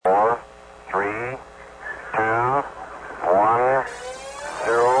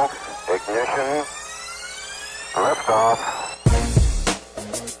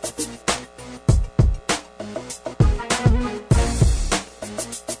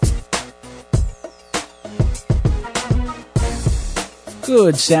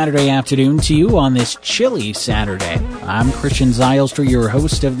Good Saturday afternoon to you on this chilly Saturday. I'm Christian Zylstra, your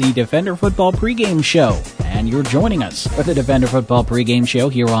host of the Defender Football Pregame Show, and you're joining us for the Defender Football Pregame Show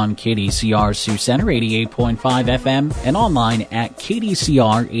here on KDCR Sioux Center 88.5 FM and online at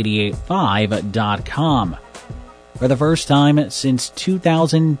KDCR885.com. For the first time since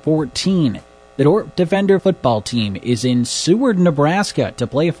 2014, the Dordt Defender football team is in Seward, Nebraska to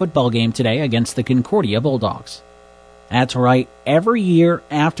play a football game today against the Concordia Bulldogs. That's right, every year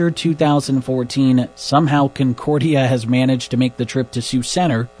after 2014, somehow Concordia has managed to make the trip to Sioux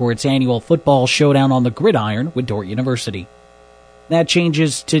Center for its annual football showdown on the gridiron with Dordt University. That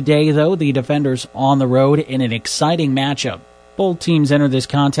changes today, though. The Defenders on the road in an exciting matchup. Both teams enter this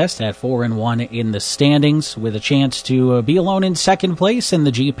contest at 4-1 in the standings, with a chance to be alone in second place in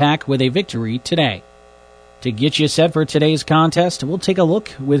the GPAC with a victory today. To get you set for today's contest, we'll take a look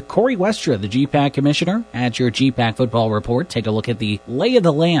with Corey Westra, the GPAC commissioner, at your GPAC football report. Take a look at the lay of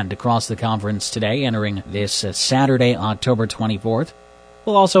the land across the conference today, entering this Saturday, October 24th.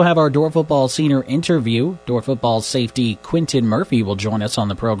 We'll also have our Dordt football senior interview. Dordt football safety Quentin Murphy will join us on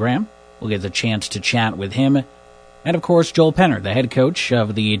the program. We'll get the chance to chat with him. And, of course, Joel Penner, the head coach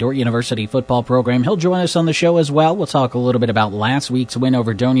of the Dordt University football program. He'll join us on the show as well. We'll talk a little bit about last week's win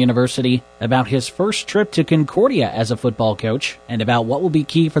over Doane University, about his first trip to Concordia as a football coach, and about what will be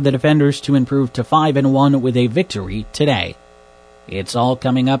key for the Defenders to improve to 5-1 with a victory today. It's all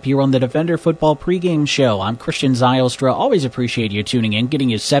coming up here on the Defender Football Pregame Show. I'm Christian Zylstra. Always appreciate you tuning in,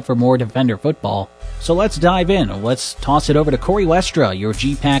 getting you set for more Defender football. So let's dive in. Let's toss it over to Corey Westra, your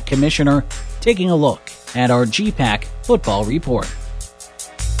GPAC commissioner, taking a look at our GPAC football report.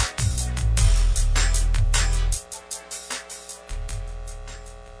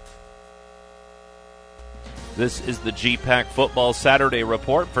 This is the GPAC Football Saturday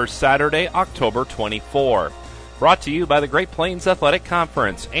Report for Saturday, October 24. Brought to you by the Great Plains Athletic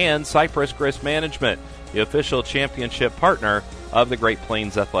Conference and Cypress Grist Management, the official championship partner of the Great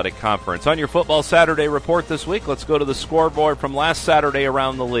Plains Athletic Conference. On your Football Saturday Report this week, let's go to the scoreboard from last Saturday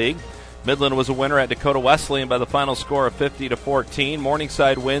around the league. Midland was a winner at Dakota Wesleyan by the final score of 50-14.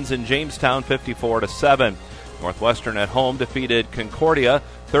 Morningside wins in Jamestown 54-7. Northwestern at home defeated Concordia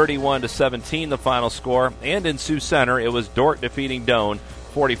 31-17, the final score. And in Sioux Center, it was Dordt defeating Doane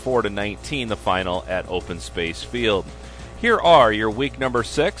 44-19, the final at Open Space Field. Here are your week number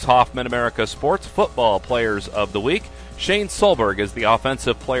 6 Hoffman America Sports Football Players of the Week. Shane Solberg is the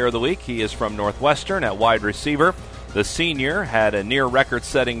Offensive Player of the Week. He is from Northwestern at wide receiver. The senior had a near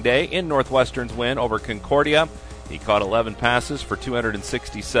record-setting day in Northwestern's win over Concordia. He caught 11 passes for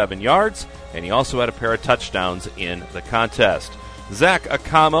 267 yards, and he also had a pair of touchdowns in the contest. Zach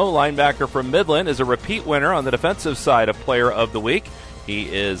Akamo, linebacker from Midland, is a repeat winner on the defensive side of Player of the Week.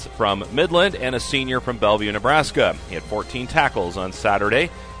 He is from Midland and a senior from Bellevue, Nebraska. He had 14 tackles on Saturday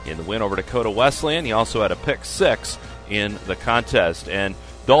in the win over Dakota Wesleyan. He also had a pick 6 in the contest. And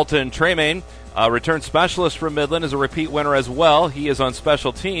Dalton Tremaine, return specialist from Midland, is a repeat winner as well. He is on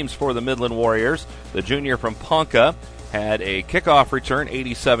special teams for the Midland Warriors. The junior from Ponca had a kickoff return,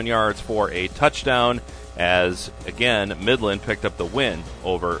 87 yards for a touchdown, as, again, Midland picked up the win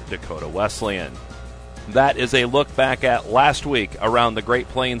over Dakota Wesleyan. That is a look back at last week around the Great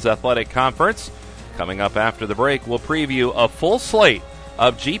Plains Athletic Conference. Coming up after the break, we'll preview a full slate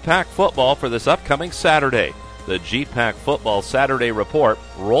of GPAC football for this upcoming Saturday. The GPAC Football Saturday Report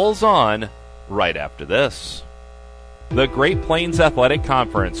rolls on right after this. The Great Plains Athletic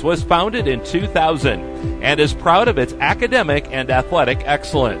Conference was founded in 2000 and is proud of its academic and athletic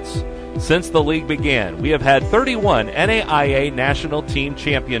excellence. Since the league began, we have had 31 NAIA National Team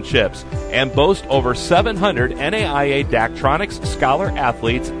Championships and boast over 700 NAIA Daktronics Scholar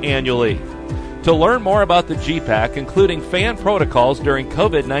athletes annually. To learn more about the GPAC, including fan protocols during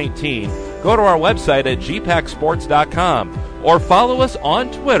COVID-19, go to our website at gpacsports.com or follow us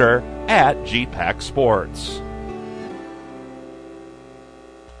on Twitter at GPAC Sports.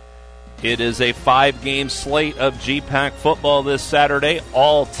 It is a 5-game slate of GPAC football this Saturday.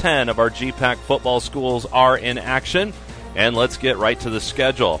 All 10 of our GPAC football schools are in action. And let's get right to the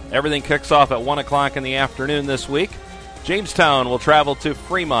schedule. Everything kicks off at 1 o'clock in the afternoon this week. Jamestown will travel to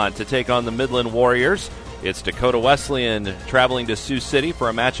Fremont to take on the Midland Warriors. It's Dakota Wesleyan traveling to Sioux City for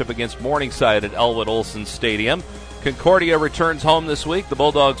a matchup against Morningside at Elwood Olson Stadium. Concordia returns home this week. The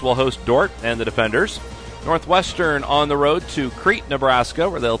Bulldogs will host Dordt and the Defenders. Northwestern on the road to Crete, Nebraska,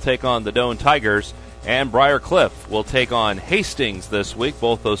 where they'll take on the Doane Tigers. And Briar Cliff will take on Hastings this week.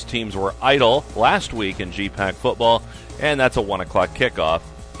 Both those teams were idle last week in GPAC football, and that's a 1 o'clock kickoff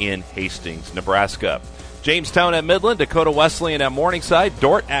in Hastings, Nebraska. Jamestown at Midland, Dakota Wesleyan at Morningside,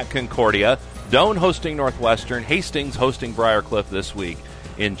 Dordt at Concordia, Doane hosting Northwestern, Hastings hosting Briarcliff this week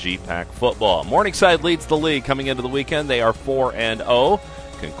in GPAC football. Morningside leads the league coming into the weekend. They are 4-0.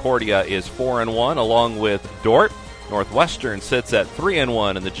 Concordia is 4-1 along with Dordt. Northwestern sits at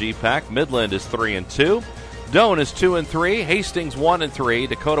 3-1 in the GPAC. Midland is 3-2. Doane is 2-3. Hastings 1-3.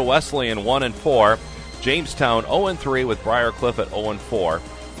 Dakota Wesleyan 1-4. Jamestown 0-3 with Briarcliff at 0-4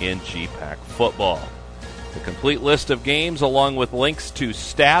 in GPAC football. The complete list of games along with links to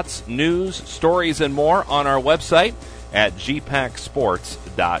stats, news, stories, and more on our website at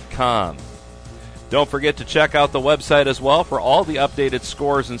gpacsports.com. Don't forget to check out the website as well for all the updated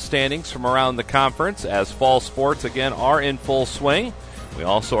scores and standings from around the conference as fall sports again are in full swing. We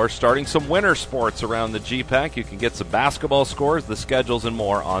also are starting some winter sports around the GPAC. You can get some basketball scores, the schedules, and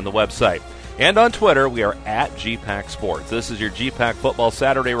more on the website. And on Twitter, we are at GPAC Sports. This is your GPAC Football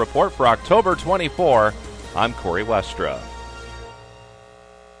Saturday report for October 24. I'm Corey Westra.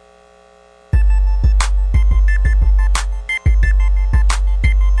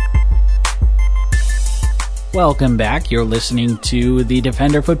 Welcome back. You're listening to the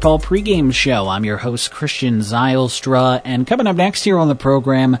Defender Football pregame show. I'm your host, Christian Zylstra, and coming up next here on the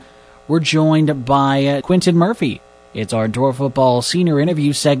program, we're joined by Quentin Murphy. It's our Dordt Football senior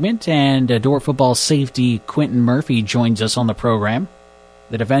interview segment, and Dordt Football safety Quentin Murphy joins us on the program.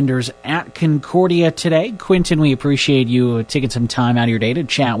 The Defenders at Concordia today. Quentin, we appreciate you taking some time out of your day to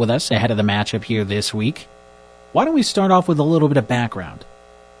chat with us ahead of the matchup here this week. Why don't we start off with a little bit of background?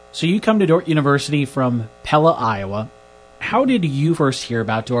 So you come to Dordt University from Pella, Iowa. How did you first hear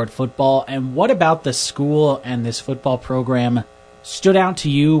about Dordt football, and what about the school and this football program stood out to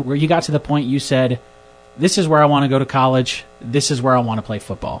you where you got to the point you said, this is where I want to go to college, this is where I want to play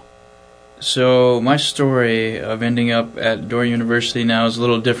football? So my story of ending up at Dordt University now is a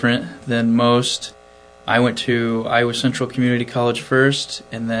little different than most. I went to Iowa Central Community College first,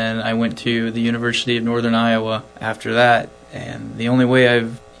 and then I went to the University of Northern Iowa after that. And the only way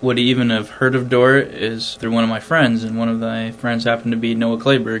I would even have heard of Dordt is through one of my friends, and one of my friends happened to be Noah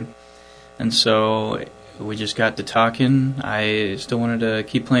Clayberg. And so we just got to talking. I still wanted to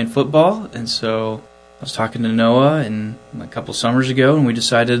keep playing football, and so I was talking to Noah and a couple summers ago, and we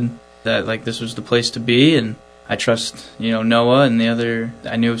decided that this was the place to be. And I trust Noah and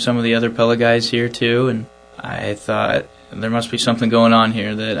I knew some of the other Pella guys here too, and I thought there must be something going on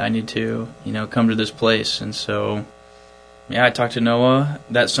here that I need to come to this place. And so I talked to Noah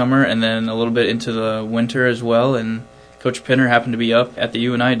that summer and then a little bit into the winter as well, and Coach Pinner happened to be up at the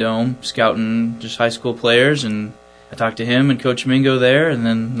UNI Dome scouting just high school players, and I talked to him and Coach Mingo there, and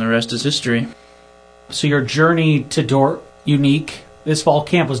then the rest is history. So your journey to Dordt, unique. This fall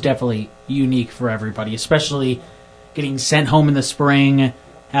camp was definitely unique for everybody, especially getting sent home in the spring,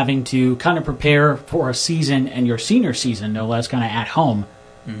 having to kind of prepare for a season, and your senior season, no less, kind of at home.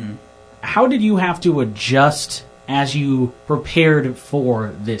 Mm-hmm. How did you have to adjust as you prepared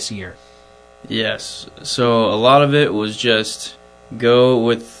for this year? Yes, so a lot of it was just go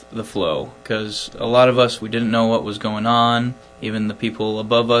with the flow, because a lot of us, we didn't know what was going on. Even the people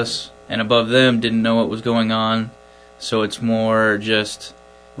above us and above them didn't know what was going on. So it's more just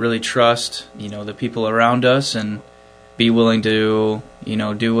really trust, the people around us, and be willing to,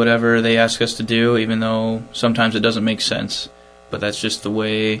 do whatever they ask us to do, even though sometimes it doesn't make sense. But that's just the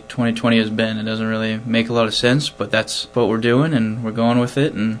way 2020 has been. It doesn't really make a lot of sense, but that's what we're doing, and we're going with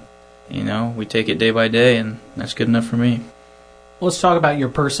it, and, we take it day by day, and that's good enough for me. Let's talk about your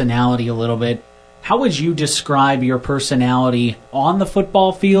personality a little bit. How would you describe your personality on the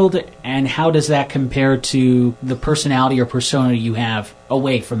football field, and how does that compare to the personality or persona you have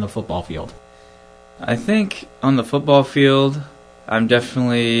away from the football field? I think on the football field, I'm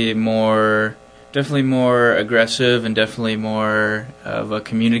definitely more aggressive and definitely more of a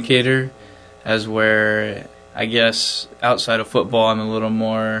communicator, as where I guess outside of football I'm a little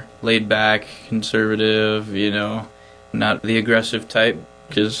more laid back, conservative, not the aggressive type,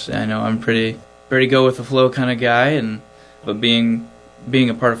 because I know I'm pretty go with the flow kind of guy, but being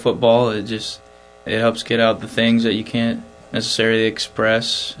a part of football, it helps get out the things that you can't necessarily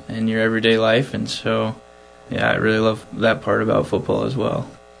express in your everyday life, and so I really love that part about football as well.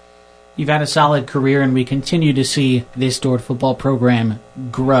 You've had a solid career, and we continue to see this Dordt football program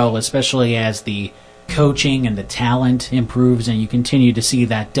grow, especially as the coaching and the talent improves, and you continue to see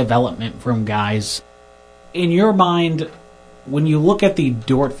that development from guys. In your mind, when you look at the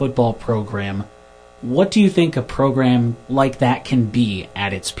Dordt football program, what do you think a program like that can be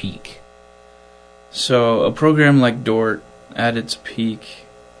at its peak? So a program like Dordt at its peak,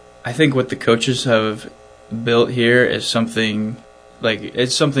 I think what the coaches have built here is something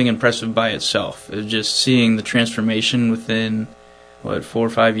impressive by itself. It's just seeing the transformation within 4 or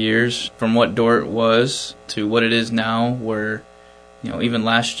 5 years from what Dordt was to what it is now, where, even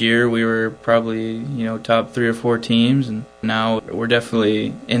last year we were probably, top 3 or 4 teams, and now we're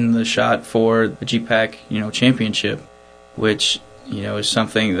definitely in the shot for the GPAC, championship, which, is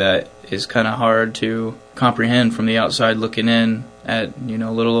something that is kind of hard to comprehend from the outside looking in at,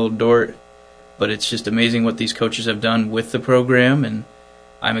 little old Dordt. But it's just amazing what these coaches have done with the program, and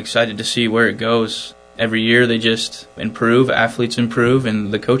I'm excited to see where it goes. Every year they just improve, athletes improve,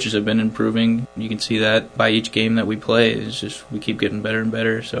 and the coaches have been improving. You can see that by each game that we play. It's just we keep getting better and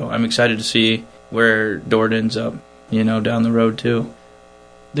better. So I'm excited to see where Dordt ends up, down the road too.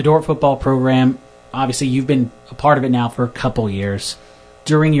 The Dordt football program, obviously you've been a part of it now for a couple years.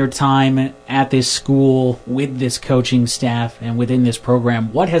 During your time at this school, with this coaching staff, and within this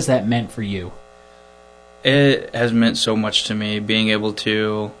program, what has that meant for you? It has meant so much to me. Being able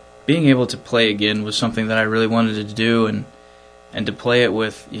to play again was something that I really wanted to do, and to play it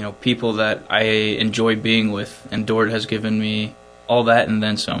with people that I enjoy being with. And Dordt has given me all that and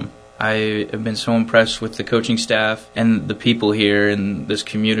then some. I have been so impressed with the coaching staff and the people here in this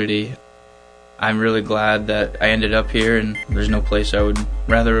community. I'm really glad that I ended up here, and there's no place I would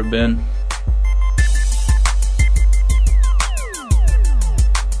rather have been.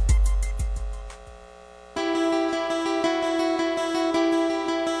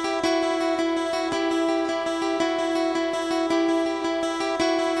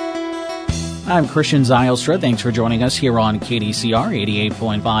 I'm Christian Zylstra. Thanks for joining us here on KDCR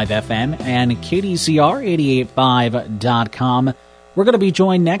 88.5 FM and KDCR885.com. We're going to be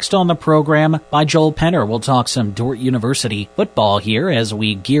joined next on the program by Joel Penner. We'll talk some Dordt University football here as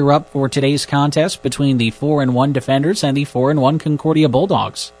we gear up for today's contest between the 4-1 Defenders and the 4-1 Concordia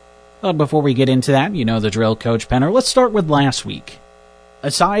Bulldogs. But before we get into that, the drill, Coach Penner. Let's start with last week.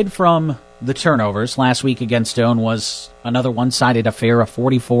 Aside from the turnovers, last week against Doane was another one-sided affair, a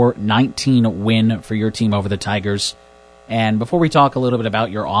 44-19 win for your team over the Tigers. And before we talk a little bit about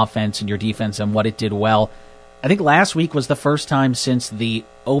your offense and your defense and what it did well, I think last week was the first time since the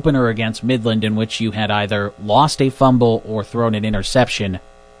opener against Midland in which you had either lost a fumble or thrown an interception.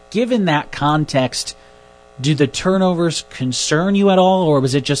 Given that context, do the turnovers concern you at all, or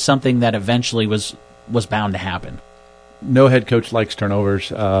was it just something that eventually was bound to happen? No head coach likes turnovers.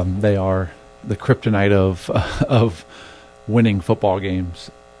 They are the kryptonite of winning football games.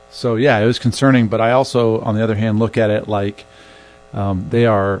 So, yeah, it was concerning, but I also, on the other hand, look at it like they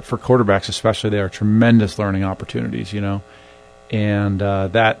are, for quarterbacks especially, they are tremendous learning opportunities, And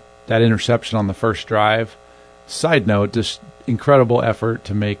that interception on the first drive, side note, just incredible effort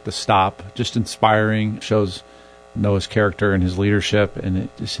to make the stop, just inspiring, shows Noah's character and his leadership, and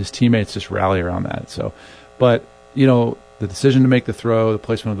his teammates just rally around that. So, but the decision to make the throw, the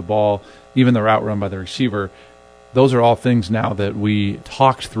placement of the ball, even the route run by the receiver, those are all things now that we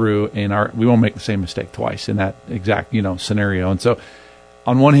talked through, and we won't make the same mistake twice in that exact scenario. And so,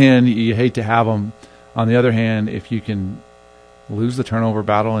 on one hand, you hate to have them. On the other hand, if you can lose the turnover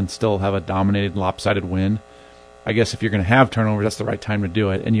battle and still have a dominated, lopsided win, I guess if you're going to have turnovers, that's the right time to do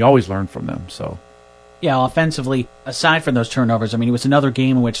it, and you always learn from them. So. Yeah, offensively, aside from those turnovers, it was another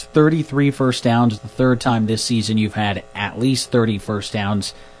game in which 33 first downs, the third time this season you've had at least 30 first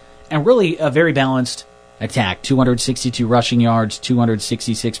downs, and really a very balanced attack. 262 rushing yards,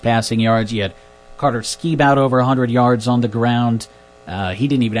 266 passing yards. You had Carter Skieb out over 100 yards on the ground. He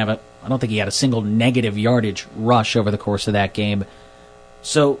didn't even have I don't think he had a single negative yardage rush over the course of that game.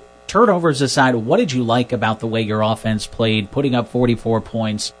 So, turnovers aside, what did you like about the way your offense played, putting up 44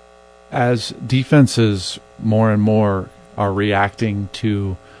 points? As defenses more and more are reacting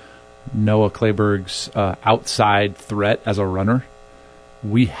to Noah Clayberg's outside threat as a runner,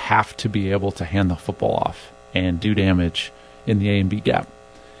 we have to be able to hand the football off and do damage in the A and B gap.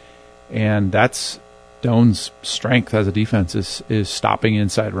 And that's Doane's strength as a defense is stopping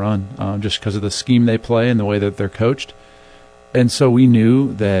inside run, just because of the scheme they play and the way that they're coached. And so we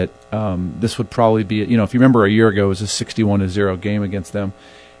knew that this would probably be, if you remember a year ago, it was a 61-0 game against them.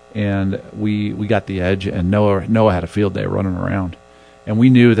 And we got the edge, and Noah had a field day running around. And we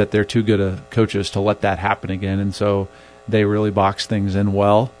knew that they're too good coaches to let that happen again, and so they really boxed things in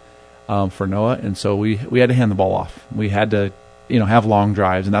well for Noah. And so we had to hand the ball off. We had to have long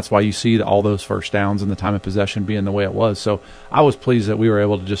drives, and that's why you see all those first downs and the time of possession being the way it was. So I was pleased that we were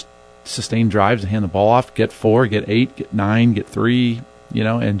able to just sustain drives and hand the ball off, get 4, get 8, get 9, get 3,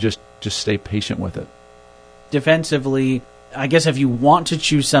 and just stay patient with it. Defensively, I guess if you want to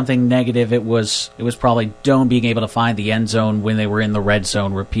choose something negative, it was probably Doane being able to find the end zone when they were in the red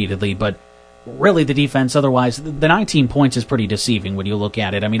zone repeatedly. But really the defense, otherwise, the 19 points is pretty deceiving when you look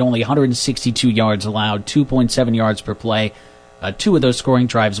at it. Only 162 yards allowed, 2.7 yards per play. Two of those scoring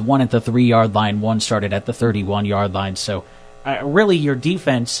drives, one at the 3-yard line, one started at the 31-yard line. So really your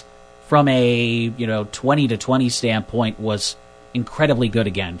defense from a 20-20 standpoint was incredibly good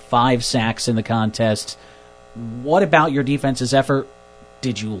again. 5 sacks in the contest. What about your defense's effort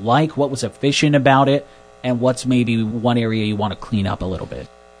did you like? What was efficient about it? And what's maybe one area you want to clean up a little bit?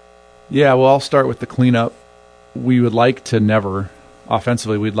 Yeah, well, I'll start with the cleanup. We would like to never,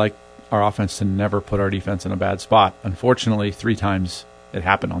 offensively, we'd like our offense to never put our defense in a bad spot. Unfortunately, 3 times it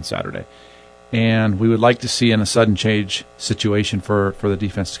happened on Saturday. And we would like to see in a sudden change situation for the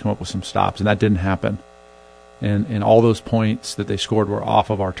defense to come up with some stops, and that didn't happen. And all those points that they scored were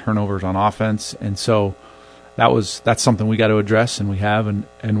off of our turnovers on offense. And so that's something we got to address, and we have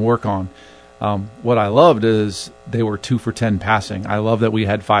and work on. What I loved is they were 2 for 10 passing. I love that we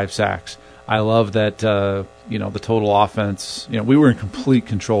had 5 sacks. I love that the total offense. We were in complete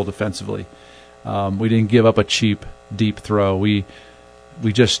control defensively. We didn't give up a cheap deep throw. We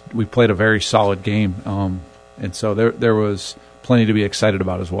played a very solid game, and so there was plenty to be excited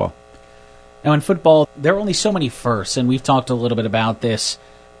about as well. Now in football, there are only so many firsts, and we've talked a little bit about this.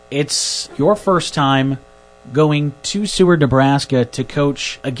 It's your first time going to Seward, Nebraska to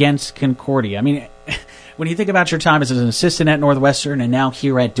coach against Concordia. I mean, when you think about your time as an assistant at Northwestern and now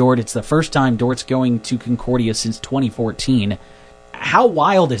here at Dordt, it's the first time Dort's going to Concordia since 2014. How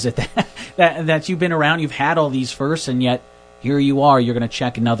wild is it that you've been around, you've had all these firsts, and yet here you are, you're going to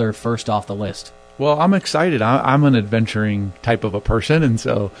check another first off the list? Well, I'm excited. I'm an adventuring type of a person, and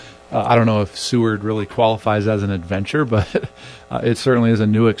so I don't know if Seward really qualifies as an adventure, but it certainly is a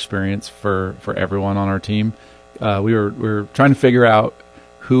new experience for everyone on our team. We were trying to figure out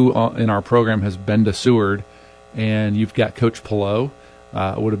who in our program has been to Seward, and you've got Coach Pillow.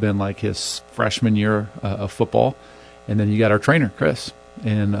 It would have been like his freshman year of football, and then you got our trainer, Chris.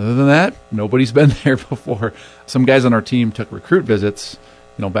 And other than that, nobody's been there before. Some guys on our team took recruit visits,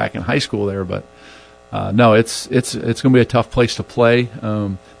 back in high school there, but no, it's going to be a tough place to play.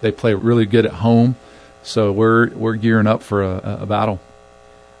 They play really good at home, so we're gearing up for a battle.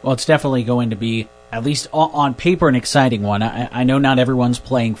 Well, it's definitely going to be, at least on paper, an exciting one. I know not everyone's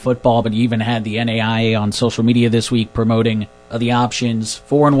playing football, but you even had the NAIA on social media this week promoting the options.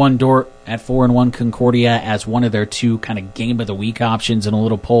 4-1 Dordt at 4-1 Concordia as one of their 2 kind of game of the week options in a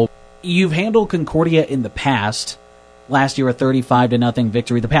little poll. You've handled Concordia in the past. Last year a 35-0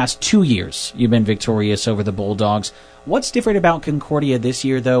 victory. The past 2 years you've been victorious over the Bulldogs. What's different about Concordia this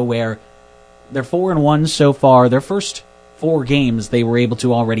year, though, where they're 4-1 so far? Their first 4 games, they were able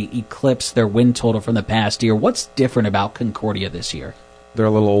to already eclipse their win total from the past year. What's different about Concordia this year? They're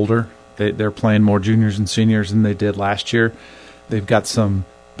a little older. They're playing more juniors and seniors than they did last year. They've got some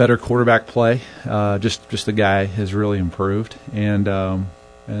better quarterback play. Just the guy has really improved, and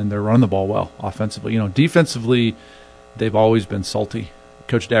they're running the ball well offensively. Defensively, they've always been salty.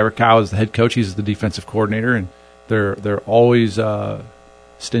 Coach Dabrikow is the head coach. He's the defensive coordinator, and they're always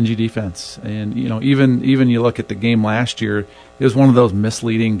stingy defense. And even you look at the game last year, it was one of those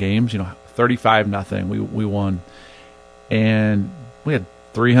misleading games. 35-0. We won, and we had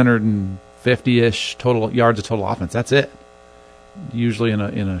 350-ish total yards of total offense. That's it. Usually in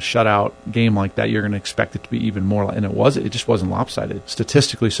a shutout game like that, you're going to expect it to be even more, and it just wasn't lopsided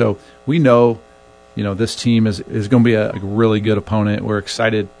statistically. So we know. This team is going to be a really good opponent. We're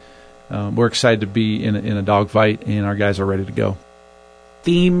excited. We're excited to be in a dogfight, and our guys are ready to go.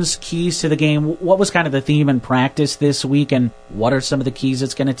 Themes, keys to the game. What was kind of the theme in practice this week, and what are some of the keys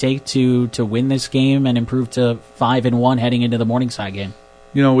it's going to take to win this game and improve to 5-1 heading into the Morningside game?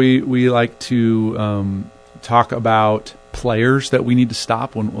 We like to talk about players that we need to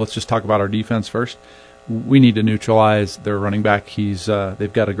stop. Let's just talk about our defense first. We need to neutralize their running back.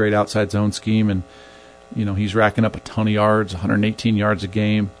 They've got a great outside zone scheme, and he's racking up a ton of yards, 118 yards a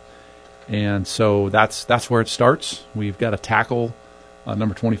game, and so that's where it starts. We've got to tackle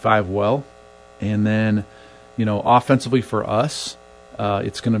number 25 well, and then offensively for us,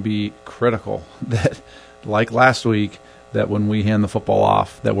 it's going to be critical that, like last week, that when we hand the football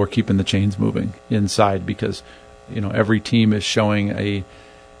off, that we're keeping the chains moving inside, because every team is showing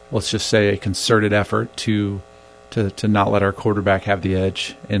let's just say a concerted effort to not let our quarterback have the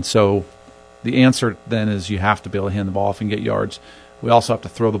edge. And so the answer then is you have to be able to hand the ball off and get yards. We also have to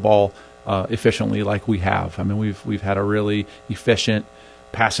throw the ball efficiently like we have. I mean, we've had a really efficient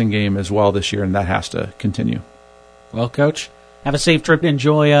passing game as well this year, and that has to continue. Well, Coach, have a safe trip.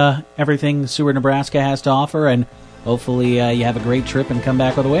 Enjoy everything Seward, Nebraska has to offer, and hopefully you have a great trip and come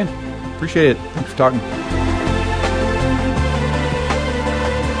back with a win. Appreciate it. Thanks for talking.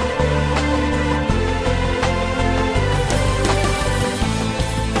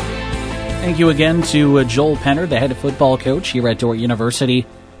 Thank you again to Joel Penner, the head football coach here at Dordt University,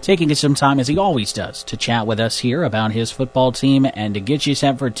 taking some time, as he always does, to chat with us here about his football team and to get you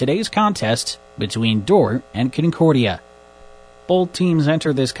set for today's contest between Dordt and Concordia. Both teams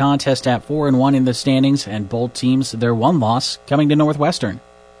enter this contest at 4-1 in the standings, and both teams their one loss coming to Northwestern.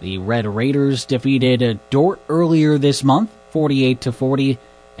 The Red Raiders defeated Dordt earlier this month, 48-40,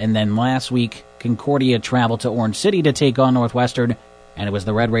 and then last week Concordia traveled to Orange City to take on Northwestern, and it was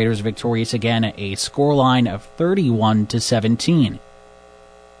the Red Raiders victorious again, a scoreline of 31-17.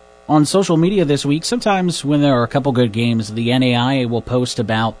 On social media this week, sometimes when there are a couple good games, the NAIA will post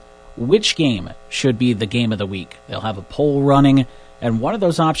about which game should be the game of the week. They'll have a poll running, and one of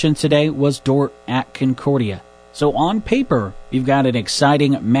those options today was Dordt at Concordia. So on paper, you've got an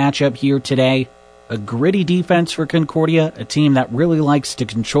exciting matchup here today. A gritty defense for Concordia, a team that really likes to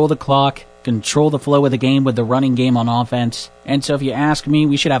control the clock, control the flow of the game with the running game on offense. And so if you ask me,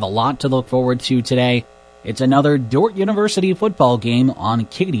 we should have a lot to look forward to today. It's another Dordt University football game on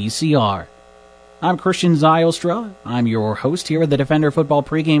KDCR. I'm Christian Zylstra. I'm your host here at the Defender Football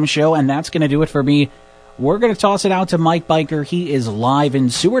Pregame Show, and that's going to do it for me. We're going to toss it out to Mike Biker. He is live in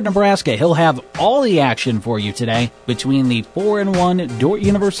Seward, Nebraska. He'll have all the action for you today between the 4-1 Dordt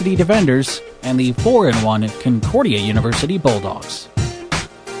University Defenders and the 4-1 Concordia University Bulldogs.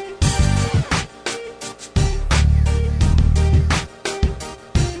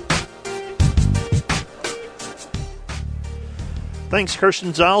 Thanks,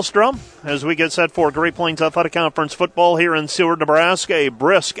 Christian Zylstra. As we get set for Great Plains Athletic Conference football here in Seward, Nebraska, a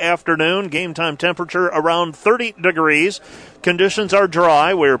brisk afternoon. Game time temperature around 30 degrees. Conditions are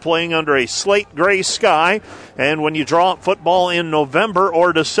dry. We're playing under a slate gray sky. And when you draw up football in November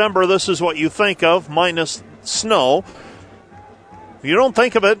or December, this is what you think of, minus snow. You don't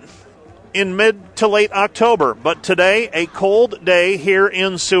think of it in mid to late October. But today, a cold day here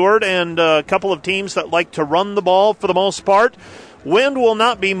in Seward, and a couple of teams that like to run the ball for the most part. Wind will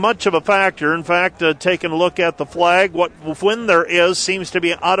not be much of a factor. In fact, taking a look at the flag, what wind there is seems to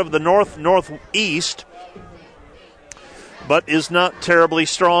be out of the northeast, but is not terribly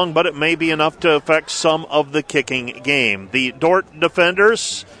strong, but it may be enough to affect some of the kicking game. The Dordt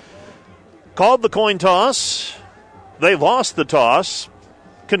Defenders called the coin toss. They lost the toss.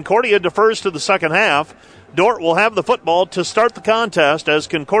 Concordia defers to the second half. Dordt will have the football to start the contest as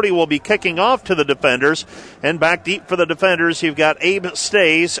Concordia will be kicking off to the Defenders. And back deep for the Defenders, you've got Abe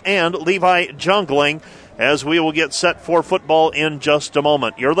Stays and Levi Jungling as we will get set for football in just a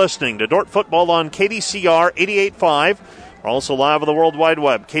moment. You're listening to Dordt Football on KDCR 88.5. We're also live on the World Wide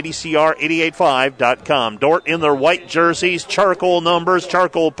Web, KDCR885.com. Dordt in their white jerseys, charcoal numbers,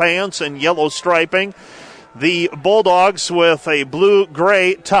 charcoal pants, and yellow striping. The Bulldogs with a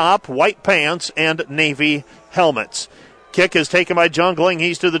blue-gray top, white pants, and navy helmets. Kick is taken by Jungling.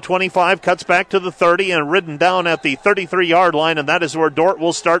 He's to the 25, cuts back to the 30, and ridden down at the 33-yard line, and that is where Dordt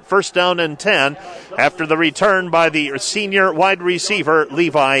will start first down and 10 after the return by the senior wide receiver,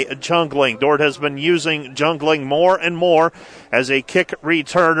 Levi Jungling. Dordt has been using Jungling more and more as a kick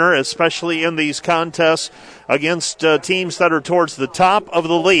returner, especially in these contests against teams that are towards the top of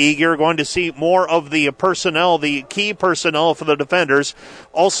the league. You're going to see more of the personnel, the key personnel for the Defenders,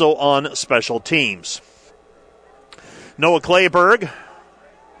 also on special teams. Noah Clayberg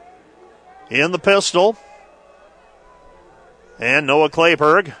in the pistol. And Noah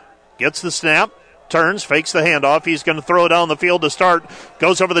Clayberg gets the snap, turns, fakes the handoff. He's going to throw it down the field to start.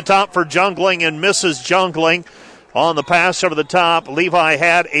 Goes over the top for Jungling and misses Jungling on the pass over the top. Levi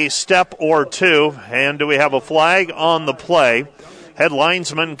had a step or two. And do we have a flag on the play? Head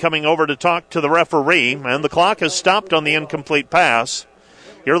linesman coming over to talk to the referee. And the clock has stopped on the incomplete pass.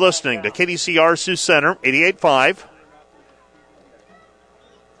 You're listening to KDCR Sioux Center, 88.5.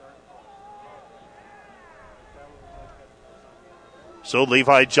 So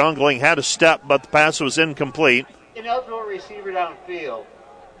Levi Jungling had a step, but the pass was incomplete. Ineligible receiver downfield.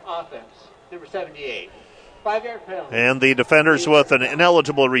 Offense, number 78. 5-yard penalty. And the Defenders with an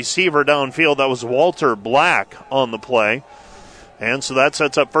ineligible receiver downfield. That was Walter Black on the play. And so that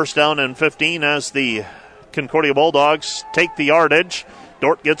sets up first down and 15 as the Concordia Bulldogs take the yardage.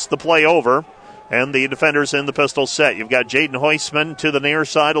 Dordt gets the play over. And the Defenders in the pistol set. You've got Jaden Heusman to the near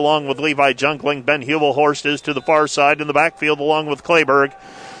side along with Levi Jungling. Ben Hubelhorst is to the far side in the backfield along with Clayberg.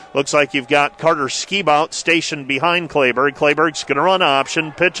 Looks like you've got Carter Skibout stationed behind Clayberg. Clayberg's going to run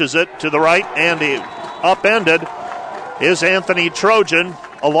option, pitches it to the right, and upended is Anthony Trojan.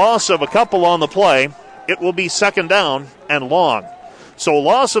 A loss of a couple on the play. It will be second down and long. So a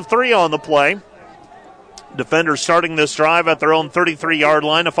loss of 3 on the play. Defenders starting this drive at their own 33-yard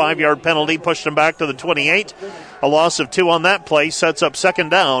line. A 5-yard penalty pushed them back to the 28. A loss of 2 on that play sets up second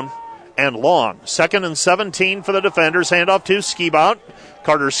down and long. 2nd and 17 for the defenders. Handoff to Skibout.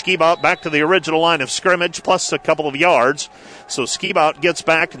 Carter Skibout back to the original line of scrimmage plus a couple of yards. So Skibout gets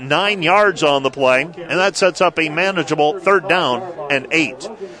back 9 yards on the play, and that sets up a manageable 3rd down and 8.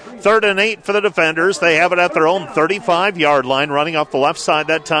 3rd and 8 for the defenders. They have it at their own 35-yard line. Running off the left side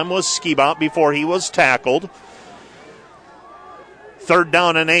that time was Skibout before he was tackled. 3rd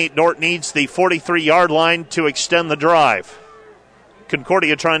down and 8. Dordt needs the 43-yard line to extend the drive.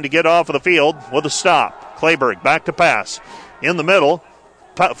 Concordia trying to get off of the field with a stop. Clayburgh back to pass. In the middle,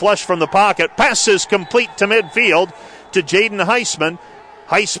 flush from the pocket. Pass is complete to midfield to Jaden Heisman.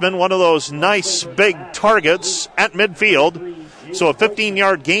 Heisman, one of those nice big targets at midfield. So a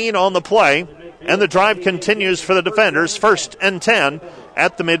 15-yard gain on the play, and the drive continues for the defenders. 1st and 10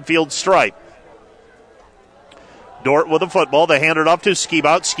 at the midfield stripe. Dordt with the football. They hand it off to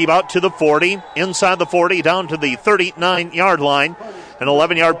Skibout. Skibout to the 40. Inside the 40, down to the 39-yard line. An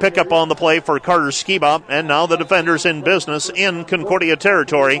 11-yard pickup on the play for Carter Skibout. And now the defenders in business in Concordia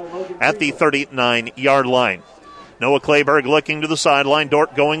territory at the 39-yard line. Noah Clayburgh looking to the sideline.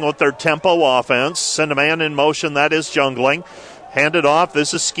 Dordt going with their tempo offense. Send a man in motion. That is Jungling. Hand it off.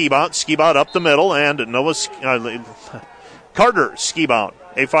 This is Skibout. Skibout up the middle. And Carter Skibout.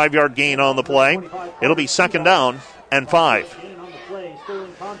 A 5-yard gain on the play. It'll be 2nd down and 5.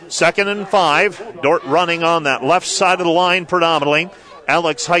 2nd and 5. Dordt running on that left side of the line predominantly.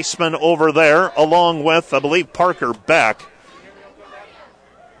 Alex Heisman over there along with, I believe, Parker Beck.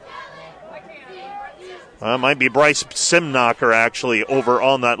 Might be Bryce Simnocker actually over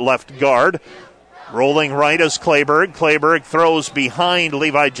on that left guard. Rolling right is Clayburgh. Clayburgh throws behind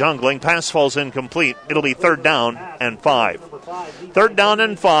Levi Jungling. Pass falls incomplete. It'll be 3rd down and 5. 3rd down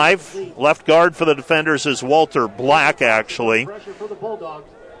and 5. Left guard for the defenders is Walter Black, actually.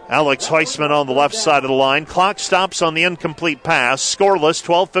 Alex Heisman on the left side of the line. Clock stops on the incomplete pass. Scoreless,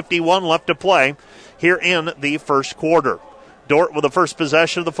 12:51 left to play here in the first quarter. Dordt with the first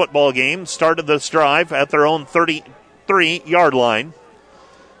possession of the football game. Started this drive at their own 33-yard line.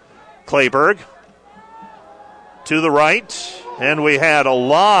 Clayburgh to the right, and we had a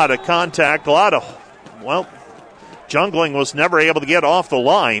lot of contact, Jungling was never able to get off the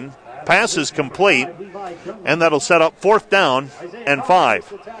line. Pass is complete, and that'll set up 4th down and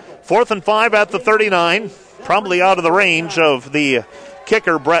 5. 4th and 5 at the 39, probably out of the range of the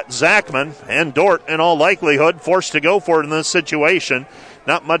kicker, Brett Zachman, and Dordt, in all likelihood, forced to go for it in this situation.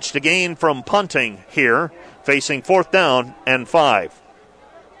 Not much to gain from punting here, facing 4th down and 5.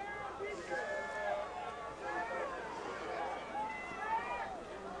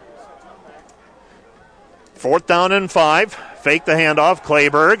 Fourth down and 5. Fake the handoff.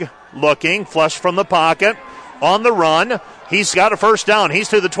 Clayburgh looking. Flush from the pocket. On the run. He's got a 1st down. He's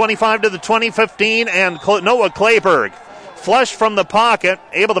to the 25 to the 20-15. And Noah Clayburgh. Flush from the pocket.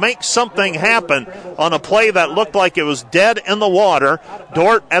 Able to make something happen on a play that looked like it was dead in the water.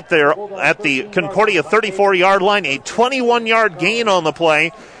 Dordt at the Concordia 34-yard line. A 21-yard gain on the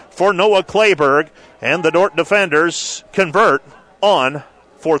play for Noah Clayburgh. And the Dordt defenders convert on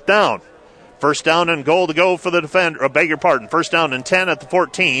 4th down. 1st down and goal to go for the defender. 1st down and 10 at the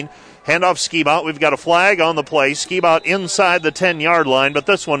 14. Handoff Skibout. We've got a flag on the play. Skibout inside the 10-yard line, but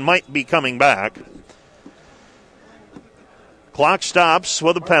this one might be coming back. Clock stops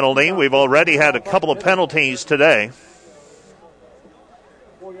with a penalty. We've already had a couple of penalties today.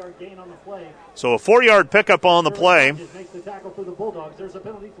 So a 4-yard pickup on the play.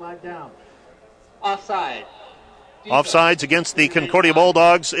 Offside. Offsides against the Concordia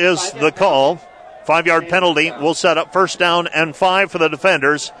Bulldogs is the call. 5-yard penalty will set up 1st down and 5 for the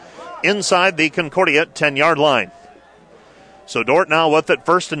defenders inside the Concordia 10-yard line. So Dordt now with it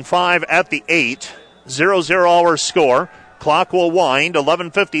 1st and 5 at the 8. 0-0 our score. Clock will wind.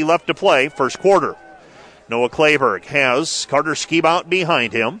 11:50 left to play. First quarter. Noah Clayburgh has Carter Skibout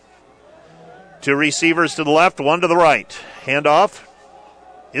behind him. 2 receivers to the left, 1 to the right. Handoff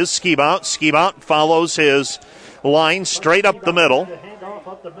is Skibout. Skibout follows his line straight up the middle.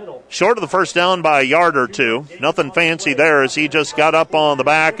 Short of the 1st down by a yard or 2. Nothing fancy there as he just got up on the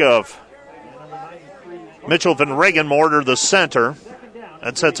back of Mitchell Van Regenmorter, the center.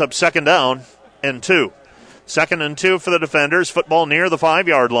 That sets up 2nd down and 2. 2nd and 2 for the defenders. Football near the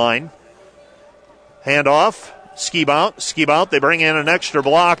 5-yard line. Handoff. Skibout. They bring in an extra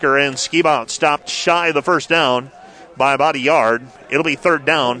blocker, and Skibout stopped shy of the 1st down by about a yard. It'll be 3rd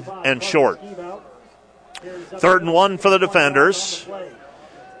down and short. 3rd and 1 for the defenders.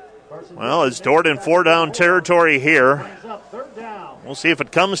 Well, it's Dordt in 4-down territory here. We'll see if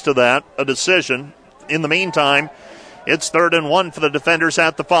it comes to that, a decision. In the meantime, it's 3rd and 1 for the defenders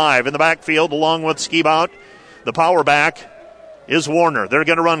at the 5. In the backfield, along with Skibout, the power back is Warner. They're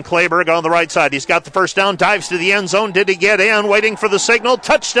going to run Clayburg on the right side. He's got the first down, dives to the end zone. Did he get in? Waiting for the signal.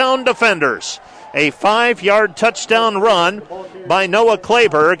 Touchdown, Defenders. A 5-yard touchdown run by Noah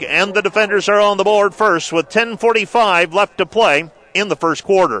Clayburg, and the Defenders are on the board first with 10:45 left to play in the first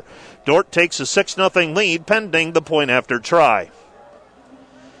quarter. Dordt takes a 6-0 lead pending the point after try.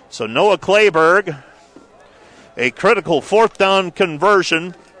 So Noah Clayburg, a critical fourth down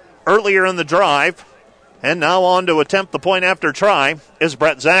conversion earlier in the drive, and now on to attempt the point after try is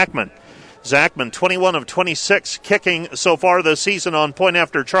Brett Zachman. Zachman, 21 of 26 kicking so far this season on point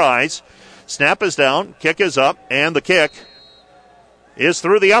after tries. Snap is down, kick is up, and the kick is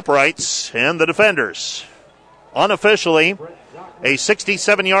through the uprights, and the Defenders unofficially a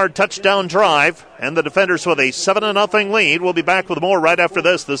 67-yard touchdown drive, and the Defenders with a 7-0 lead. We'll be back with more right after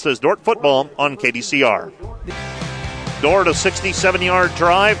this. This is Dordt football on KDCR. Dordt, a 67-yard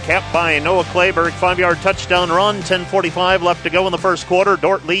drive, capped by Noah Clayburg, 5-yard touchdown run. 10:45 left to go in the first quarter.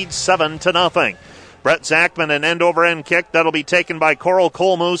 Dordt leads 7-0. Brett Zachman, an end-over-end kick. That'll be taken by Coral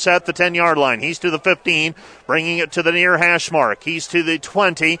Colmoose at the 10-yard line. He's to the 15, bringing it to the near hash mark. He's to the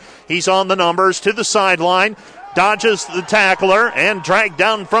 20. He's on the numbers to the sideline. Dodges the tackler and dragged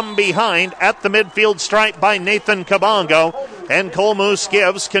down from behind at the midfield stripe by Nathan Kabongo. And Colmoose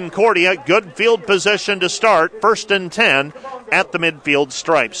gives Concordia good field position to start. 1st and 10 at the midfield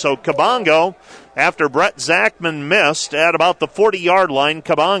stripe. So Kabongo, after Brett Zachman missed at about the 40-yard line,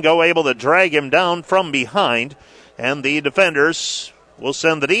 Kabongo able to drag him down from behind. And the Defenders will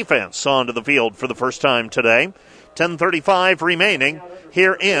send the defense onto the field for the first time today. 10:35 remaining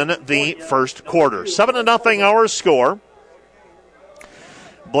here in the first quarter. 7-0 our score.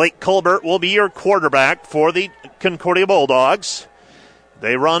 Blake Colbert will be your quarterback for the Concordia Bulldogs.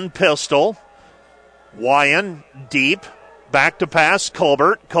 They run pistol. Wyan deep. Back to pass.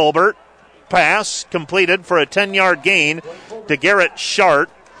 Colbert. Colbert. Pass completed for a 10-yard gain to Garrett Shart.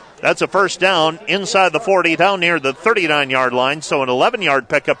 That's a first down inside the 40, down near the 39-yard line. So an 11-yard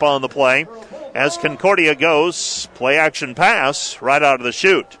pickup on the play as Concordia goes play-action pass right out of the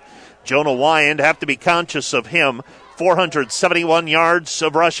chute. Jonah Wyand, have to be conscious of him. 471 yards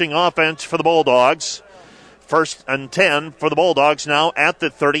of rushing offense for the Bulldogs. 1st and 10 for the Bulldogs now at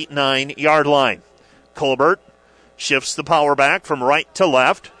the 39-yard line. Colbert shifts the power back from right to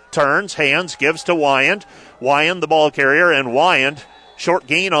left. Turns, hands, gives to Wyand. Wyand, the ball carrier, and Wyand, short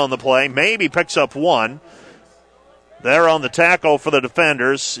gain on the play. Maybe picks up one. There on the tackle for the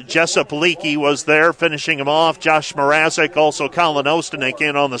Defenders. Jessup Leakey was there finishing him off. Josh Mrazek, also Colin Ostanek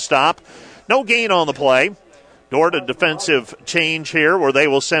in on the stop. No gain on the play. Dordt, a defensive change here where they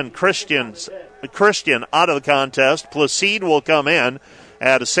will send Christian out of the contest. Placide will come in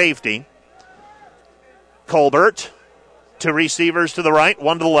at a safety. Colbert, 2 receivers to the right,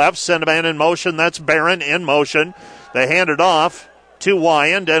 1 to the left. Send a man in motion. That's Barron in motion. They hand it off to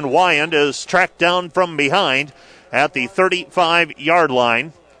Wyand, and Wyand is tracked down from behind at the 35-yard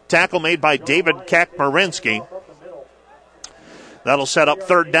line. Tackle made by David Kakmarinsky. That'll set up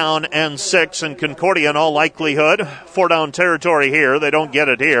 3rd down and 6, and Concordia in all likelihood 4-down territory here. They don't get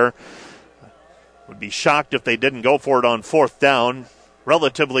it here. Would be shocked if they didn't go for it on 4th down.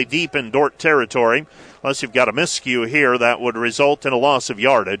 Relatively deep in Dordt territory. Unless you've got a miscue here, that would result in a loss of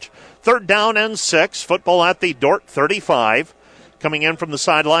yardage. 3rd down and 6. Football at the Dordt 35. Coming in from the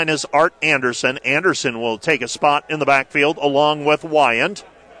sideline is Art Anderson. Anderson will take a spot in the backfield along with Wyand.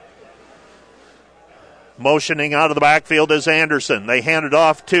 Motioning out of the backfield is Anderson. They hand it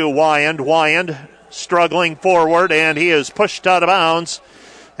off to Wyand. Wyand struggling forward, and he is pushed out of bounds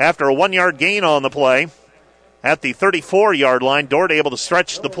after a 1-yard gain on the play. At the 34-yard line, Dordt able to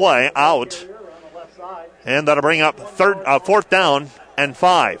stretch the play out. And that'll bring up 4th down and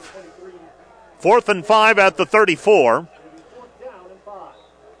 5. 4th and 5 at the 34.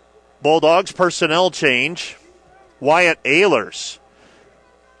 Bulldogs personnel change. Wyatt Ehlers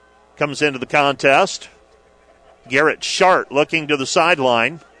comes into the contest. Garrett Shart looking to the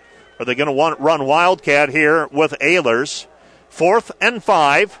sideline. Are they going to run Wildcat here with Ehlers? 4th and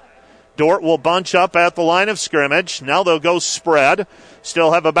 5. Dordt will bunch up at the line of scrimmage. Now they'll go spread.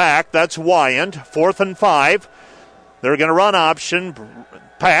 Still have a back. That's Wyand. 4th and 5. They're going to run option.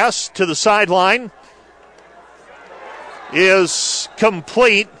 Pass to the sideline is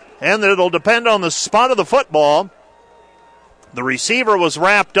complete, and it'll depend on the spot of the football. The receiver was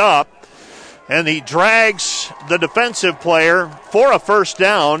wrapped up, and he drags the defensive player for a first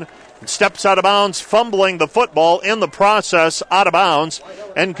down. Steps out of bounds, fumbling the football in the process, out of bounds.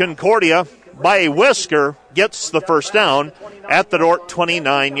 And Concordia, by a whisker, gets the first down at the Dordt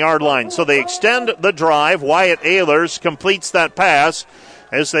 29-yard line. So they extend the drive. Wyatt Ehlers completes that pass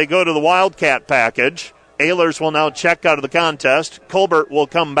as they go to the Wildcat package. Ehlers will now check out of the contest. Colbert will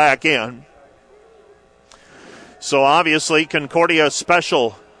come back in. So obviously Concordia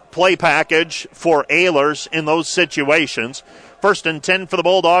special play package for Ehlers in those situations. 1st and 10 for the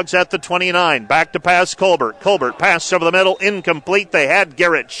Bulldogs at the 29. Back to pass Colbert. Colbert pass over the middle, incomplete. They had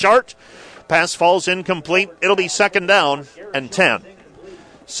Garrett Shart. Pass falls incomplete. It'll be 2nd down and 10.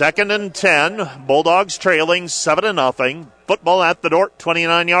 2nd and 10. Bulldogs trailing 7-0. Football at the Dordt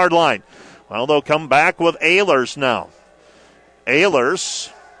 29-yard line. Well, they'll come back with Ehlers now.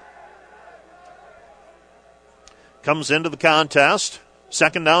 Ehlers comes into the contest.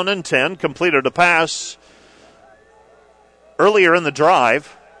 2nd down and 10. Completed a pass earlier in the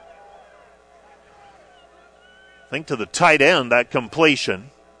drive. I think to the tight end, that completion.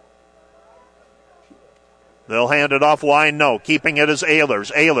 They'll hand it off wide. No, keeping it is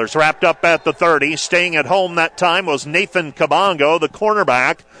Ehlers. Ehlers wrapped up at the 30. Staying at home that time was Nathan Kabongo, the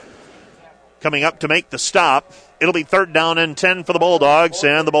cornerback, coming up to make the stop. It'll be 3rd down and 10 for the Bulldogs,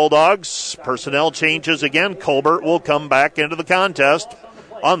 and the Bulldogs personnel changes again. Colbert will come back into the contest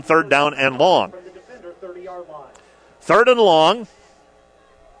on 3rd down and long. 3rd and long.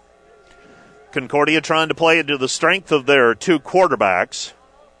 Concordia trying to play into the strength of their 2 quarterbacks.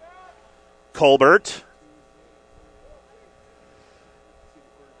 Colbert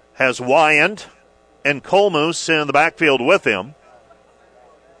has Wyand and Colmoose in the backfield with him.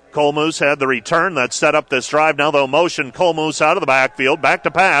 Colmoose had the return that set up this drive. Now they'll motion Colmoose out of the backfield. Back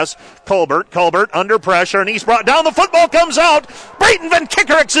to pass. Colbert under pressure, and he's brought down. The football comes out. Brayton Van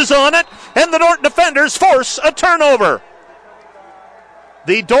Kickerix is on it, and the Dordt defenders force a turnover.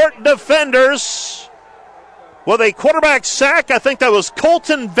 The Dordt defenders with a quarterback sack. I think that was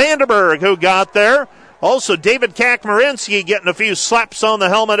Colton Vanderberg who got there. Also, David Kakmarinsky getting a few slaps on the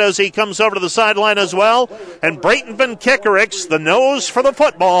helmet as he comes over to the sideline as well. And Brayton Van Kickerix, the nose for the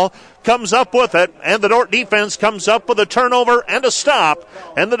football, comes up with it. And the Dordt defense comes up with a turnover and a stop.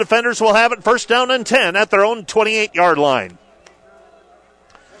 And the defenders will have it 1st down and 10 at their own 28-yard line.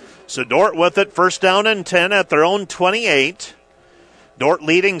 So Dordt with it 1st down and 10 at their own 28. Dordt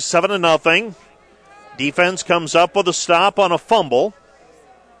leading 7-0. Defense comes up with a stop on a fumble.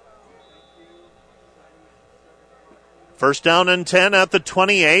 1st down and 10 at the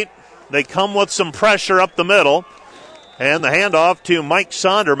 28. They come with some pressure up the middle. And the handoff to Mike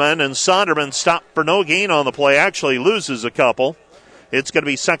Sonderman. And Sonderman stopped for no gain on the play. Actually loses a couple. It's going to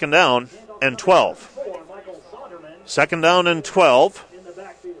be 2nd down and 12. 2nd down and 12.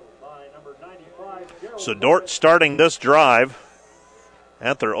 So Dordt starting this drive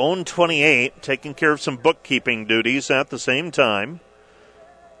at their own 28, taking care of some bookkeeping duties at the same time.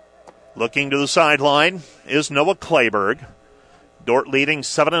 Looking to the sideline is Noah Clayberg. Dordt leading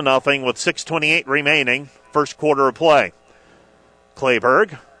 7-0 with 6:28 remaining. First quarter of play.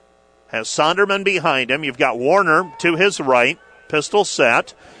 Clayberg has Sonderman behind him. You've got Warner to his right. Pistol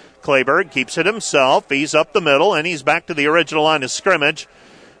set. Clayberg keeps it himself. He's up the middle, and he's back to the original line of scrimmage.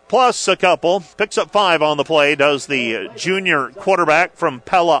 Plus a couple. Picks up 5 on the play, does the junior quarterback from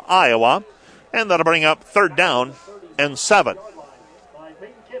Pella, Iowa. And that'll bring up 3rd down and 7.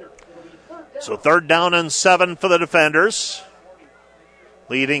 So 3rd down and 7 for the defenders.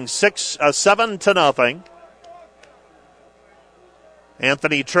 Leading 7-0.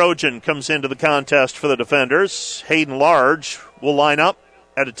 Anthony Trojan comes into the contest for the defenders. Hayden Large will line up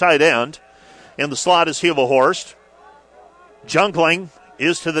at a tight end. In the slot is Hubelhorst. Junkling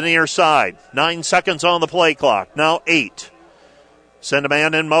is to the near side. 9 seconds on the play clock. Now 8. Send a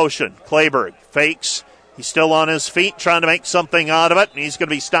man in motion. Clayberg fakes. He's still on his feet trying to make something out of it. And he's going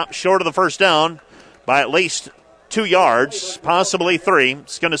to be stopped short of the 1st down by at least 2 yards, possibly 3.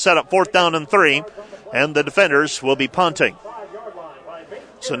 It's going to set up 4th down and 3. And the defenders will be punting.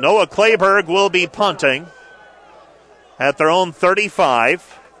 So Noah Clayberg will be punting at their own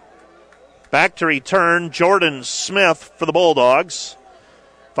 35. Back to return Jordan Smith for the Bulldogs.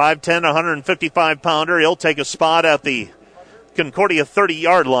 5'10", 155-pounder. He'll take a spot at the Concordia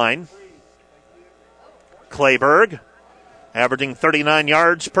 30-yard line. Clayberg averaging 39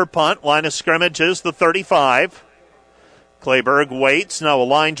 yards per punt. Line of scrimmage is the 35. Clayberg waits. Now a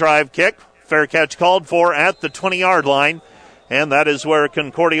line drive kick. Fair catch called for at the 20-yard line. And that is where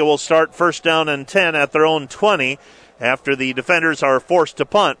Concordia will start 1st down and 10 at their own 20 after the defenders are forced to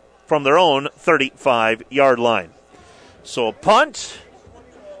punt from their own 35-yard line. So a punt,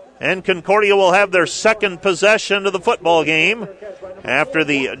 and Concordia will have their 2nd possession of the football game after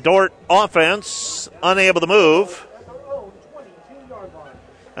the Dordt offense unable to move.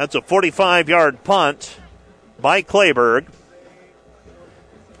 That's a 45-yard punt by Clayberg.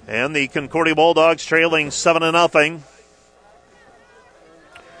 And the Concordia Bulldogs trailing 7-0.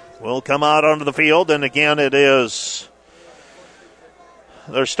 will come out onto the field, and again it is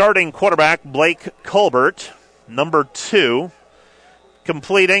their starting quarterback, Blake Colbert, number 2,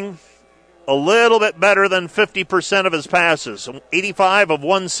 completing a little bit better than 50% of his passes. 85 of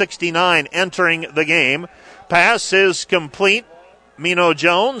 169 entering the game. Pass is complete. Mino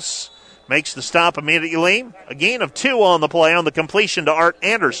Jones makes the stop immediately. A gain of 2 on the play on the completion to Art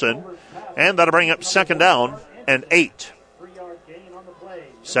Anderson. And that'll bring up second down and 8.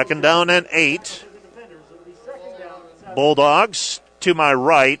 Second down and 8. Bulldogs to my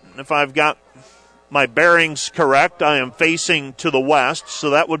right. If I've got my bearings correct, I am facing to the west, so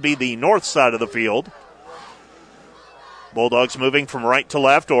that would be the north side of the field. Bulldogs moving from right to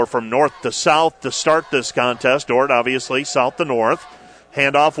left or from north to south to start this contest. Dort, obviously, south to north.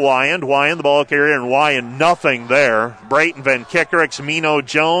 Handoff Wyand. Wyand, the ball carrier, and Wyand, nothing there. Brayton Van Kickerix, Mino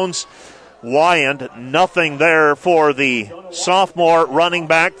Jones. Wyand, nothing there for the sophomore running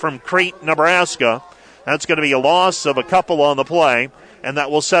back from Crete, Nebraska. That's going to be a loss of a couple on the play, and that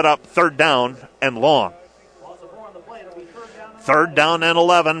will set up third down and long. Third down and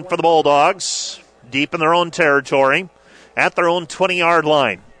 11 for the Bulldogs, deep in their own territory, at their own 20-yard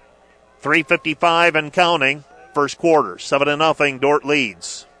line. 3:55 and counting, first quarter. 7-0, Dort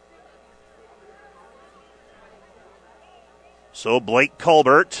leads. So Blake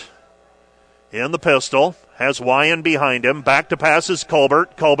Colbert in the pistol, has Wyand behind him. Back to passes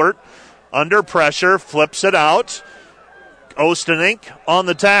Colbert. Colbert under pressure, flips it out. Ostenink on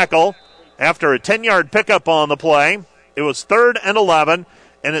the tackle after a 10-yard pickup on the play. It was 3rd and 11,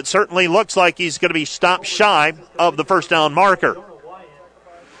 and it certainly looks like he's going to be stopped shy of the first down marker.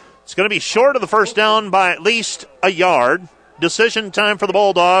 It's going to be short of the first down by at least a yard. Decision time for the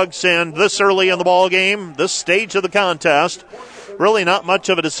Bulldogs, and this early in the ball game, this stage of the contest, really not much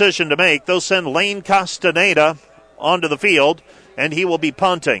of a decision to make. They'll send Lane Castaneda onto the field, and he will be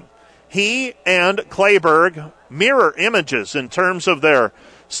punting. He and Clayburgh mirror images in terms of their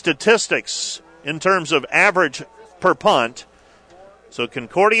statistics, in terms of average per punt. So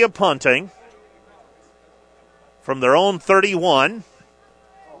Concordia punting from their own 31.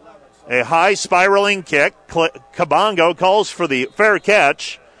 A high spiraling kick. Kabongo calls for the fair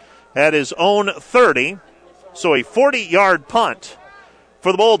catch at his own 30. So a 40-yard punt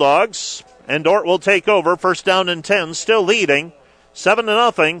for the Bulldogs. And Dort will take over. First down and 10, still leading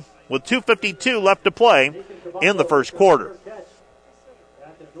 7-0 with 2:52 left to play in the first quarter.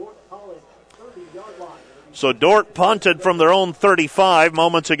 So Dort punted from their own 35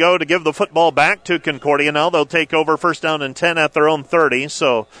 moments ago to give the football back to Concordia. Now they'll take over first down and 10 at their own 30.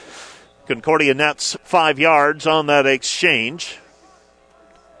 So Concordia nets 5 yards on that exchange.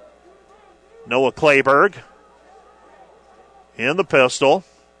 Noah Clayburgh in the pistol.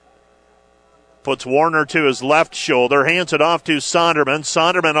 Puts Warner to his left shoulder. Hands it off to Sonderman.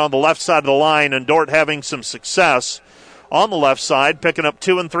 Sonderman on the left side of the line, and Dort having some success on the left side, picking up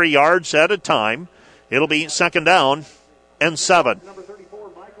 2 and 3 yards at a time. It'll be second down and 7.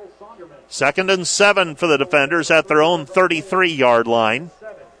 Second and 7 for the defenders at their own 33-yard line.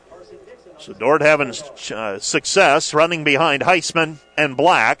 So Dort having success running behind Heisman and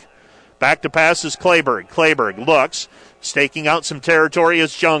Black. Back to pass is Clayburgh. Clayburgh looks, staking out some territory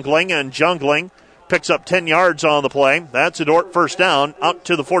is Jungling, and Jungling picks up 10 yards on the play. That's a Dort first down up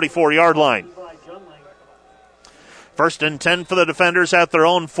to the 44-yard line. First and 10 for the defenders at their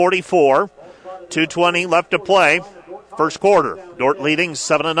own 44. 2:20 left to play. First quarter. Dort leading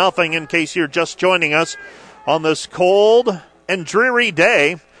 7-0 in case you're just joining us on this cold and dreary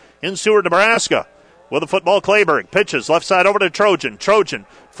day in Seward, Nebraska. With a football, Clayburgh pitches left side over to Trojan. Trojan,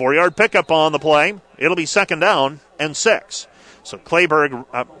 4-yard pickup on the play. It'll be second down and 6. So Clayburgh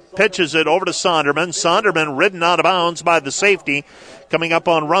pitches it over to Sonderman. Sonderman ridden out of bounds by the safety. Coming up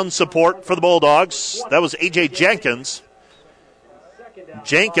on run support for the Bulldogs. That was A.J. Jenkins.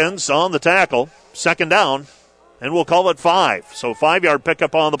 Jenkins on the tackle. Second down. And we'll call it 5. So 5-yard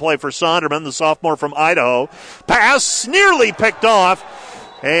pickup on the play for Sonderman, the sophomore from Idaho. Pass nearly picked off.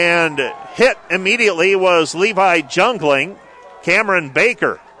 And hit immediately was Levi Jungling. Cameron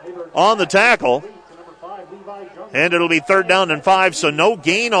Baker on the tackle. And it'll be third down and 5, so no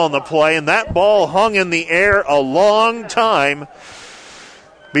gain on the play. And that ball hung in the air a long time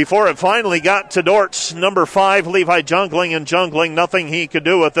before it finally got to Dort's number 5, Levi Jungling. And Jungling, nothing he could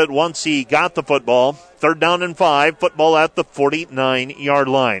do with it once he got the football. Third down and 5, football at the 49-yard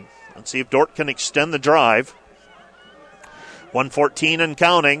line. Let's see if Dort can extend the drive. 1:14 and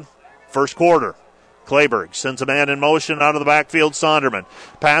counting, first quarter. Clayburgh sends a man in motion out of the backfield. Sonderman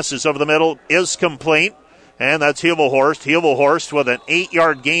passes over the middle, is complete. And that's Hubelhorst. Hubelhorst with an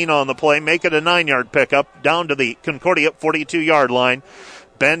 8-yard gain on the play. Make it a 9-yard pickup down to the Concordia 42-yard line.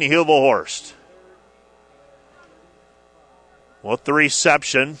 Ben Hubelhorst. With the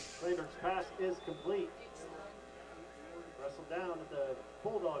reception.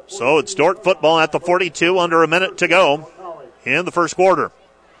 So it's Dordt football at the 42, under a minute to go in the first quarter.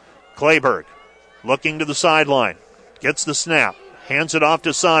 Kleberg looking to the sideline. Gets the snap. Hands it off to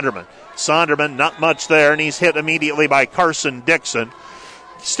Sonderman. Sonderman, not much there, and he's hit immediately by Carson Dixon.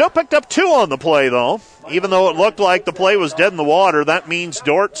 Still picked up 2 on the play, though. Even though it looked like the play was dead in the water, that means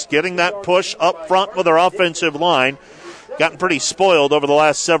Dordt's getting that push up front with their offensive line. Gotten pretty spoiled over the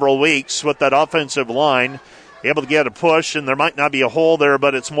last several weeks with that offensive line. Able to get a push, and there might not be a hole there,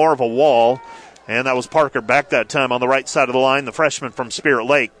 but it's more of a wall. And that was Parker Beck that time on the right side of the line, the freshman from Spirit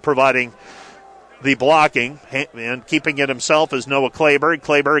Lake, providing the blocking. And keeping it himself is Noah Kleberg.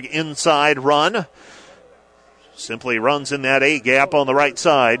 Kleberg inside run. Simply runs in that A gap on the right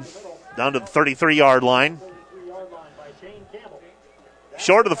side, down to the 33-yard line.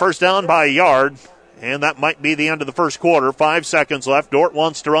 Short of the first down by a yard, and that might be the end of the first quarter. 5 seconds left. Dordt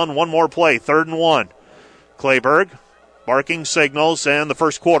wants to run one more play, 3rd and 1. Kleberg barking signals, and the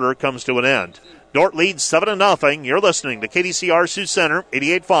first quarter comes to an end. Dordt leads 7-0. You're listening to KDCR Sioux Center,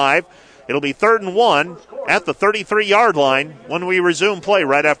 88.5. It'll be 3rd and 1 at the 33-yard line when we resume play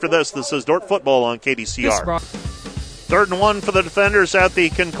right after this. This is Dordt football on KDCR. 3rd and 1 for the defenders at the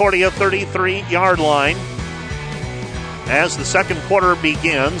Concordia 33-yard line. As the second quarter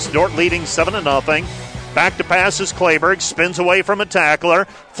begins, Dordt leading 7-0. Back to pass is Kleberg, spins away from a tackler,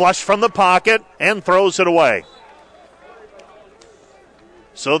 flush from the pocket, and throws it away.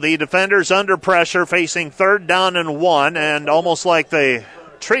 So the defenders under pressure, facing 3rd down and 1, and almost like they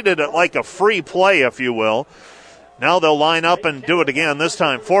treated it like a free play, if you will. Now they'll line up and do it again, this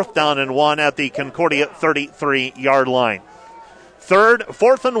time 4th down and 1 at the Concordia 33-yard line.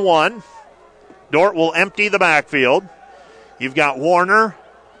 4th and 1. Dordt will empty the backfield. You've got Warner,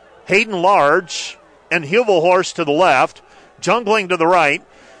 Hayden Large, and Hubelhorst to the left, jungling to the right,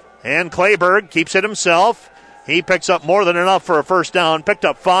 and Kleberg keeps it himself. He picks up more than enough for a first down, picked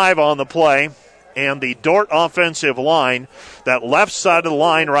up 5 on the play, and the Dordt offensive line, that left side of the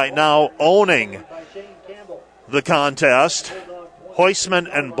line right now, owning the contest. Heusman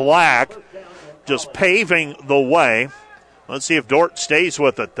and Black just paving the way. Let's see if Dordt stays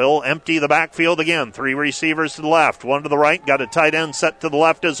with it. They'll empty the backfield again. 3 receivers to the left, 1 to the right. Got a tight end set to the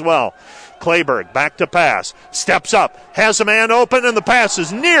left as well. Kleberg back to pass. Steps up. Has a man open, and the pass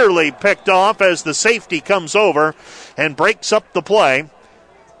is nearly picked off as the safety comes over and breaks up the play.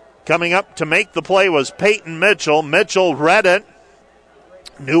 Coming up to make the play was Peyton Mitchell. Mitchell read it.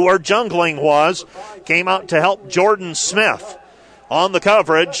 Knew where jungling was. Came out to help Jordan Smith on the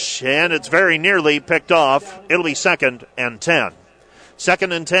coverage, and it's very nearly picked off. It'll be 2nd and 10.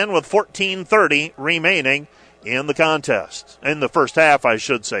 2nd and 10 with 14:30 remaining in the contest. In the first half, I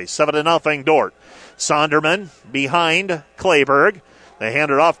should say. 7-0 Dordt. Sonderman behind Kleberg. They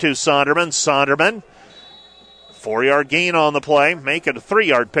hand it off to Sonderman. Sonderman, 4-yard gain on the play. Make it a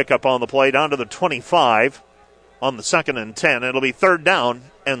 3-yard pickup on the play down to the 25 on the 2nd and 10. It'll be 3rd down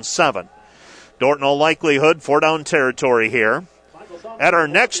and 7. Dordt in all likelihood 4-down territory here. At our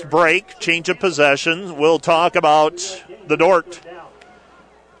next break, change of possession, we'll talk about the Dordt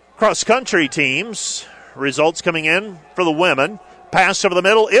cross-country teams. Results coming in for the women. Pass over the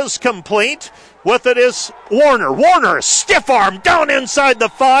middle is complete. With it is Warner. Warner, stiff arm down inside the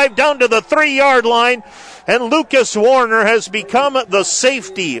 5, down to the 3-yard line. And Lucas Warner has become the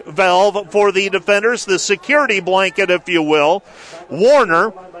safety valve for the defenders, the security blanket, if you will.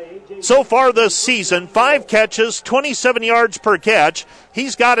 Warner, so far this season, 5 catches, 27 yards per catch.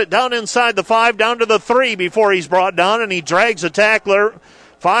 He's got it down inside the 5, down to the 3 before he's brought down, and he drags a tackler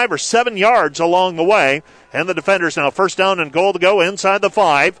 5 or 7 yards along the way. And the defenders now 1st down and goal to go inside the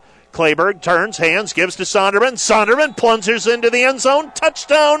 5. Kleberg turns, hands, gives to Sonderman. Sonderman plunges into the end zone.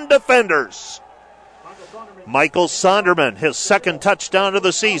 Touchdown, defenders. Michael Sonderman, his 2nd touchdown of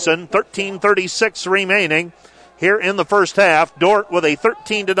the season. 13:36 remaining here in the first half. Dordt with a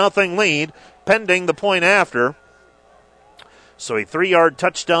 13-0 lead, pending the point after. So a 3-yard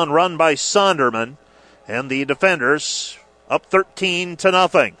touchdown run by Sonderman, and the defenders up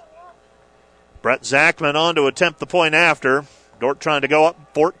 13-0. Brett Zachman on to attempt the point after. Dordt trying to go up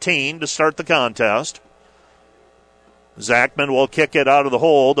 14 to start the contest. Zachman will kick it out of the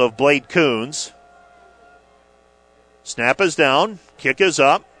hold of Blade Coons. Snap is down, kick is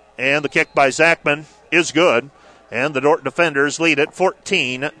up, and the kick by Zachman is good. And the Dordt defenders lead it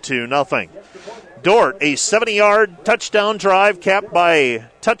 14-0. Dordt, a 70-yard touchdown drive capped by a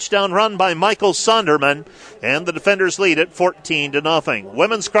touchdown run by Michael Sonderman, and the defenders lead it 14-0.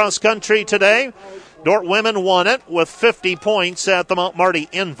 Women's cross country today, Dordt women won it with 50 points at the Mount Marty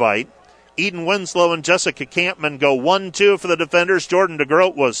Invite. Eden Winslow and Jessica Campman go 1-2 for the defenders. Jordan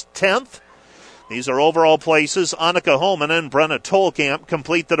DeGroat was 10th. These are overall places. Annika Holman and Brenna Tolkamp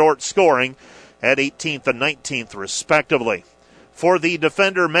complete the Dordt scoring at 18th and 19th, respectively. For the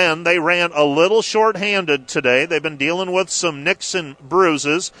defender men, they ran a little short-handed today. They've been dealing with some nicks and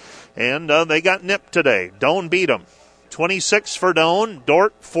bruises, and they got nipped today. Doane beat them. 26 for Doane,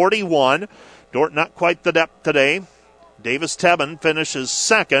 Dordt 41. Dordt not quite the depth today. Davis Tebben finishes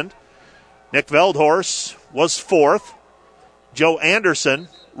second. Nick Veldhorst was fourth. Joe Anderson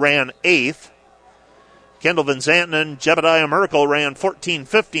ran eighth. Kendall Van Zanten and Jebediah Merkel ran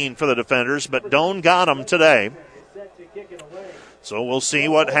 14-15 for the defenders, but Doane got them today. So we'll see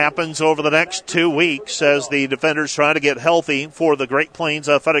what happens over the next 2 weeks as the defenders try to get healthy for the Great Plains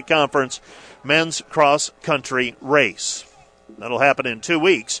Athletic Conference men's cross-country race. That'll happen in 2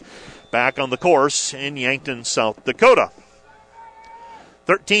 weeks back on the course in Yankton, South Dakota.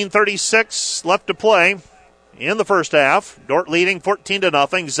 13:36 left to play in the first half. Dordt leading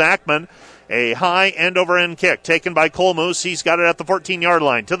 14-0. Zachman, a high end-over-end kick taken by Cole Moose. He's got it at the 14-yard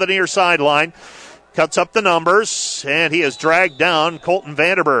line to the near sideline. Cuts up the numbers, and he is dragged down. Colton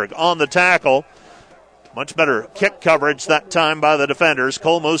Vanderberg on the tackle. Much better kick coverage that time by the defenders.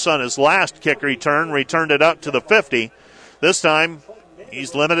 Cole Moose on his last kick return returned it up to the 50. This time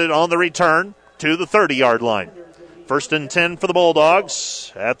he's limited on the return to the 30-yard line. 1st and 10 for the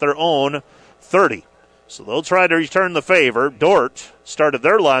Bulldogs at their own 30. So they'll try to return the favor. Dordt started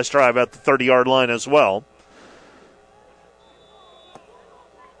their last drive at the 30-yard line as well.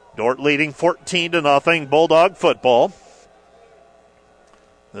 Dordt leading 14-0, Bulldog football.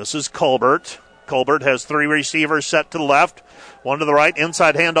 This is Colbert. Colbert has 3 receivers set to the left, 1 to the right,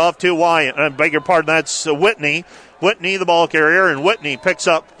 inside handoff to Wyatt. I beg your pardon, that's Whitney. Whitney, the ball carrier, and Whitney picks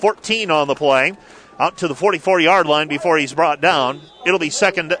up 14 on the play. Out to the 44-yard line before he's brought down. It'll be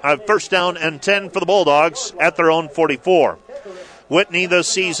first down and 10 for the Bulldogs at their own 44. Whitney this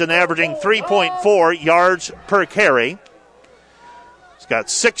season averaging 3.4 yards per carry. He's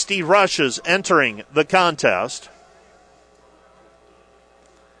got 60 rushes entering the contest.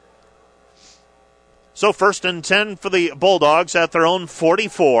 So 1st and 10 for the Bulldogs at their own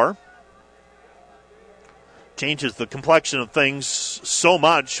 44. Changes the complexion of things so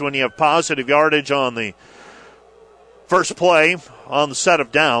much when you have positive yardage on the first play on the set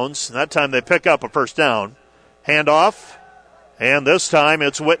of downs. That time they pick up a first down. Handoff, and this time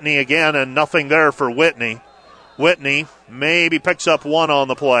it's Whitney again, and nothing there for Whitney. Whitney maybe picks up 1 on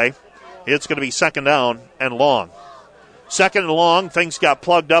the play. It's going to be 2nd down and long. 2nd and long, things got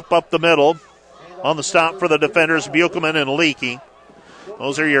plugged up the middle. On the stop for the defenders, Buchelman and Leakey.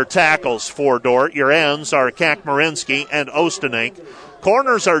 Those are your tackles for Dordt. Your ends are Kakmarinsky and Ostenink.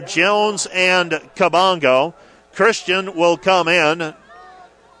 Corners are Jones and Kabongo. Christian will come in,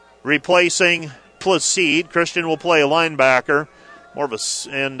 replacing Placide. Christian will play a linebacker.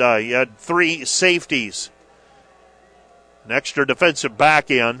 You had 3 safeties. An extra defensive back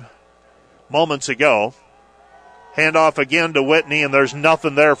in moments ago. Handoff again to Whitney, and there's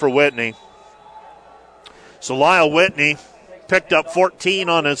nothing there for Whitney. So Lyle Whitney picked up 14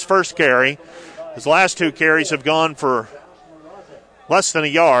 on his first carry. His last 2 carries have gone for less than a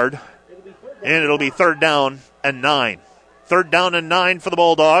yard, and it'll be 3rd down and 9. 3rd down and 9 for the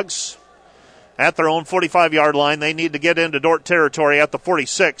Bulldogs. At their own 45-yard line, they need to get into Dordt territory at the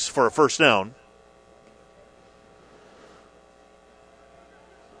 46 for a first down.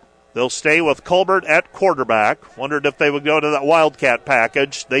 They'll stay with Colbert at quarterback. Wondered if they would go to that Wildcat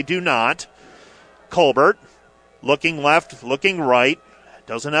package. They do not. Colbert looking left, looking right.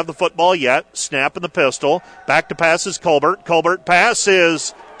 Doesn't have the football yet. Snap in the pistol. Back to pass is Colbert. Colbert pass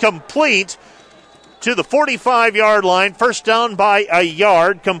is complete to the 45-yard line. First down by a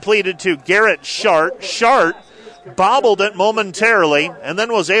yard. Completed to Garrett Shart. Shart bobbled it momentarily and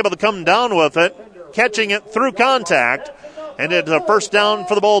then was able to come down with it, catching it through contact. And it's a first down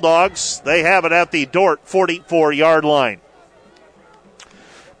for the Bulldogs. They have it at the Dordt 44-yard line.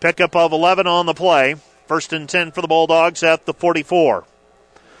 Pickup of 11 on the play. 1st and 10 for the Bulldogs at the 44.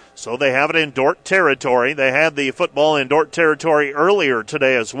 So they have it in Dordt territory. They had the football in Dordt territory earlier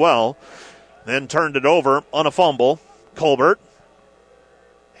today as well. Then turned it over on a fumble. Colbert.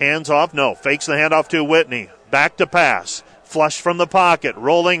 Hands off. No. Fakes the handoff to Whitney. Back to pass. Flush from the pocket.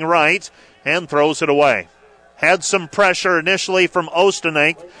 Rolling right. And throws it away. Had some pressure initially from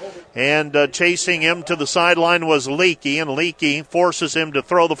Ostenink, and chasing him to the sideline was Leakey, and Leakey forces him to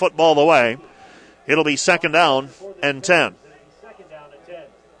throw the football away. It'll be 2nd down and 10.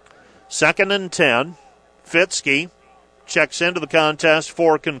 2nd and 10. Fitzke checks into the contest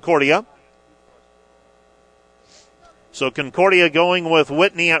for Concordia. So Concordia going with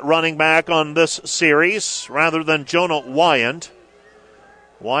Whitney at running back on this series rather than Jonah Wyand.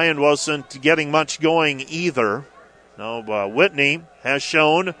 Wyand wasn't getting much going either. No, Whitney has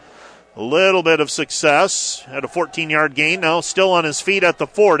shown a little bit of success. Had a 14-yard gain. Now still on his feet at the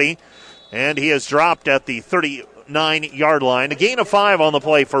 40. And he has dropped at the 39-yard line. A gain of 5 on the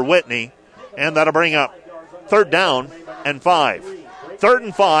play for Whitney. And that'll bring up 3rd down and 5. 3rd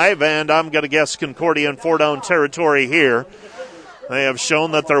and 5, and I'm going to guess Concordia in 4-down territory here. They have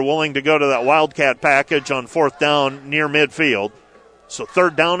shown that they're willing to go to that Wildcat package on 4th down near midfield. So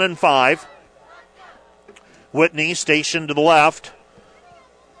 3rd down and 5. Whitney stationed to the left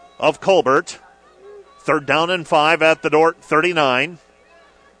of Colbert. 3rd down and 5 at the Dordt 39.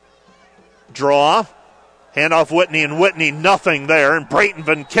 Draw. Handoff Whitney, and Whitney nothing there. And Brayton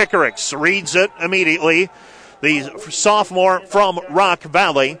Van Kickerix reads it immediately. The sophomore from Rock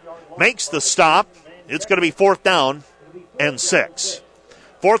Valley makes the stop. It's going to be 4th down and 6.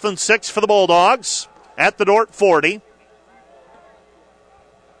 4th and 6 for the Bulldogs at the Dordt 40.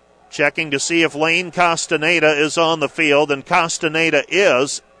 Checking to see if Lane Castaneda is on the field, and Castaneda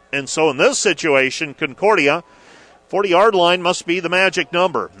is. And so in this situation, Concordia, 40-yard line must be the magic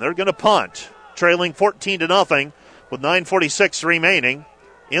number. They're going to punt, trailing 14-0 with 9:46 remaining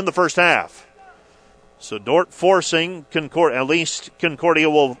in the first half. So Dordt forcing Concordia, at least Concordia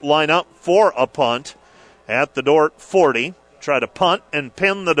will line up for a punt at the Dordt 40. Try to punt and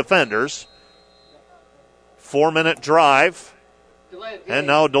pin the defenders. 4-minute drive. And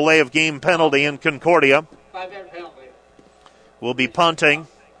now delay of game penalty in Concordia. 5-yard penalty. Will be punting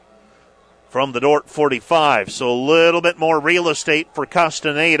from the Dordt 45. So a little bit more real estate for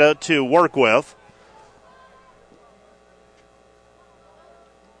Castaneda to work with.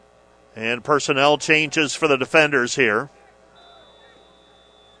 And personnel changes for the defenders here.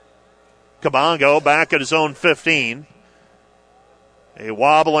 Cabango back at his own 15. A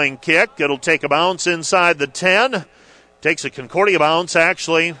wobbling kick. It'll take a bounce inside the 10. Takes a Concordia bounce,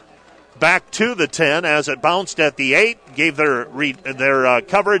 actually, back to the 10 as it bounced at the 8. Gave their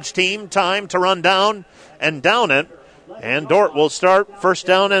coverage team time to run down and down it. And Dordt will start 1st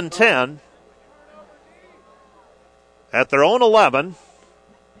down and 10 at their own 11.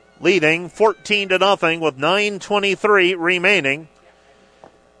 Leading 14-0 with 9:23 remaining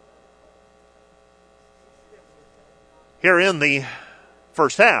here in the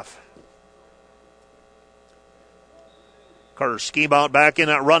first half. Carter Skibout back in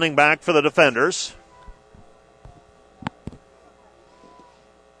at running back for the defenders.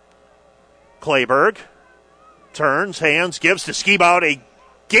 Clayberg turns, hands, gives to Skibout, a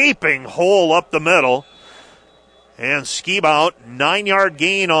gaping hole up the middle. And Skibout, 9-yard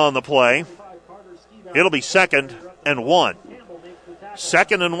gain on the play. It'll be 2nd and 1.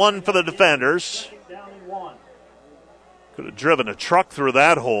 2nd and 1 for the defenders. Could have driven a truck through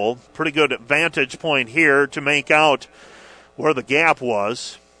that hole. Pretty good vantage point here to make out where the gap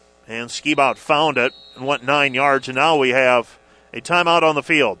was. And Skibout found it and went 9 yards. And now we have a timeout on the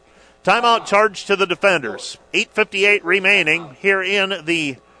field. Timeout charged to the defenders. 8:58 remaining here in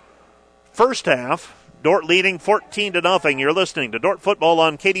the first half. Dordt leading 14-0. You're listening to Dordt Football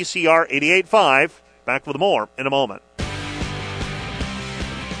on KDCR 88.5. Back with more in a moment.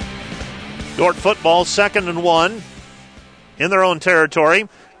 Dordt Football 2nd and 1 in their own territory.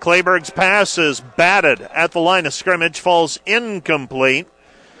 Clayberg's pass is batted at the line of scrimmage, falls incomplete.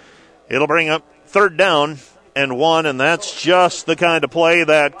 It'll bring up 3rd down and 1, and that's just the kind of play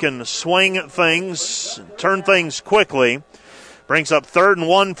that can swing things, turn things quickly. Brings up 3rd and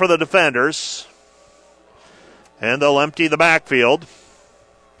 1 for the defenders. And they'll empty the backfield.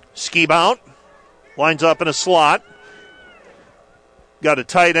 Skibout lines up in a slot. Got a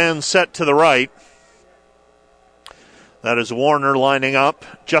tight end set to the right. That is Warner lining up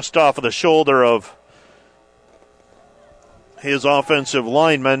just off of the shoulder of his offensive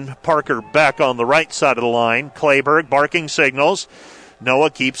lineman, Parker Beck, on the right side of the line. Clayberg barking signals. Noah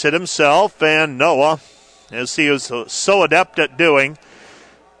keeps it himself, and Noah, as he is so adept at doing,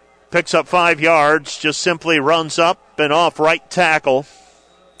 picks up 5 yards, just simply runs up and off right tackle.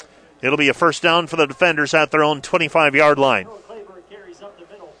 It'll be a 1st down for the defenders at their own 25-yard line.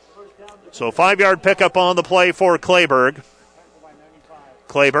 So 5-yard pickup on the play for Clayberg.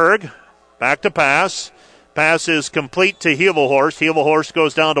 Clayberg back to pass. Pass is complete to Hubelhorst. Hubelhorst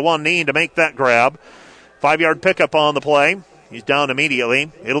goes down to one knee to make that grab. 5-yard pickup on the play. He's down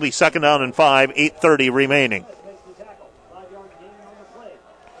immediately. It'll be 2nd down and 5, 8:30 remaining.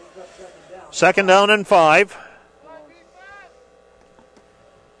 2nd down and 5.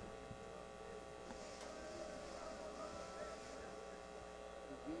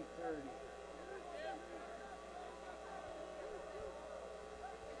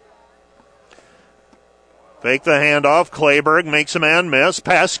 Fake the handoff. Clayburg makes a man miss.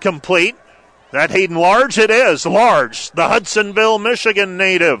 Pass complete. That Hayden Large? It is. Large, the Hudsonville, Michigan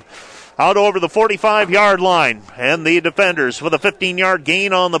native, out over the 45-yard line. And the defenders with a 15-yard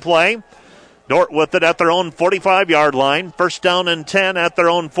gain on the play. Dordt with it at their own 45-yard line. First down and 10 at their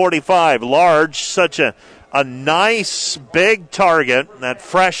own 45. Large, such a nice big target. That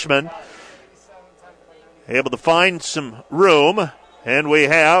freshman able to find some room. And we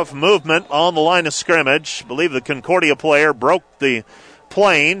have movement on the line of scrimmage. I believe the Concordia player broke the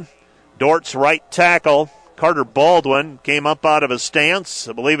plane. Dort's right tackle, Carter Baldwin, came up out of his stance.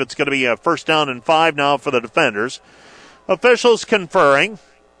 I believe it's going to be a first down and 5 now for the defenders. Officials conferring.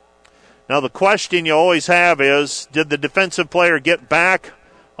 Now the question you always have is, did the defensive player get back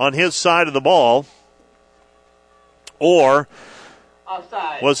on his side of the ball? Or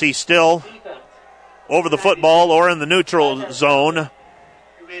was he still over the football or in the neutral zone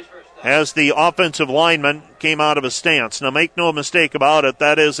as the offensive lineman came out of his stance? Now, make no mistake about it,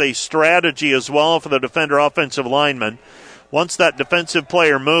 that is a strategy as well for the defender offensive lineman. Once that defensive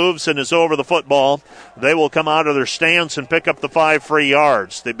player moves and is over the football, they will come out of their stance and pick up the 5 free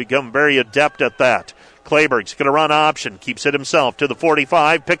yards. They become very adept at that. Clayburg's going to run option, keeps it himself to the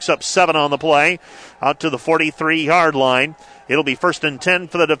 45, picks up 7 on the play, out to the 43-yard line. It'll be first and 10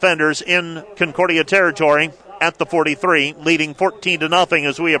 for the defenders in Concordia territory at the 43, leading 14-0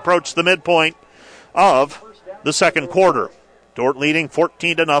 as we approach the midpoint of the second quarter. Dordt leading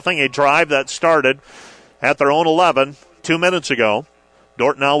 14-0, a drive that started at their own 11 2 minutes ago.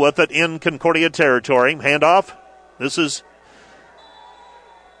 Dordt now with it in Concordia territory. Handoff. This is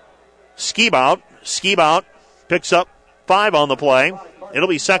Skiebout. Skiebout picks up 5 on the play. It'll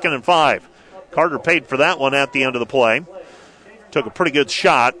be second and 5. Carter paid for that one at the end of the play. Took a pretty good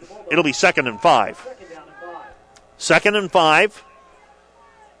shot. It'll be second and 5. Second and 5.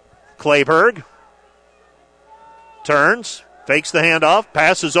 Clayburg turns, fakes the handoff,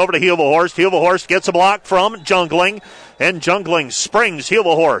 passes over to Hubelhorst. Hubelhorst gets a block from Jungling, and Jungling springs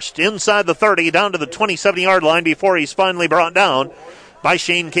Hubelhorst inside the 30 down to the 27-yard line before he's finally brought down by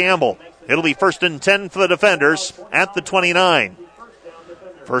Shane Campbell. It'll be first and 10 for the defenders at the 29.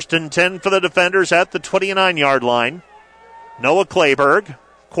 First and 10 for the defenders at the 29-yard line. Noah Clayburg,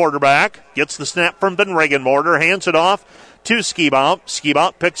 quarterback, gets the snap from Van Regenmorter, hands it off to Skiebout.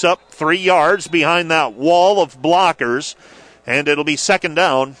 Skiebout picks up 3 yards behind that wall of blockers, and it'll be second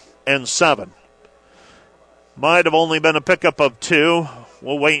down and 7. Might have only been a pickup of 2.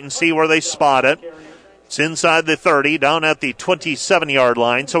 We'll wait and see where they spot it. It's inside the 30, down at the 27-yard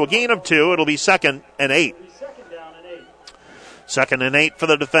line. So a gain of 2. It'll be second and 8. Second and 8 for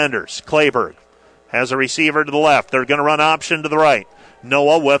the defenders. Clayburg has a receiver to the left. They're going to run option to the right.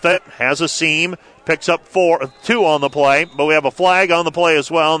 Noah with it, has a seam, picks up 2 on the play, but we have a flag on the play as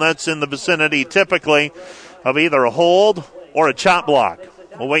well, and that's in the vicinity typically of either a hold or a chop block.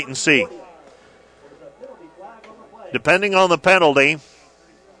 We'll wait and see. Depending on the penalty,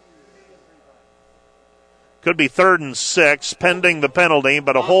 could be 3rd and 6 pending the penalty,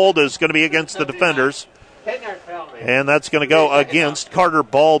 but a hold is going to be against the defenders. And that's going to go against Carter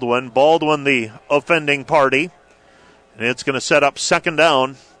Baldwin. Baldwin, the offending party. And it's going to set up second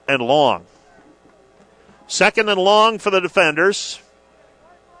down and long. Second and long for the defenders.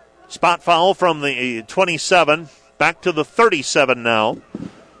 Spot foul from the 27 back to the 37 now.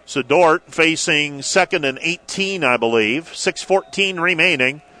 So Dordt facing second and 18, I believe. 6:14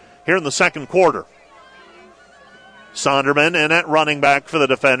 remaining here in the second quarter. Sonderman in at running back for the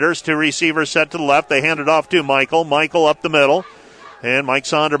defenders. 2 receivers set to the left. They hand it off to Michael. Michael up the middle. And Mike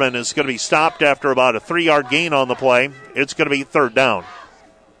Sonderman is going to be stopped after about a 3-yard gain on the play. It's going to be third down.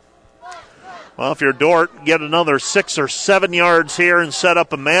 Well, if you're Dordt, get another 6 or 7 yards here and set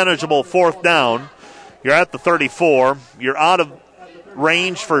up a manageable fourth down. You're at the 34. You're out of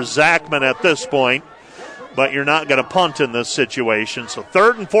range for Zachman at this point, but you're not going to punt in this situation. So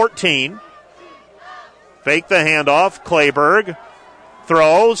 3rd and 14. Fake the handoff. Clayburg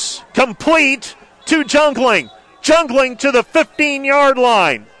throws. Complete to Jungling. Jungling to the 15-yard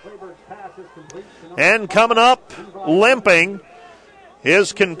line. And coming up, limping,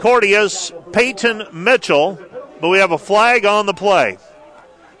 is Concordia's Peyton Mitchell. But we have a flag on the play.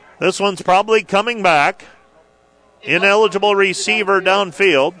 This one's probably coming back. Ineligible receiver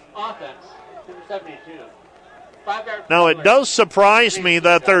downfield. Now, it does surprise me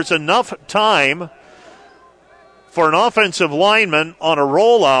that there's enough time for an offensive lineman on a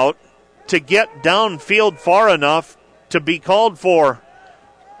rollout to get downfield far enough to be called for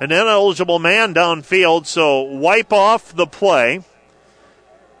an ineligible man downfield. So wipe off the play.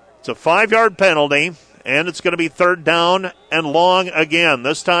 It's a 5-yard penalty, and it's going to be third down and long again.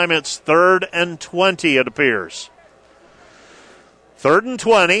 This time it's 3rd and 20, it appears. 3rd and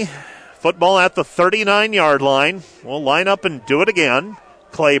 20. Football at the 39-yard line. We'll line up and do it again.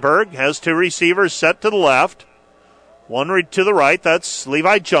 Clayburg has 2 receivers set to the left. 1 to the right. That's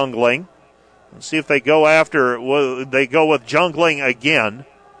Levi Jungling. Let's see if they go they go with Jungling again.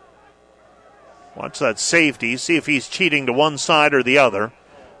 Watch that safety. See if he's cheating to one side or the other.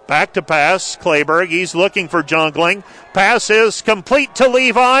 Back to pass. Clayburg. He's looking for Jungling. Pass is complete to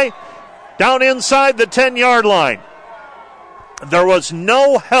Levi. Down inside the 10-yard line. There was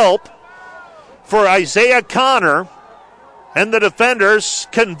no help for Isaiah Connor. And the defenders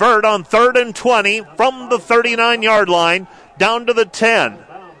convert on 3rd and 20 from the 39-yard line down to the 10.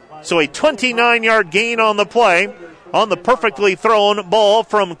 So a 29-yard gain on the play on the perfectly thrown ball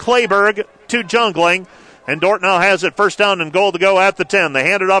from Clayburg to Jungling. And Dordt now has it 1st down and goal to go at the 10. They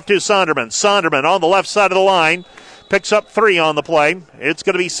hand it off to Sonderman. Sonderman on the left side of the line picks up 3 on the play. It's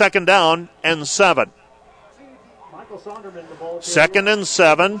going to be 2nd down and 7. 2nd and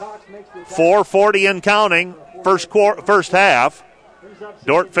 7. 4:40 and counting. First half.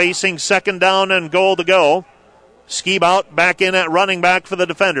 Dordt facing 2nd down and goal to go. Skiebout back in at running back for the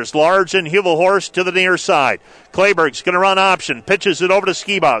defenders. Large and Hubelhorst to the near side. Clayburg's going to run option. Pitches it over to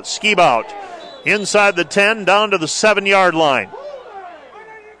Skiebout. Skiebout inside the 10 down to the 7-yard line.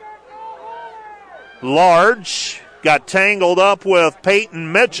 Large got tangled up with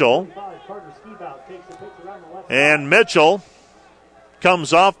Peyton Mitchell. And Mitchell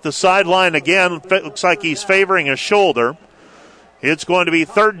comes off the sideline again. Looks like he's favoring a shoulder. It's going to be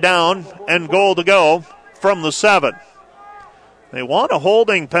 3rd down and goal to go from the 7. They want a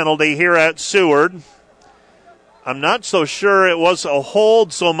holding penalty here at Seward. I'm not so sure it was a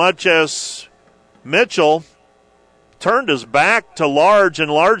hold so much as Mitchell turned his back to Large,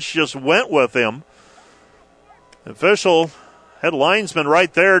 and Large just went with him. The official had linesman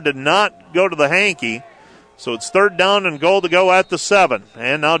right there, did not go to the hanky. So it's 3rd down and goal to go at the 7.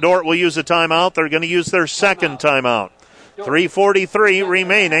 And now Dordt will use a timeout. They're going to use their 2nd timeout. 3:43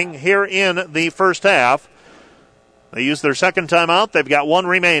 remaining here in the first half. They use their 2nd timeout. They've got 1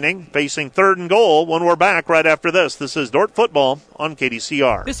 remaining, facing 3rd and goal when we're back right after this. This is Dordt football on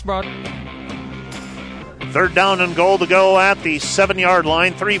KDCR. 3rd down and goal to go at the 7-yard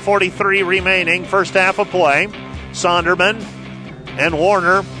line. 3:43 remaining, first half of play. Sonderman and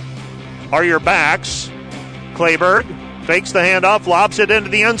Warner are your backs. Clayburg fakes the handoff, lobs it into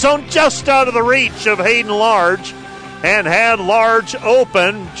the end zone, just out of the reach of Hayden Large, and had Large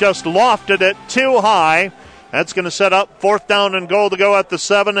open, just lofted it too high. That's going to set up 4th down and goal to go at the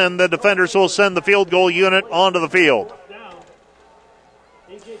 7, and the defenders will send the field goal unit onto the field.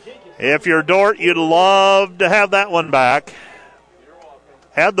 If you're Dordt, you'd love to have that one back.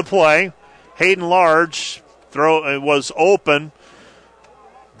 Had the play. Hayden Large was open.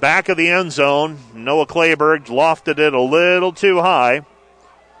 Back of the end zone. Noah Clayburg lofted it a little too high.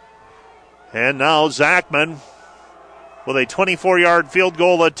 And now Zachman with a 24-yard field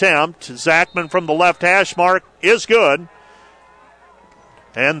goal attempt. Zachman from the left hash mark is good.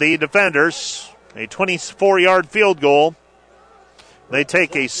 And the defenders, a 24-yard field goal. They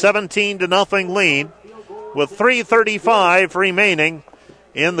take a 17-0 lead with 3:35 remaining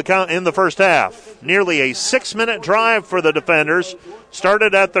in the first half. Nearly a 6-minute drive for the defenders.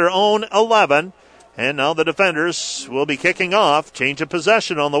 Started at their own 11, and now the defenders will be kicking off. Change of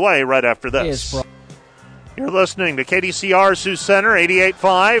possession on the way right after this. You're listening to KDCR Sioux Center,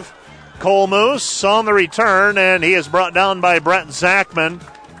 88.5. Cole Moose on the return, and he is brought down by Brett Zachman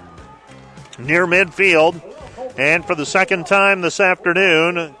near midfield. And for the 2nd time this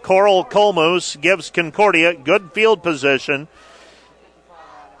afternoon, Coral Colmoose gives Concordia good field position.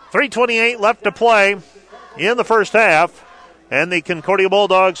 3:28 left to play in the first half, and the Concordia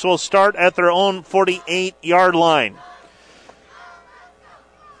Bulldogs will start at their own 48-yard line.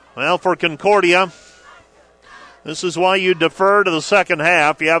 Well, for Concordia, this is why you defer to the second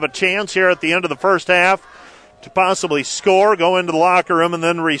half. You have a chance here at the end of the first half to possibly score, go into the locker room, and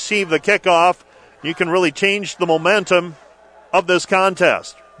then receive the kickoff. You can really change the momentum of this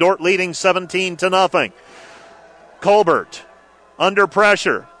contest. Dordt leading 17-0. Colbert under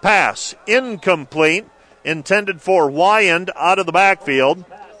pressure. Pass incomplete. Intended for Wyand out of the backfield.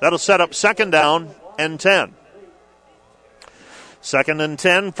 That'll set up 2nd down and 10. 2nd and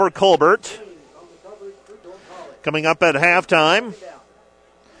 10 for Colbert. Coming up at halftime,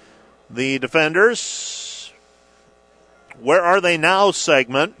 the defenders, where are they now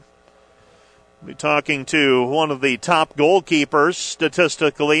segment. We'll be talking to one of the top goalkeepers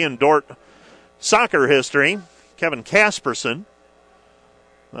statistically in Dordt soccer history, Kevin Casperson.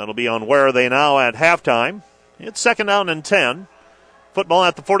 That'll be on Where Are They Now at halftime. It's second down and 10. Football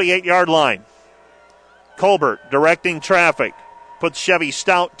at the 48-yard line. Colbert directing traffic. Puts Chevy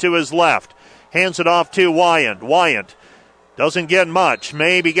Stout to his left. Hands it off to Wyant. Wyant doesn't get much.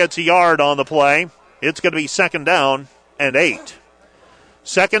 Maybe gets a yard on the play. It's going to be second down and 8.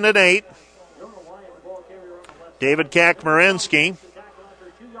 Second and 8. David Kakmarinsky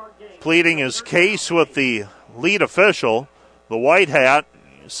pleading his case with the lead official, the white hat.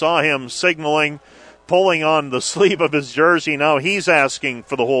 You saw him signaling, pulling on the sleeve of his jersey. Now he's asking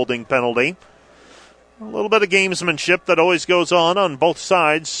for the holding penalty. A little bit of gamesmanship that always goes on both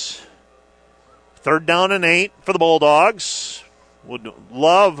sides. Third down and 8 for the Bulldogs. They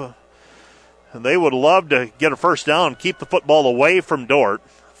would love to get a first down, keep the football away from Dordt.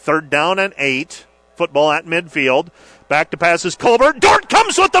 Third down and 8. Football at midfield. Back to passes Colbert. Dordt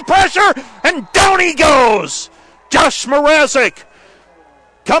comes with the pressure, and down he goes. Josh Mrazek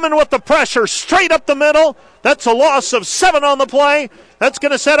coming with the pressure straight up the middle. That's a loss of 7 on the play. That's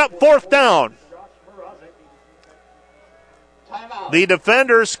going to set up fourth down. The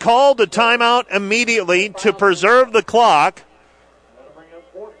defenders called a timeout immediately to preserve the clock.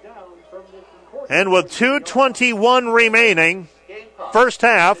 And with 2:21 remaining, first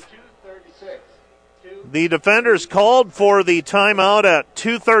half, the defenders called for the timeout at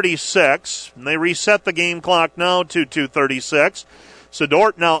 2:36. And they reset the game clock now to 2:36. So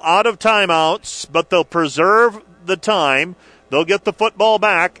Dordt now out of timeouts, but they'll preserve the time. They'll get the football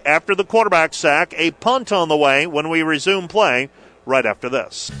back after the quarterback sack. A punt on the way when we resume play right after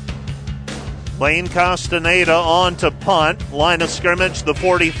this. Lane Castaneda on to punt. Line of scrimmage, the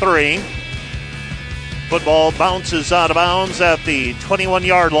 43. Football bounces out of bounds at the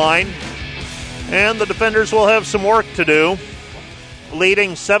 21-yard line. And the defenders will have some work to do.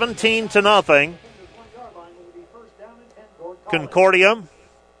 Leading 17-0. Concordia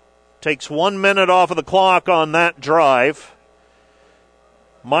takes 1 minute off of the clock on that drive.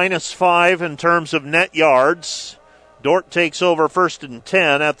 -5 in terms of net yards. Dordt takes over first and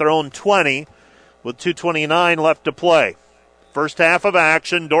 10 at their own 20 with 2:29 left to play. First half of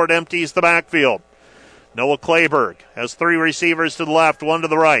action, Dordt empties the backfield. Noah Clayberg has 3 receivers to the left, 1 to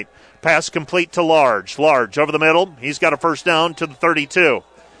the right. Pass complete to Large. Large over the middle. He's got a first down to the 32.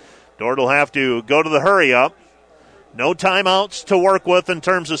 Dordt will have to go to the hurry up. No timeouts to work with in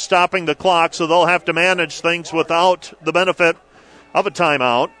terms of stopping the clock, so they'll have to manage things without the benefit of a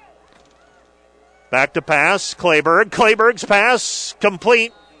timeout. Back to pass, Clayberg. Clayberg's pass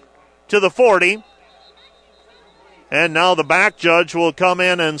complete to the 40. And now the back judge will come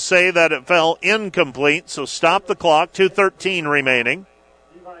in and say that it fell incomplete, so stop the clock, 2:13 remaining.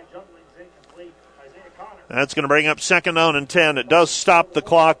 That's going to bring up second down and 10. It does stop the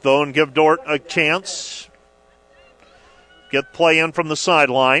clock, though, and give Dordt a chance. Get play in from the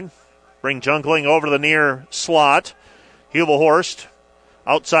sideline. Bring Jungling over to the near slot. Hubelhorst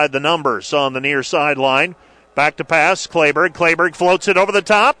outside the numbers on the near sideline. Back to pass, Clayberg. Clayberg floats it over the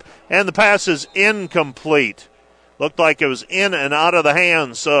top, and the pass is incomplete. Looked like it was in and out of the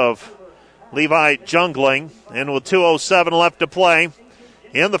hands of Levi Jungling. And with 2:07 left to play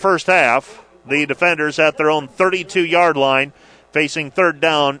in the first half, the defenders at their own 32-yard line facing third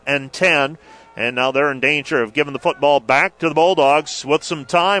down and 10. And now they're in danger of giving the football back to the Bulldogs with some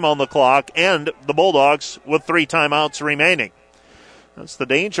time on the clock, and the Bulldogs with 3 timeouts remaining. That's the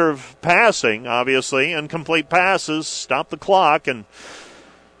danger of passing, obviously. Incomplete passes stop the clock, and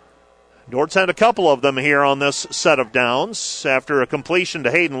Dordt's had a couple of them here on this set of downs. After a completion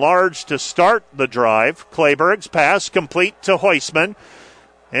to Hayden Large to start the drive, Clayberg's pass complete to Heusman.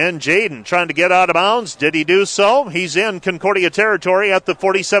 And Jaden trying to get out of bounds. Did he do so? He's in Concordia territory at the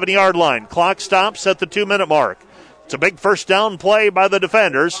 47-yard line. Clock stops at the 2-minute mark. It's a big first down play by the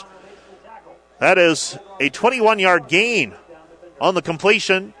defenders. That is a 21-yard gain on the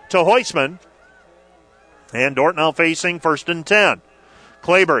completion to Heusman. And Dordt now facing first and 10.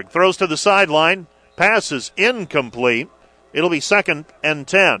 Clayberg throws to the sideline. Pass is incomplete. It'll be second and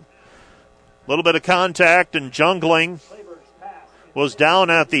 10. A little bit of contact, and Jungling was down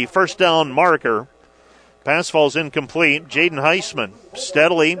at the first down marker. Pass falls incomplete. Jaden Heisman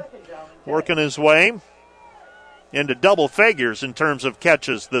steadily working his way into double figures in terms of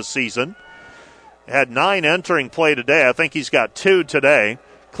catches this season. Had 9 entering play today. I think he's got 2 today.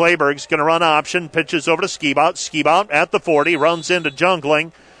 Clayberg's going to run option, pitches over to Skibout. Skibout at the 40, runs into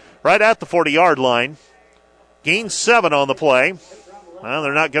Jungling right at the 40-yard line. Gains 7 on the play. Well,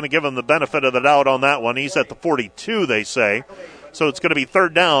 they're not going to give him the benefit of the doubt on that one. He's at the 42, they say. So it's going to be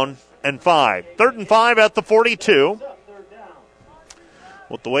third down and 5. Third and 5 at the 42.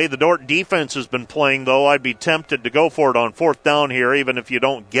 With the way the Dordt defense has been playing, though, I'd be tempted to go for it on fourth down here, even if you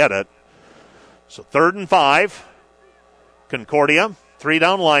don't get it. So 3rd and 5. Concordia,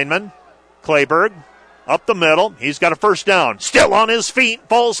 3-down lineman. Clayberg up the middle. He's got a first down. Still on his feet,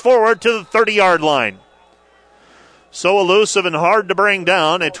 falls forward to the 30-yard line. So elusive and hard to bring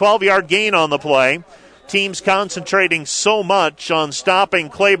down. A 12-yard gain on the play. Teams concentrating so much on stopping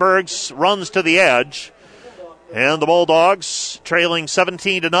Clayberg's runs to the edge. And the Bulldogs trailing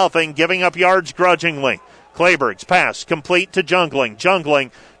 17-0, giving up yards grudgingly. Clayberg's pass complete to Jungling.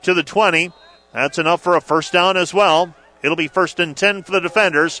 Jungling to the 20. That's enough for a first down as well. It'll be 1st and 10 for the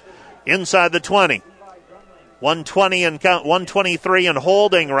defenders inside the 20. 123 and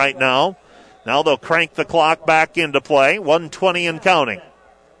holding right now. Now they'll crank the clock back into play. 120 and counting.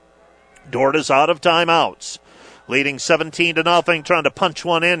 Dordt is out of timeouts. Leading 17-0, trying to punch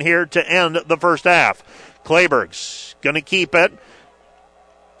one in here to end the first half. Clayberg's going to keep it.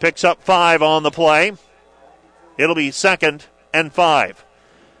 Picks up 5 on the play. It'll be 2nd and 5.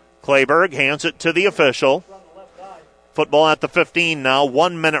 Clayberg hands it to the official. Football at the 15 now.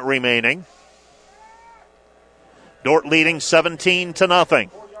 1 minute remaining. Dordt leading 17-0.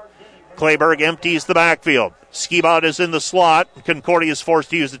 Clayberg empties the backfield. Skibout is in the slot. Concordia is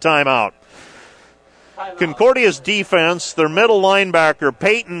forced to use the timeout. Concordia's defense, their middle linebacker,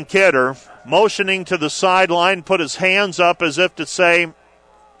 Peyton Kidder, motioning to the sideline, put his hands up as if to say,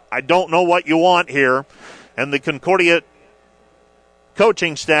 I don't know what you want here. And the Concordia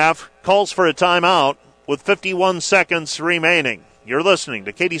coaching staff calls for a timeout with 51 seconds remaining. You're listening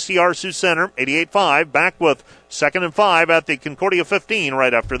to KDCR Sioux Center, 88.5, back with 2nd and 5 at the Concordia 15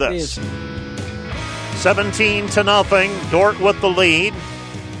 right after this. 17-0, Dordt with the lead.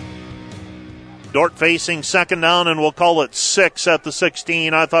 Dordt facing 2nd down, and we'll call it 6 at the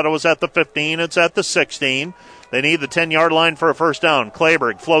 16. I thought it was at the 15. It's at the 16. They need the 10-yard line for a first down.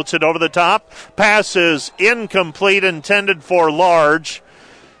 Clayberg floats it over the top. Pass is incomplete, intended for Large.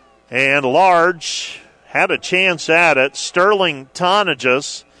 And Large had a chance at it. Sterling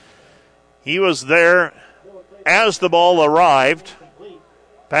Tonages, he was there as the ball arrived.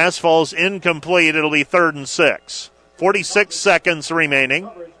 Pass falls incomplete. It'll be 3rd and 6. 46 seconds remaining.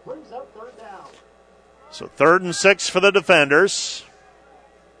 So 3rd and 6 for the defenders.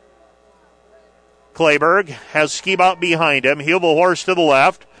 Clayberg has Skibout behind him. Hubelhorst to the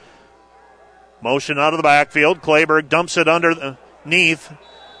left. Motion out of the backfield. Clayberg dumps it underneath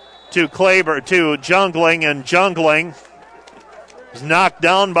to Clayberg, to Jungling, and Jungling is knocked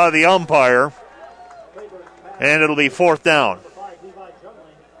down by the umpire. And it'll be 4th down.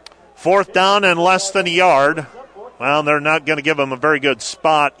 4th down and less than a yard. Well, they're not going to give him a very good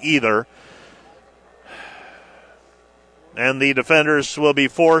spot either. And the defenders will be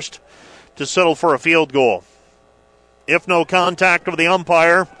forced to settle for a field goal. If no contact with the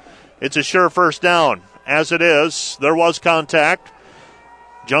umpire, it's a sure first down. As it is, there was contact.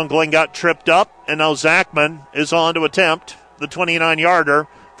 Jungling got tripped up, and now Zachman is on to attempt the 29-yarder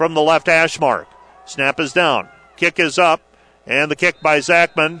from the left hash mark. Snap is down. Kick is up, and the kick by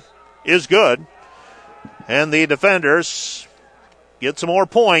Zachman is good. And the defenders get some more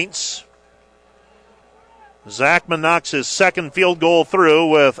points. Zachman knocks his 2nd field goal through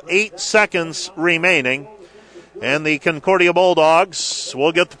with 8 seconds remaining. And the Concordia Bulldogs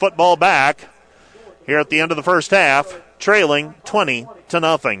will get the football back here at the end of the first half, trailing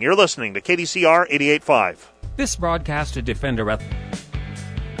 20-0. You're listening to KDCR 88.5. This broadcast to Defender.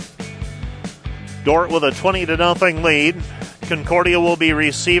 Dordt with a 20-0 lead. Concordia will be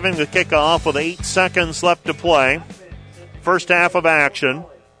receiving the kickoff with 8 seconds left to play. First half of action.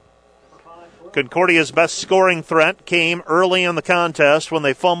 Concordia's best scoring threat came early in the contest when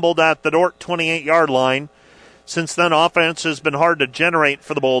they fumbled at the Dordt 28-yard line. Since then, offense has been hard to generate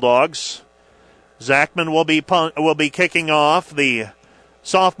for the Bulldogs. Zachman will be kicking off, the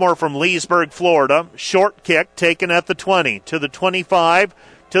sophomore from Leesburg, Florida. Short kick taken at the 20, to the 25,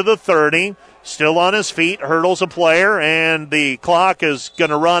 to the 30. Still on his feet, hurdles a player, and the clock is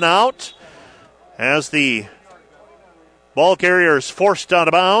going to run out as the ball carrier is forced out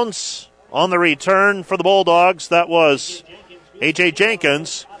of bounds. On the return for the Bulldogs, that was A.J.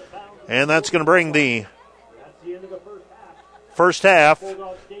 Jenkins, and that's going to bring the first half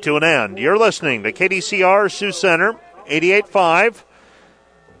to an end. You're listening to KDCR Sioux Center, 88.5.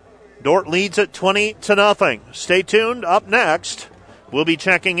 Dordt leads at 20-0. Stay tuned. Up next, we'll be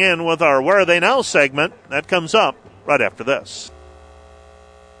checking in with our Where Are They Now segment. That comes up right after this.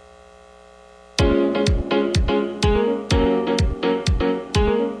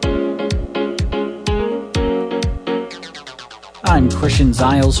 I'm Christian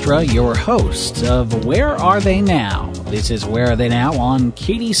Zylstra, your host of Where Are They Now? This is Where Are They Now on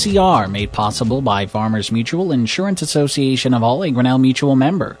KDCR, made possible by Farmers Mutual Insurance Association of Hall, a Grinnell Mutual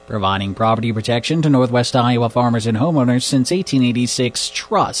member, providing property protection to Northwest Iowa farmers and homeowners since 1886.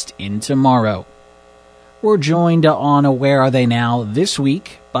 Trust in tomorrow. We're joined on a Where Are They Now this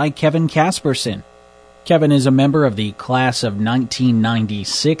week by Kevin Casperson. Kevin is a member of the class of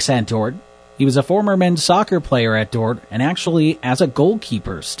 1996 at Dordt. He was a former men's soccer player at Dordt, and actually, as a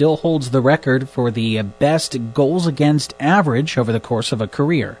goalkeeper, still holds the record for the best goals against average over the course of a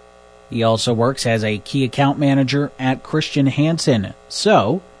career. He also works as a key account manager at Christian Hansen.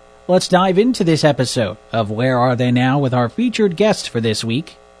 So, let's dive into this episode of Where Are They Now with our featured guest for this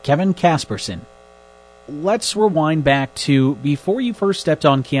week, Kevin Casperson. Let's rewind back to before you first stepped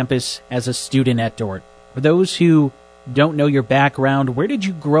on campus as a student at Dordt. For those who don't know your background, where did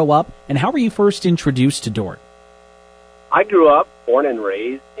you grow up, and how were you first introduced to Dordt? I grew up, born and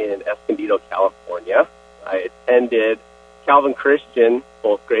raised in Escondido, California. I attended Calvin Christian,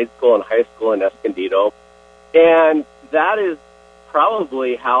 both grade school and high school in Escondido. And that is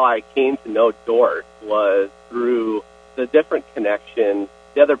probably how I came to know Dordt, was through the different connections,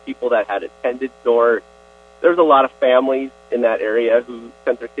 the other people that had attended Dordt. There's a lot of families in that area who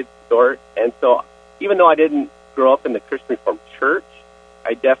sent their kids to Dordt. And so even though I didn't grow up in the Christian Reformed Church,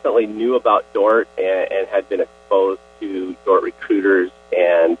 I definitely knew about Dordt and had been exposed to Dordt recruiters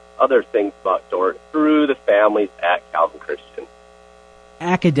and other things about Dordt through the families at Calvin Christian.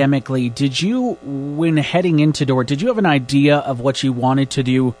 Academically, when heading into Dordt, did you have an idea of what you wanted to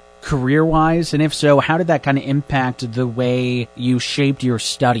do career-wise? And if so, how did that kind of impact the way you shaped your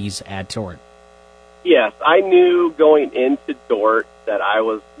studies at Dordt? Yes, I knew going into Dordt that I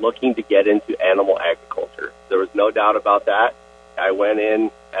was looking to get into animal agriculture. There was no doubt about that. I went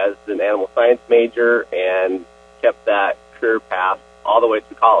in as an animal science major and kept that career path all the way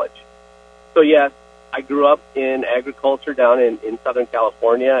through college. So yes, I grew up in agriculture down in Southern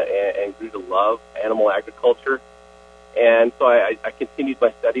California and grew to love animal agriculture. And so I continued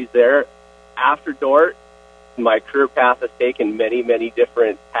my studies there. After Dordt, my career path has taken many, many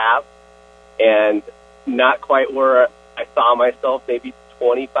different paths, and not quite where I saw myself maybe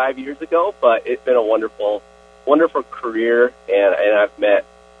 25 years ago, but it's been a wonderful, wonderful career, and I've met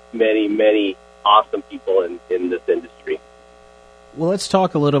many, many awesome people in this industry. Well, let's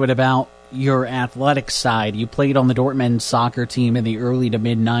talk a little bit about your athletic side. You played on the Dordt men's soccer team in the early to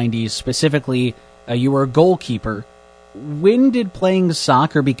mid-'90s. Specifically, you were a goalkeeper. When did playing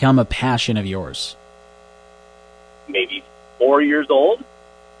soccer become a passion of yours? Maybe 4 years old.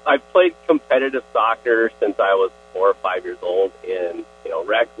 I've played competitive soccer since I was 4 or 5 years old in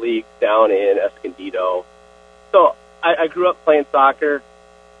rec leagues down in Escondido. So I grew up playing soccer.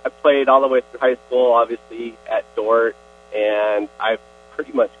 I played all the way through high school, obviously, at Dordt, and I've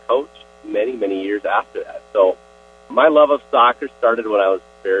pretty much coached many, many years after that. So my love of soccer started when I was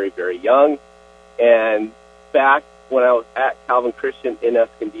very, very young. And back when I was at Calvin Christian in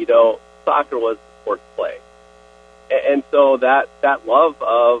Escondido, soccer was the sport to play. And so that love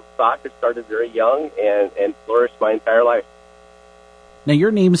of soccer started very young and flourished my entire life. Now,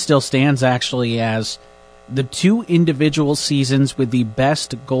 your name still stands actually as the 2 individual seasons with the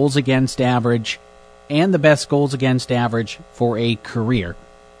best goals against average and the best goals against average for a career.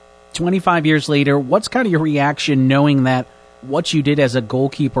 25 years later, what's kind of your reaction knowing that what you did as a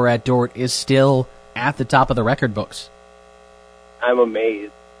goalkeeper at Dordt is still at the top of the record books? I'm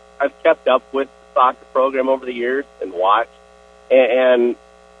amazed. I've kept up with the soccer program over the years and watched, and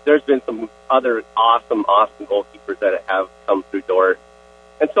there's been some other awesome goalkeepers that have come through Dordt.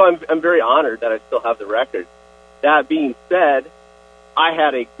 And so I'm very honored that I still have the record. That being said, I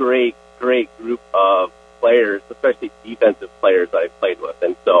had a great group of players, especially defensive players that I played with.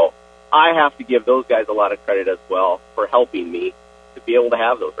 And so I have to give those guys a lot of credit as well for helping me to be able to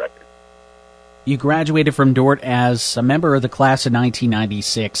have those records. You graduated from Dordt as a member of the class of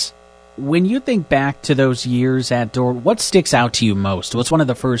 1996. When you think back to those years at Dordt, what sticks out to you most? What's one of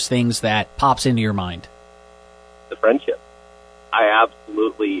the first things that pops into your mind? The friendship. I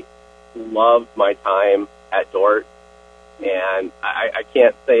absolutely loved my time at Dordt, and I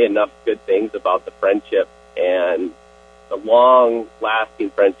can't say enough good things about the friendship and the long-lasting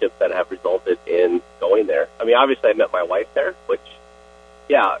friendships that have resulted in going there. I mean, obviously I met my wife there, which,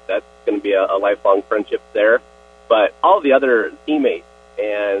 yeah, that's going to be a lifelong friendship there. But all the other teammates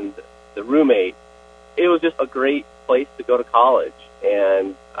and the roommate, it was just a great place to go to college,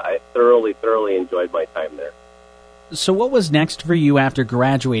 and I thoroughly enjoyed my time there. So what was next for you after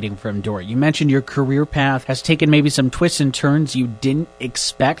graduating from Dordt? You mentioned your career path has taken maybe some twists and turns you didn't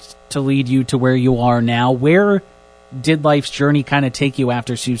expect to lead you to where you are now. Where did life's journey kind of take you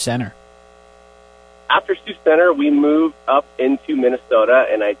after Sioux Center? after Sioux Center, we moved up into Minnesota,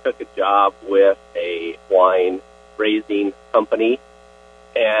 and I took a job with a wine raising company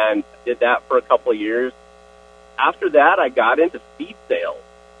and did that for a couple of years. After that, I got into seed sales,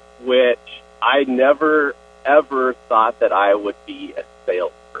 which I never, ever thought that I would be a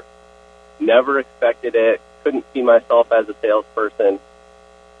salesperson. Never expected it. Couldn't see myself as a salesperson.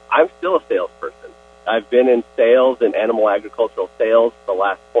 I'm still a salesperson. I've been in sales and animal agricultural sales for the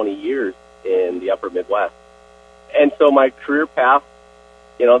last 20 years in the upper Midwest. And so my career path,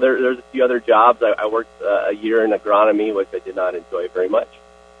 there's a few other jobs. I worked a year in agronomy, which I did not enjoy very much.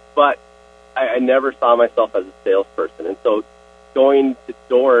 But I never saw myself as a salesperson. And so going to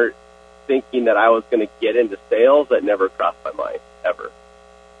Dordt, thinking that I was going to get into sales, that never crossed my mind, ever.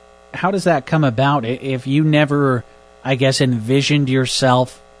 How does that come about? If you never, I guess, envisioned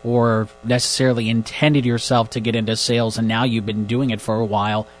yourself or necessarily intended yourself to get into sales, and now you've been doing it for a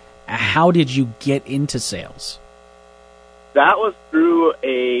while, how did you get into sales? That was through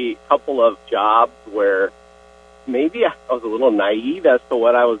a couple of jobs where maybe I was a little naive as to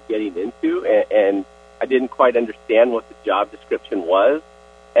what I was getting into, and I didn't quite understand what the job description was,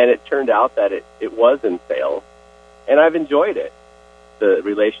 and it turned out that it was in sales, and I've enjoyed it. The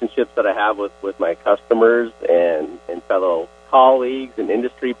relationships that I have with my customers and fellow colleagues and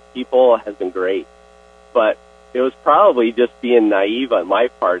industry people has been great, but it was probably just being naive on my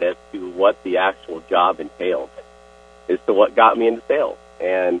part as to what the actual job entailed as to what got me into sales.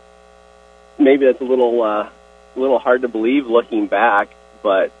 And maybe that's a little hard to believe looking back,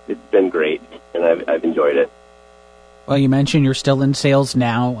 but it's been great, and I've enjoyed it. Well, you mentioned you're still in sales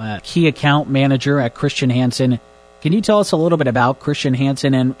now, key account manager at Christian Hansen. Can you tell us a little bit about Christian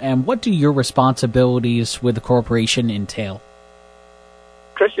Hansen, and what do your responsibilities with the corporation entail?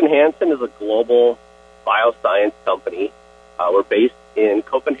 Christian Hansen is a global bioscience company. We're based in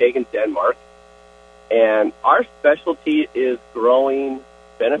Copenhagen, Denmark, and our specialty is growing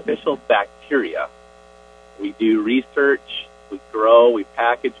beneficial bacteria. We do research, we grow, we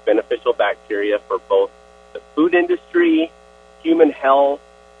package beneficial bacteria for both the food industry, human health,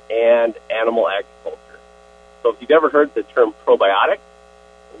 and animal agriculture. So if you've ever heard the term probiotic,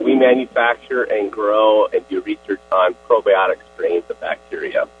 we manufacture and grow and do research on probiotic strains of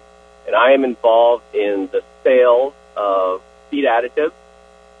bacteria. And I am involved in the sales of feed additives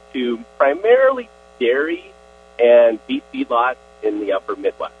to primarily dairy and beef feedlots in the upper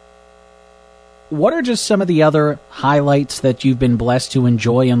Midwest. What are just some of the other highlights that you've been blessed to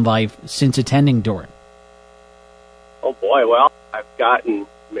enjoy in life since attending Dordt? Oh boy, well, I've gotten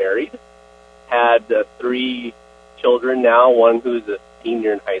married, had 3 children now, one who's a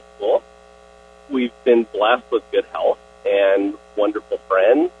senior in high school. We've been blessed with good health and wonderful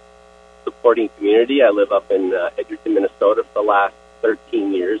friends, supporting community. I live up in Edgerton, Minnesota for the last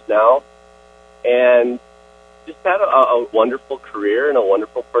 13 years now, and just had a wonderful career and a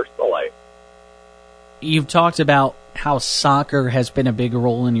wonderful personal life. You've talked about how soccer has been a big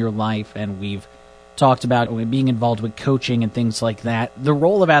role in your life, and we've talked about being involved with coaching and things like that. The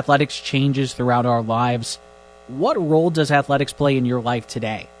role of athletics changes throughout our lives. What role does athletics play in your life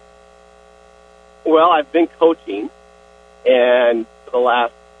today? Well, I've been coaching, and for the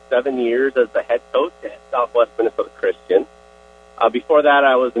last 7 years as the head coach at Southwest Minnesota Christian. Before that,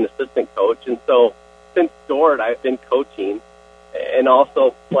 I was an assistant coach, and so since Dordt, I've been coaching and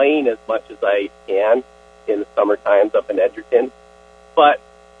also playing as much as I can in the summer times up in Edgerton. But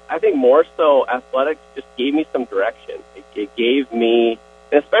I think more so, athletics just gave me some direction. It gave me,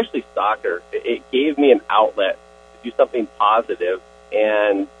 and especially soccer, it gave me an outlet to do something positive,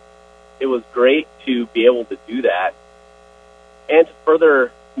 and it was great to be able to do that and to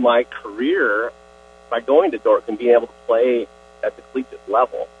further my career by going to Dordt and being able to play at the collegiate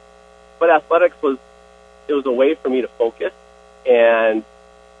level. But athletics was a way for me to focus, and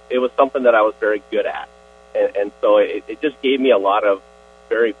it was something that I was very good at. And so it just gave me a lot of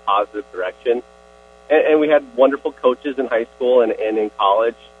very positive direction. And we had wonderful coaches in high school and in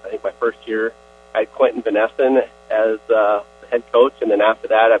college. I think my first year, I had Quentin Vanessen as the head coach, and then after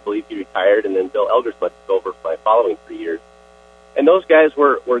that, I believe he retired, and then Bill Elgersmuth took over for my following 3 years. And those guys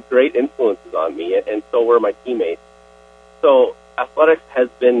were great influences on me, and so were my teammates. So athletics has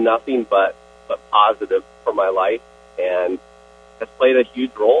been nothing but positive for my life, and has played a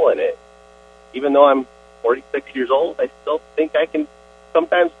huge role in it. Even though I'm 46 years old, I still think I can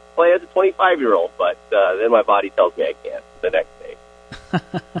sometimes play as a 25-year-old, but then my body tells me I can't the next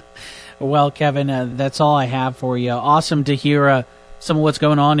day. Well, Kevin, that's all I have for you. Awesome to hear some of what's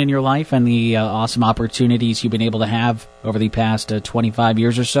going on in your life and the awesome opportunities you've been able to have over the past 25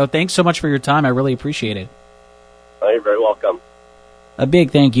 years or so. Thanks so much for your time. I really appreciate it. Oh, you're very welcome. A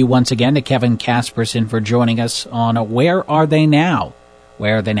big thank you once again to Kevin Casperson for joining us on Where Are They Now?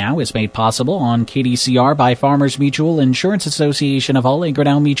 Where Are They Now is made possible on KDCR by Farmers Mutual Insurance Association of Hull, a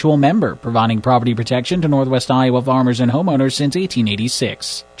Grinnell Mutual member, providing property protection to Northwest Iowa farmers and homeowners since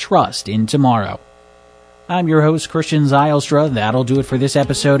 1886. Trust in tomorrow. I'm your host, Christian Zylstra. That'll do it for this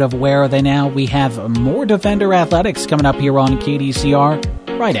episode of Where Are They Now? We have more Defender Athletics coming up here on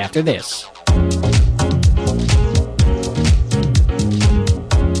KDCR right after this.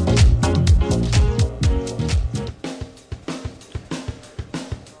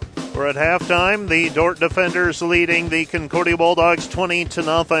 We're at halftime. The Dordt Defenders leading the Concordia Bulldogs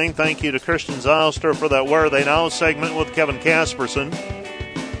 20-0. Thank you to Christian Zylstra for that Where Are They Now segment with Kevin Casperson.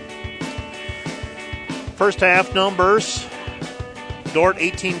 First half numbers. Dordt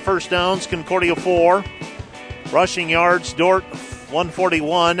 18 first downs, Concordia 4. Rushing yards, Dordt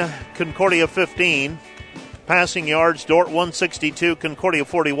 141, Concordia 15. Passing yards, Dordt 162, Concordia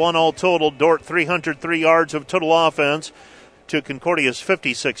 41. All totaled, Dordt 303 yards of total offense to Concordia's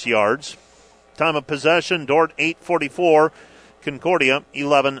 56 yards. Time of possession, Dordt 8:44, Concordia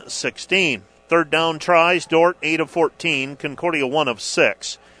 11:16. Third down tries, Dordt 8 of 14, Concordia 1 of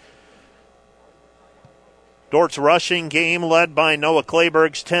 6. Dort's rushing game led by Noah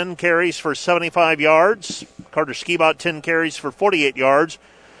Claybergs, 10 carries for 75 yards. Carter Skibot, 10 carries for 48 yards.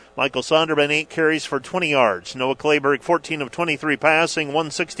 Michael Sonderman, 8 carries for 20 yards. Noah Clayberg, 14 of 23 passing,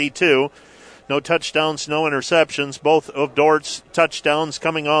 162. No touchdowns, no interceptions. Both of Dort's touchdowns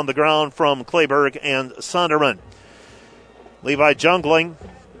coming on the ground from Clayberg and Sonderman. Levi Jungling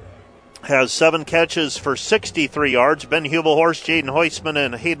has 7 catches for 63 yards. Ben Hubelhorst, Jaden Heusman,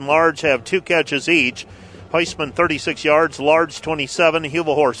 and Hayden Large have 2 catches each. Heusman 36 yards, Large 27,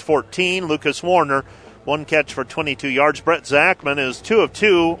 Hubelhorst 14. Lucas Warner, 1 catch for 22 yards. Brett Zachman is 2 of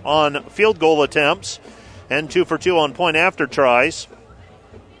 2 on field goal attempts and 2 for 2 on point after tries.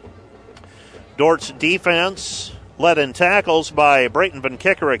 Dort's defense led in tackles by Brayton Van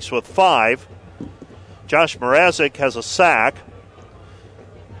Kickericks with 5. Josh Mrazek has a sack.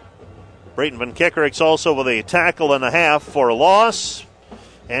 Brayton Van Kickericks also with a tackle and a half for a loss.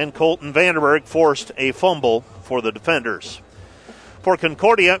 And Colton Vanderberg forced a fumble for the defenders. For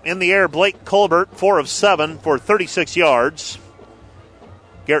Concordia, in the air, Blake Colbert, 4 of 7 for 36 yards.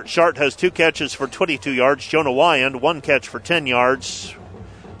 Garrett Schart has 2 catches for 22 yards. Jonah Wyand, 1 catch for 10 yards.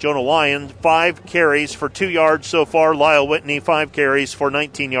 Jonah Wyand, 5 carries for 2 yards so far. Lyle Whitney, 5 carries for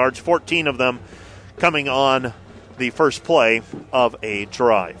 19 yards, 14 of them coming on the first play of a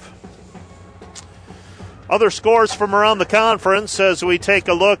drive. Other scores from around the conference as we take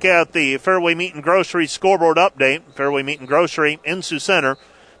a look at the Fairway Meat and Grocery scoreboard update. Fairway Meat and Grocery in Sioux Center,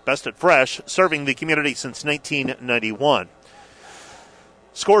 best at fresh, serving the community since 1991.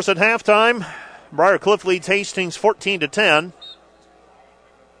 Scores at halftime, Briar Cliff leads Hastings 14-10.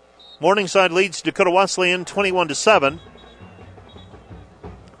 Morningside leads Dakota Wesleyan 21-7.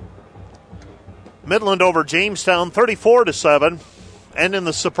 Midland over Jamestown 34-7. And in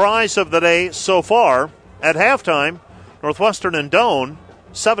the surprise of the day so far, at halftime, Northwestern and Doane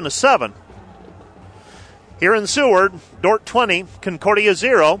 7-7. Here in Seward, Dordt 20, Concordia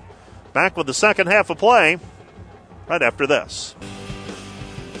 0. Back with the second half of play right after this.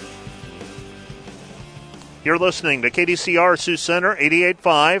 You're listening to KDCR Sioux Center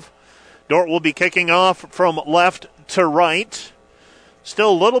 88.5. Dordt will be kicking off from left to right.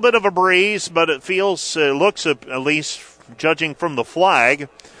 Still a little bit of a breeze, but it looks at least judging from the flag,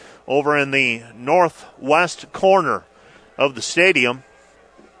 over in the northwest corner of the stadium,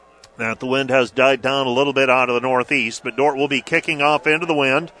 that the wind has died down a little bit out of the northeast, but Dordt will be kicking off into the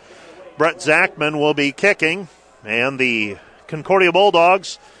wind. Brett Zachman will be kicking, and the Concordia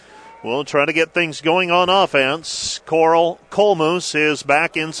Bulldogs will try to get things going on offense. Coral Colmoose is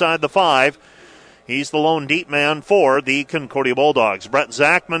back inside the 5. He's the lone deep man for the Concordia Bulldogs. Brett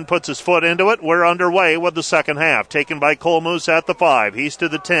Zachman puts his foot into it. We're underway with the second half. Taken by Colmoose at the 5. He's to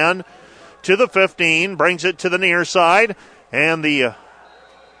the 10, to the 15, brings it to the near side, and the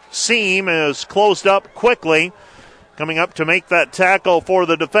seam is closed up quickly. Coming up to make that tackle for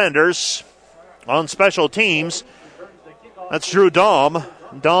the defenders on special teams, that's Drew Dahm.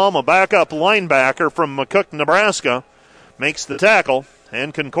 Dahm, a backup linebacker from McCook, Nebraska, makes the tackle.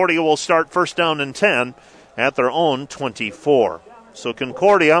 And Concordia will start first down and 10 at their own 24. So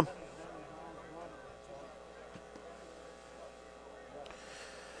Concordia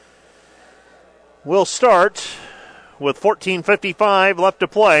will start with 14:55 left to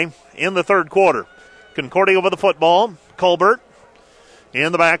play in the third quarter. Concordia with the football. Colbert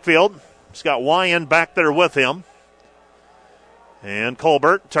in the backfield. He's got Wyand back there with him. And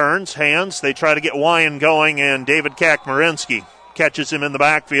Colbert turns, hands. They try to get Wyand going, and David Kakmarinsky catches him in the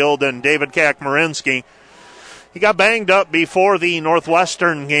backfield, and David Kakmarinsky. He got banged up before the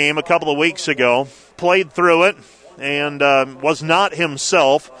Northwestern game a couple of weeks ago, played through it, and was not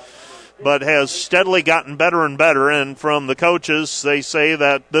himself, but has steadily gotten better and better. And from the coaches, they say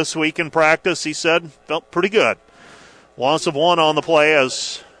that this week in practice, he said, felt pretty good. Loss of 1 on the play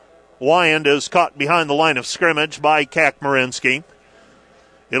as Wyand is caught behind the line of scrimmage by Kakmarinsky.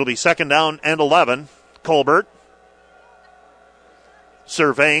 It'll be 2nd down and 11. Colbert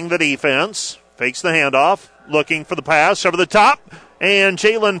surveying the defense, fakes the handoff, looking for the pass over the top, and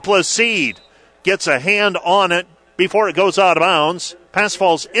Jalen Placide gets a hand on it before it goes out of bounds. Pass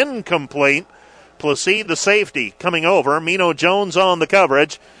falls incomplete. Placide, the safety, coming over. Mino Jones on the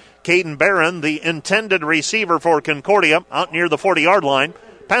coverage. Caden Barron, the intended receiver for Concordia, out near the 40-yard line.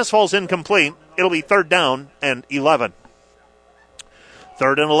 Pass falls incomplete. It'll be 3rd down and 11.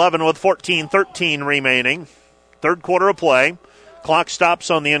 3rd and 11 with 14:13 remaining. Third quarter of play. Clock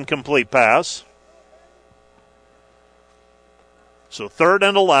stops on the incomplete pass. So 3rd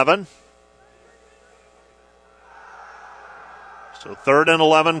and 11. So 3rd and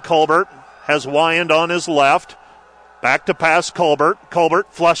 11, Colbert has Wyand on his left. Back to pass, Colbert.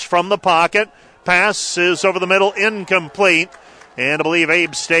 Colbert flush from the pocket. Pass is over the middle, incomplete. And I believe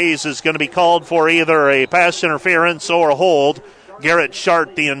Abe Stays is going to be called for either a pass interference or a hold. Garrett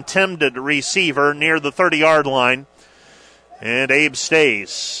Shart, the intended receiver, near the 30-yard line. And Abe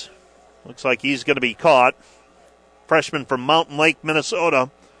Stays. Looks like he's going to be caught. Freshman from Mountain Lake, Minnesota.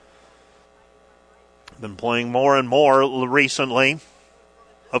 Been playing more and more recently.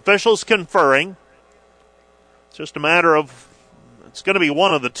 Officials conferring. It's just a matter of, it's going to be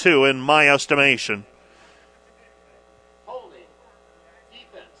one of the two in my estimation. Holding.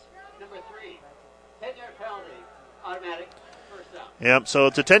 Defense. Number 3. 10-yard penalty. Automatic. First down. Yep, so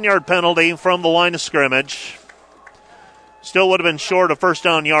it's a 10-yard penalty from the line of scrimmage. Still would have been short of first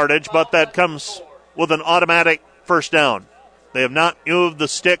down yardage, but that comes with an automatic first down. They have not moved the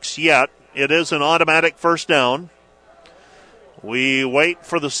sticks yet. It is an automatic first down. We wait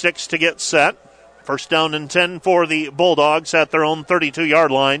for the sticks to get set. First down and 10 for the Bulldogs at their own 32-yard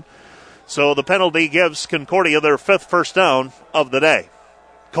line. So the penalty gives Concordia their 5th first down of the day.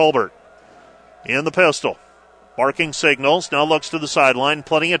 Colbert in the pistol. Barking signals. Now looks to the sideline.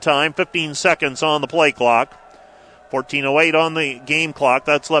 Plenty of time. 15 seconds on the play clock. 14:08 on the game clock.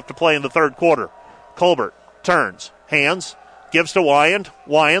 That's left to play in the third quarter. Colbert turns. Hands. Gives to Wyand.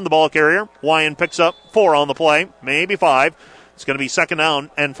 Wyand, the ball carrier. Wyand picks up 4 on the play. Maybe 5. It's going to be 2nd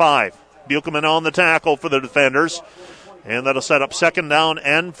down and 5. Buchelman on the tackle for the defenders. And that'll set up 2nd down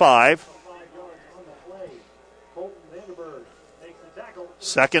and 5.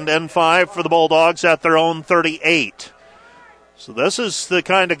 2nd and 5 for the Bulldogs at their own 38. So this is the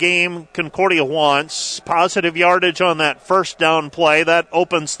kind of game Concordia wants. Positive yardage on that first down play. That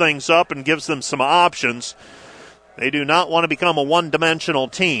opens things up and gives them some options. They do not want to become a one-dimensional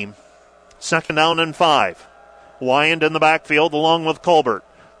team. 2nd down and 5. Wyand in the backfield along with Colbert.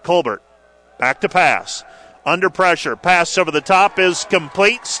 Colbert back to pass. Under pressure. Pass over the top is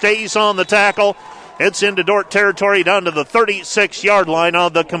complete. Stays on the tackle. It's into Dordt territory down to the 36-yard line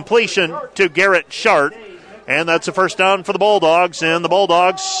on the completion to Garrett Shart. And that's a first down for the Bulldogs. And the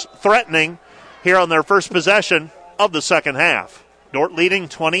Bulldogs threatening here on their first possession of the second half. Dordt leading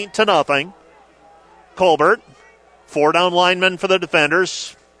 20-0. Colbert, 4 down linemen for the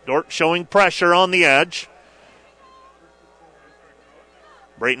defenders. Dordt showing pressure on the edge.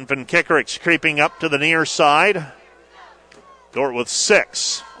 Brayton Van Kickericks creeping up to the near side. Dordt with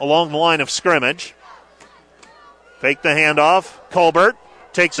 6 along the line of scrimmage. Fake the handoff. Colbert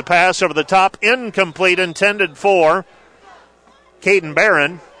takes a pass over the top. Incomplete, intended for Caden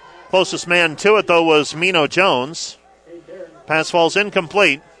Barron. Closest man to it, though, was Mino Jones. Pass falls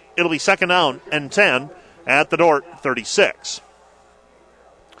incomplete. It'll be 2nd down and 10 at the Dordt 36.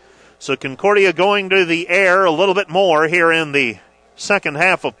 So Concordia going to the air a little bit more here in the second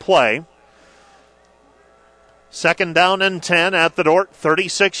half of play. 2nd down and 10 at the Dordt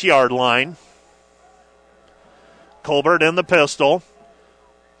 36-yard line. Colbert in the pistol.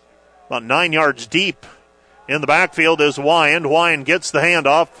 About 9 yards deep in the backfield is Wyand. Wyand gets the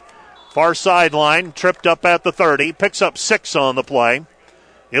handoff. Far sideline, tripped up at the 30. Picks up 6 on the play.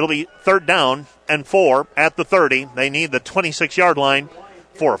 It'll be 3rd down and 4 at the 30. They need the 26-yard line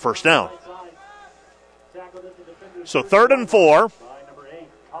for a first down. So 3rd and 4.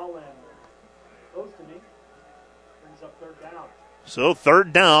 So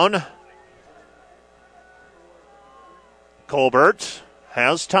 3rd down. Colbert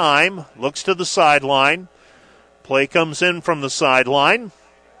has time, looks to the sideline. Play comes in from the sideline.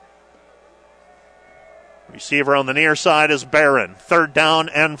 Receiver on the near side is Barron. 3rd down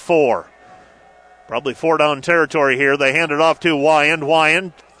and 4. Probably 4-down territory here. They hand it off to Wyand.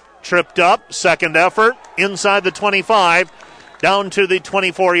 Wyand tripped up. Second effort. Inside the 25. Down to the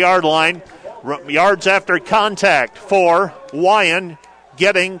 24-yard line. Yards after contact for Wyand,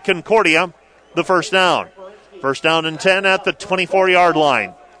 getting Concordia the first down. 1st down and 10 at the 24-yard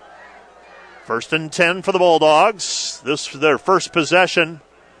line. 1st and 10 for the Bulldogs. This is their first possession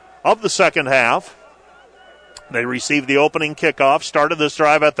of the second half. They received the opening kickoff, started this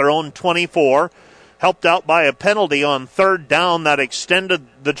drive at their own 24, helped out by a penalty on 3rd down that extended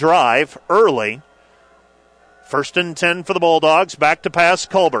the drive early. 1st and 10 for the Bulldogs. Back to pass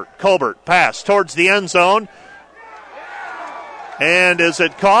Colbert. Colbert pass towards the end zone. And is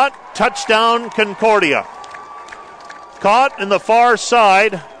it caught? Touchdown Concordia. Caught in the far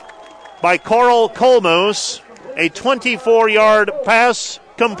side by Coral Colmoose. A 24-yard pass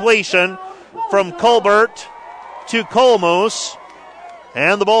completion from Colbert to Colmoose.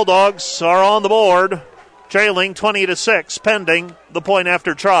 And the Bulldogs are on the board, trailing 20-6, pending the point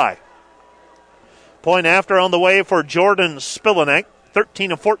after try. Point after on the way for Jordan Spillanek,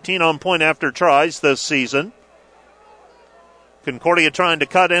 13 of 14 on point after tries this season. Concordia trying to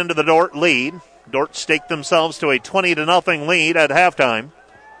cut into the Dordt lead. Dordt staked themselves to a 20-0 lead at halftime.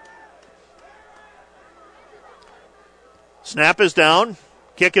 Snap is down,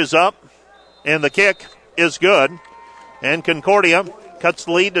 kick is up, and the kick is good. And Concordia cuts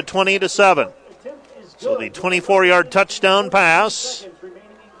the lead to 20-7. So the 24-yard touchdown pass,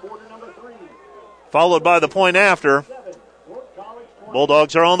 followed by the point after.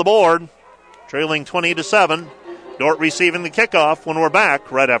 Bulldogs are on the board, trailing 20-7. Dordt receiving the kickoff when we're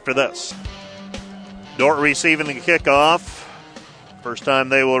back right after this. Dordt receiving the kickoff. First time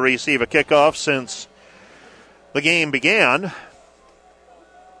they will receive a kickoff since the game began,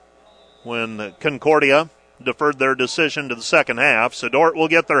 when Concordia deferred their decision to the second half. So Dordt will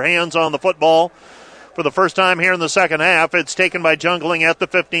get their hands on the football for the first time here in the second half. It's taken by Jungling at the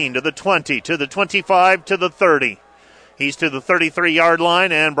 15, to the 20, to the 25, to the 30. He's to the 33-yard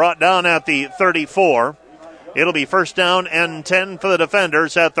line and brought down at the 34. It'll be 1st down and 10 for the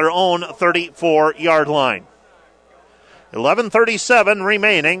defenders at their own 34-yard line. 11:37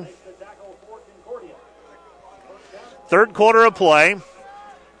 remaining. 3rd quarter of play.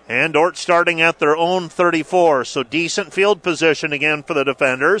 And Dordt starting at their own 34. So decent field position again for the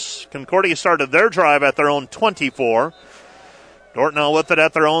defenders. Concordia started their drive at their own 24. Dordt now with it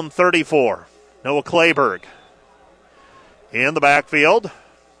at their own 34. Noah Clayberg in the backfield.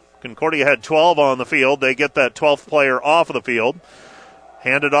 Concordia had 12 on the field. They get that 12th player off of the field.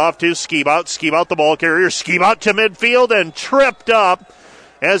 Handed off to Skibout. Skibout the ball carrier. Skibout to midfield and tripped up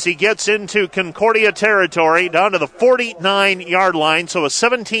as he gets into Concordia territory down to the 49-yard line. So a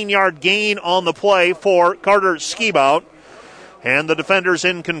 17-yard gain on the play for Carter Skibout. And the defenders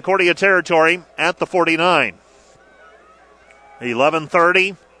in Concordia territory at the 49.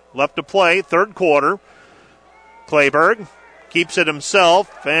 11:30 left to play, 3rd quarter. Clayberg keeps it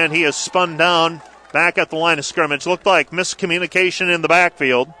himself, and he is spun down back at the line of scrimmage. Looked like miscommunication in the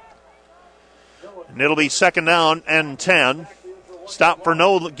backfield. And it'll be 2nd down and 10. Stop for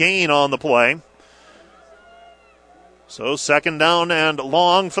no gain on the play. So 2nd down and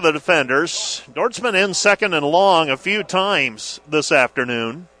long for the defenders. Dordt's been in 2nd and long a few times this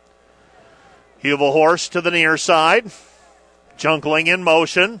afternoon. Hubelhorst to the near side. Jungling in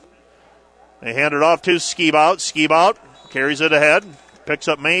motion. They hand it off to Skibout. Skibout carries it ahead. Picks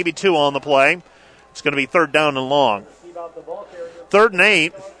up maybe 2 on the play. It's going to be 3rd down and long. 3rd and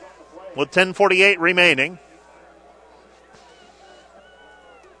 8 with 10:48 remaining.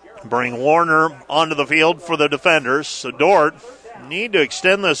 Bring Warner onto the field for the defenders. So Dordt need to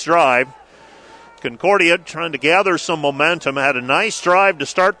extend this drive. Concordia trying to gather some momentum. Had a nice drive to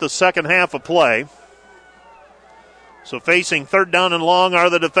start the second half of play. So facing 3rd down and long are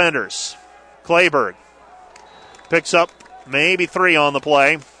the defenders. Clayberg picks up maybe 3 on the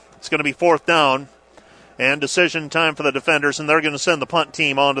play. It's going to be 4th down. And decision time for the defenders, and they're going to send the punt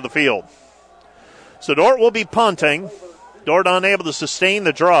team onto the field. So Dordt will be punting. Dordt unable to sustain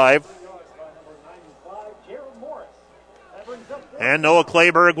the drive. And Noah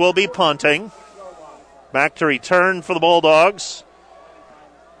Clayberg will be punting. Back to return for the Bulldogs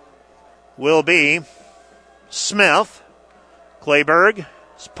will be Smith. Clayberg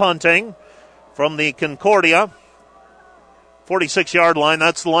is punting from the Concordia 46-yard line.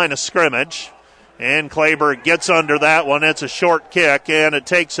 That's the line of scrimmage. And Clayberg gets under that one. It's a short kick, and it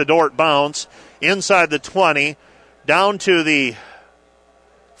takes a Dordt bounce inside the 20, down to the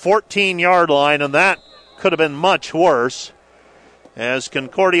 14-yard line, and that could have been much worse. as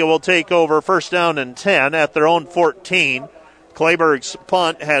Concordia will take over first down and 10 at their own 14. Clayburgh's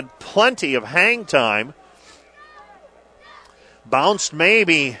punt had plenty of hang time. Bounced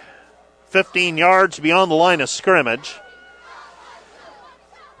maybe 15 yards beyond the line of scrimmage.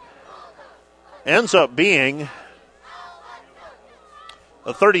 Ends up being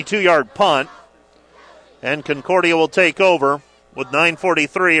a 32-yard punt, and Concordia will take over with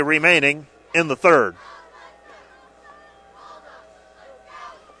 9:43 remaining in the third.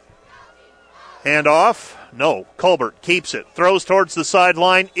 Handoff. No, Colbert keeps it. Throws towards the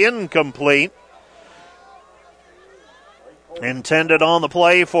sideline. Incomplete. Intended on the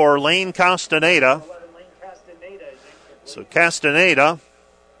play for Lane Castaneda. So Castaneda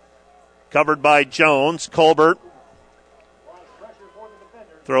covered by Jones. Colbert.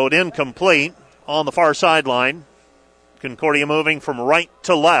 Throw it incomplete on the far sideline. Concordia moving from right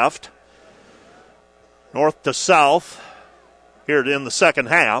to left. North to south. Here in the second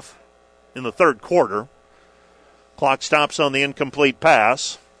half. In the third quarter. Clock stops on the incomplete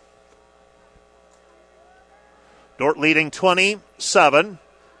pass. Dordt leading 27.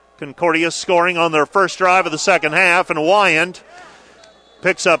 Concordia scoring on their first drive of the second half, and Wyand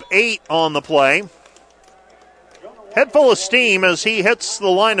picks up 8 on the play. Head full of steam as he hits the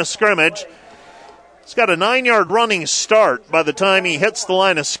line of scrimmage. He's got a 9-yard running start by the time he hits the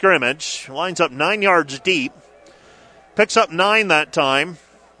line of scrimmage. Lines up 9 yards deep. Picks up 9 that time.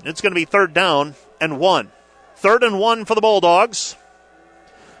 It's going to be third down and 1. 3rd and 1 for the Bulldogs.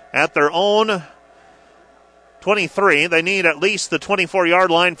 At their own 23. They need at least the 24-yard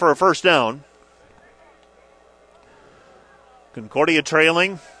line for a first down. Concordia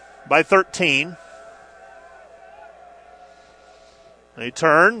trailing by 13. They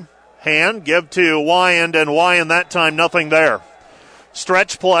turn, hand, give to Wyand, and Wyand that time nothing there.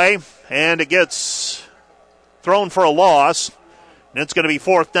 Stretch play, and it gets thrown for a loss. And it's going to be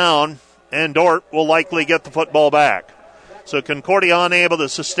fourth down, and Dordt will likely get the football back. So Concordia unable to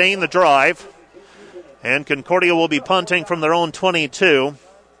sustain the drive, and Concordia will be punting from their own 22.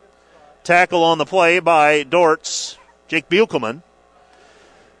 Tackle on the play by Dordt's Jake Buchelman.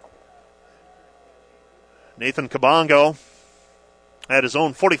 Nathan Kabongo at his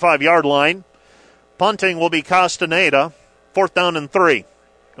own 45-yard line. Punting will be Castaneda. Fourth down and 3.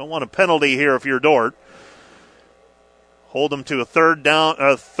 Don't want a penalty here if you're Dordt. Hold them to a third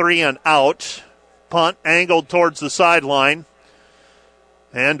down, 3 and out. Punt angled towards the sideline.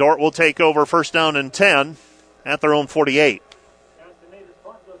 And Dordt will take over first down and 10 at their own 48.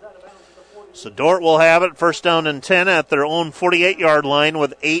 So Dordt will have it first down and 10 at their own 48-yard line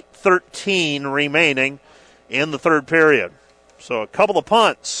with 8:13 remaining in the third period. So a couple of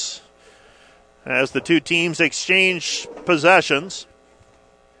punts as the two teams exchange possessions.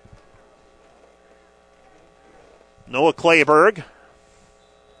 Noah Clayburgh.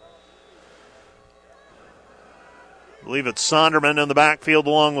 I believe it's Sonderman in the backfield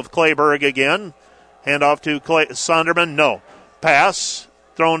along with Clayburgh again. Handoff to Sonderman. No. Pass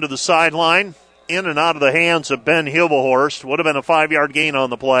thrown to the sideline. In and out of the hands of Ben Hilbehorst. Would have been a 5-yard gain on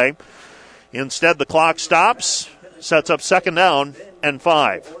the play. Instead, the clock stops. Sets up second down and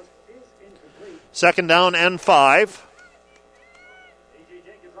 5. Second down and 5.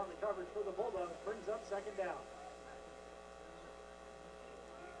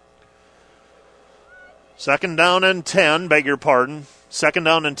 Second down and 10, beg your pardon. Second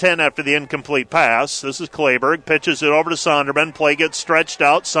down and 10 after the incomplete pass. This is Clayburgh. Pitches it over to Sonderman. Play gets stretched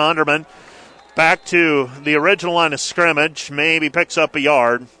out. Sonderman back to the original line of scrimmage. Maybe picks up a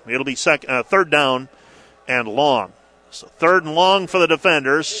yard. It'll be third down and long. So third and long for the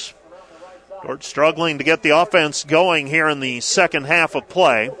defenders. Dordt struggling to get the offense going here in the second half of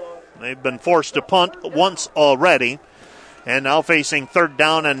play. They've been forced to punt once already. And now facing third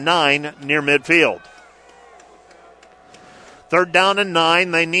down and 9 near midfield. Third down and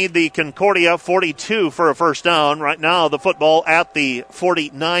 9. They need the Concordia 42 for a first down. Right now, the football at the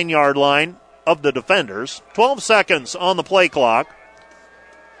 49-yard line of the defenders. 12 seconds on the play clock.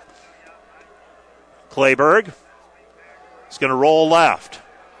 Clayburgh is going to roll left.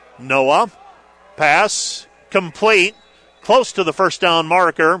 Noah. Pass complete. Close to the first down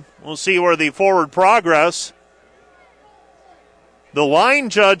marker. We'll see where the forward progress. The line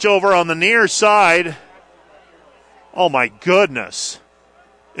judge over on the near side. Oh, my goodness.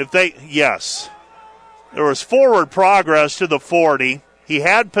 Yes. There was forward progress to the 40. He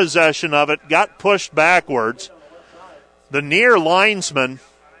had possession of it, got pushed backwards. The near linesman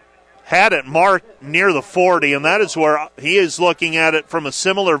had it marked near the 40, and that is where he is looking at it from a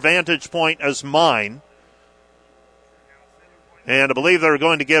similar vantage point as mine. And I believe they're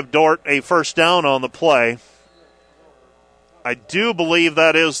going to give Dordt a first down on the play. I do believe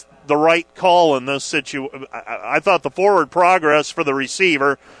that is the right call in this situation. I thought the forward progress for the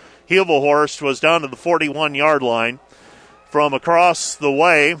receiver, Hilverhorst, was down to the 41-yard line. From across the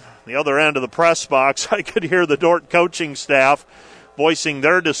way, the other end of the press box, I could hear the Dordt coaching staff voicing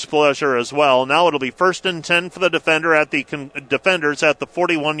their displeasure as well. Now it'll be 1st and 10 for the defenders at the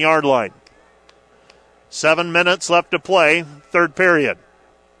 41-yard line. 7 minutes left to play, third period.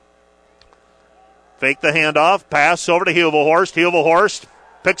 Fake the handoff, pass over to Hilverhorst. Hilverhorst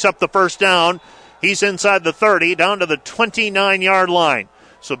picks up the first down. He's inside the 30, down to the 29-yard line.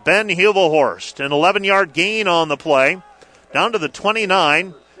 So Ben Hilverhorst, an 11-yard gain on the play, down to the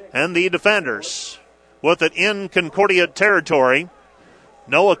 29, and the defenders with it in Concordia territory.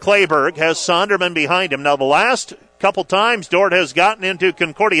 Noah Clayberg has Sonderman behind him. Now, the last couple times Dordt has gotten into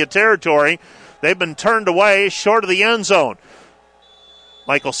Concordia territory, they've been turned away short of the end zone.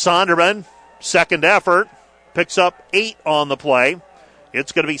 Michael Sonderman, second effort, picks up 8 on the play.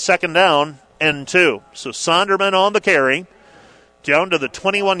 It's going to be second down and 2. So Sonderman on the carry, down to the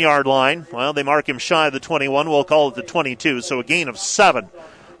 21-yard line. Well, they mark him shy of the 21. We'll call it the 22. So a gain of 7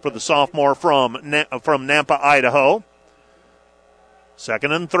 for the sophomore from Nampa, Idaho.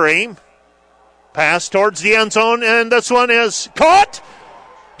 2nd and 3. Pass towards the end zone, and this one is caught.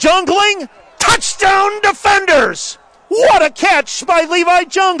 Jungling. Touchdown, defenders. What a catch by Levi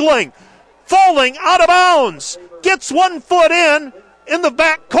Jungling. Falling out of bounds. Gets 1 foot in the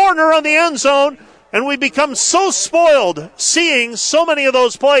back corner on the end zone. And we become so spoiled seeing so many of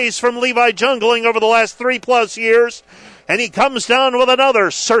those plays from Levi Jungling over the last 3+ years. And he comes down with another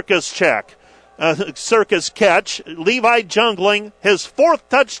circus catch. Levi Jungling, his 4th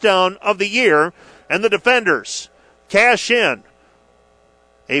touchdown of the year. And the defenders cash in.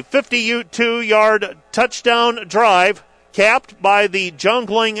 A 52-yard touchdown drive capped by the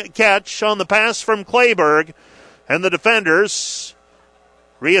Jungling catch on the pass from Clayberg. And the defenders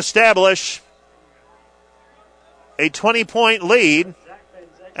reestablish a 20-point lead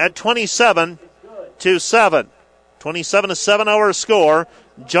at 27-7. 27-7 our score.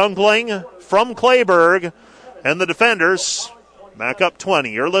 Jungling from Clayberg, and the defenders back up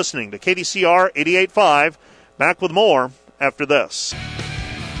 20. You're listening to KDCR 88.5. Back with more after this.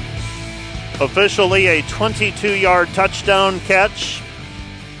 Officially a 22-yard touchdown catch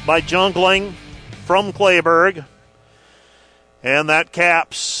by Jungling from Clayberg. And that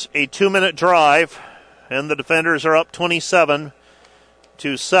caps a 2-minute drive. And the defenders are up 27-7.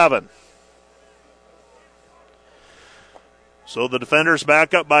 So the defenders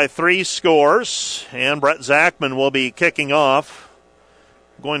back up by 3 scores. And Brett Zachman will be kicking off.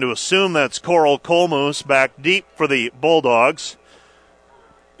 I'm going to assume that's Coral Colmoose back deep for the Bulldogs.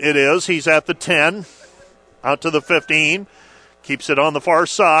 It is. He's at the 10. Out to the 15. Keeps it on the far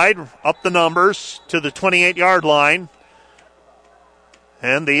side. Up the numbers to the 28-yard line.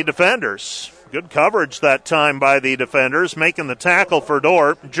 And the defenders. Good coverage that time by the defenders. Making the tackle for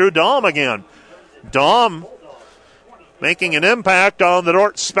Dordt. Drew Dahm again. Dahm making an impact on the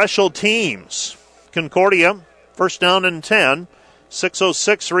Dordt special teams. Concordia, 1st down and 10.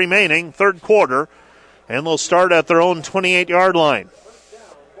 6:06 remaining, third quarter. And they'll start at their own 28-yard line.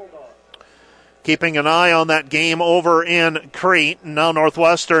 Keeping an eye on that game over in Crete. Now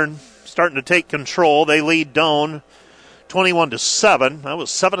Northwestern starting to take control. They lead Doane 21-7. That was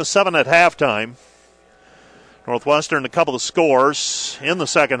 7-7 at halftime. Northwestern a couple of scores in the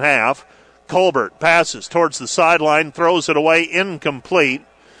second half. Colbert passes towards the sideline, throws it away, incomplete.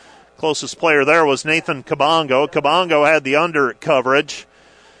 Closest player there was Nathan Kabongo. Kabongo had the under coverage.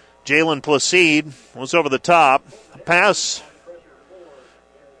 Jalen Placide was over the top. Pass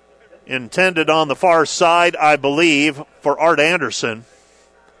intended on the far side, I believe, for Art Anderson.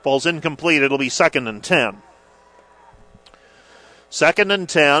 Falls incomplete. It'll be 2nd and 10. 2nd and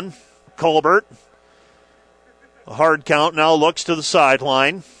 10. Colbert. A hard count now looks to the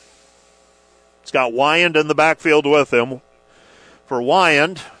sideline. It's got Wyand in the backfield with him. For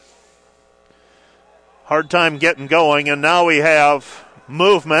Wyand, hard time getting going, and now we have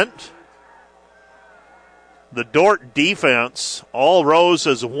movement. The Dordt defense all rose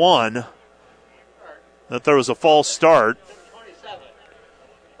as one. That there was a false start.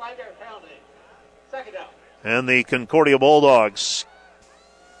 And the Concordia Bulldogs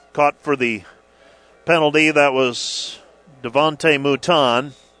caught for the penalty. That was Devontae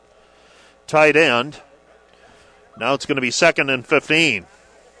Mouton, tight end. Now it's going to be 2nd and 15.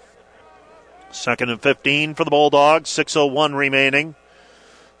 2nd and 15 for the Bulldogs. 6:01 remaining.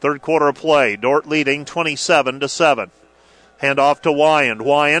 Third quarter of play. Dordt leading 27-7. Hand off to Wyand.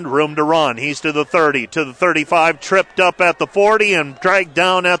 Wyand, room to run. He's to the 30, to the 35, tripped up at the 40 and dragged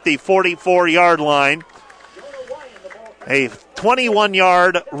down at the 44-yard line. A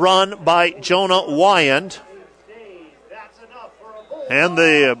 21-yard run by Jonah Wyand. And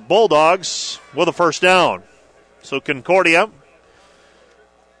the Bulldogs with a first down. So Concordia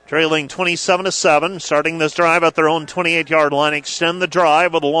trailing 27-7, starting this drive at their own 28-yard line. Extend the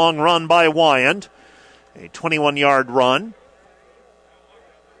drive with a long run by Wyand. A 21-yard run.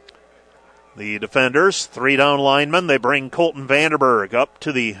 The defenders, 3 down linemen. They bring Colton Vanderberg up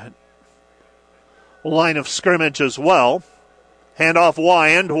to the line of scrimmage as well. Handoff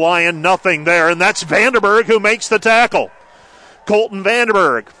Wyand. Wyand, nothing there, and that's Vanderberg who makes the tackle. Colton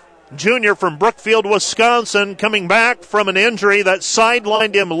Vanderberg, junior from Brookfield, Wisconsin, coming back from an injury that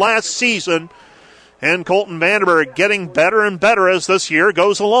sidelined him last season. And Colton Vanderberg getting better and better as this year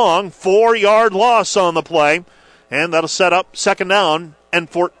goes along. 4-yard loss on the play, and that'll set up second down and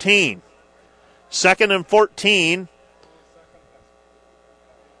 14. Second and 14.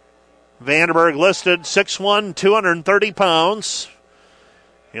 Vanderberg listed 6'1", 230 pounds.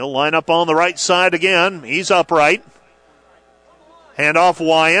 He'll line up on the right side again. He's upright. Handoff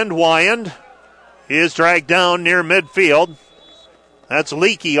Wyand. Wyand is dragged down near midfield. That's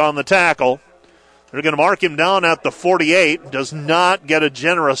Leakey on the tackle. They're going to mark him down at the 48. Does not get a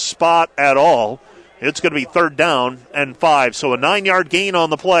generous spot at all. It's going to be third down and 5. So a 9-yard gain on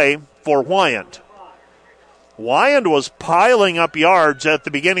the play for Wyand. Wyand was piling up yards at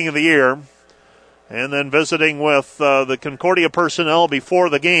the beginning of the year, and then visiting with the Concordia personnel before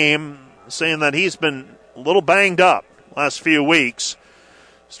the game, saying that he's been a little banged up last few weeks,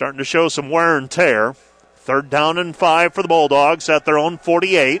 starting to show some wear and tear. Third down and 5 for the Bulldogs at their own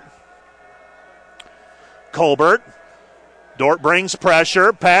 48. Colbert. Dordt brings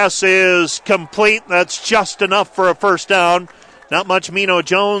pressure. Pass is complete. That's just enough for a first down. Not much Mino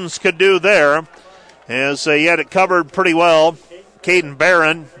Jones could do there, as he had it covered pretty well. Caden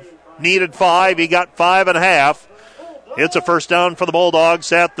Barron needed 5. He got 5.5. It's a first down for the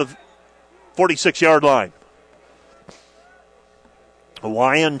Bulldogs at the 46-yard line.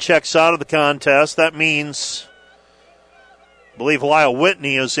 Wyand checks out of the contest. That means, I believe, Lyle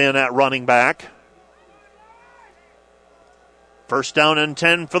Whitney is in at running back. First down and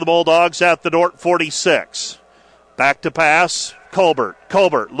 10 for the Bulldogs at the Dordt 46. Back to pass, Colbert.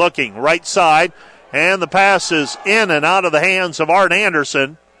 Colbert looking right side, and the pass is in and out of the hands of Art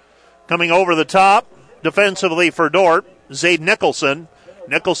Anderson. Coming over the top defensively for Dordt, Zade Nicholson.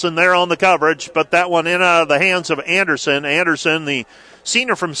 Nicholson there on the coverage, but that one in and out of the hands of Anderson. Anderson, the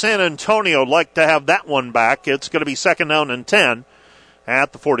senior from San Antonio, would like to have that one back. It's going to be second down and 10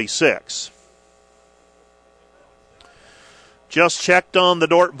 at the 46. Just checked on the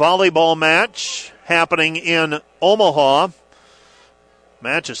Dordt volleyball match happening in Omaha.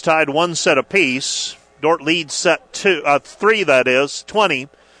 Match is tied 1 set apiece. Dordt leads set 3,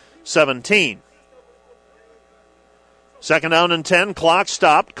 20-17. Second down and 10. Clock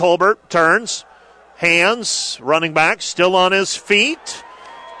stopped. Colbert turns. Hands. Running back still on his feet.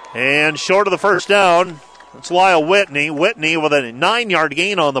 And short of the first down, it's Lyle Whitney. Whitney with a 9-yard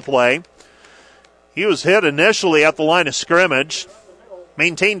gain on the play. He was hit initially at the line of scrimmage.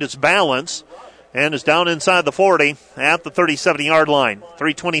 Maintained his balance. And is down inside the 40 at the 37-yard line.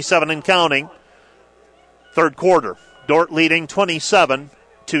 3:27 and counting. Third quarter. Dordt leading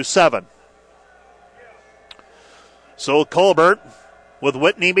 27-7. So Colbert with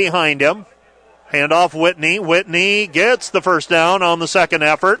Whitney behind him. Handoff Whitney. Whitney gets the first down on the second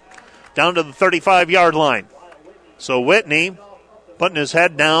effort. Down to the 35-yard line. So Whitney putting his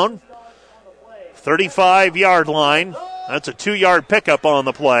head down. 35-yard line. That's a 2-yard pickup on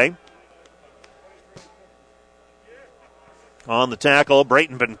the play. On the tackle,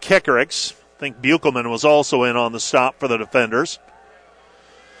 Brayton Van Kickericks. I think Buchelman was also in on the stop for the defenders.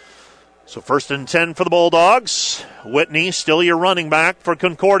 So first and 10 for the Bulldogs. Whitney, still your running back for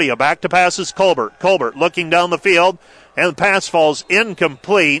Concordia. Back to passes Colbert. Colbert looking down the field, and the pass falls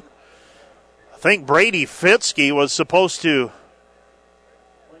incomplete. I think Brady Fitzke was supposed to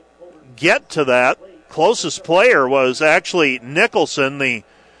get to that. Closest player was actually Nicholson, the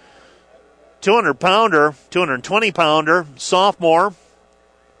 200-pounder, 220-pounder, sophomore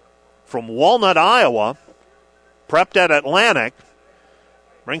from Walnut, Iowa, prepped at Atlantic.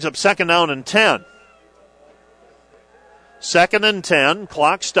 Brings up second down and 10. Second and 10,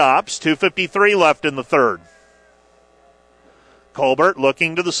 clock stops, 2:53 left in the third. Colbert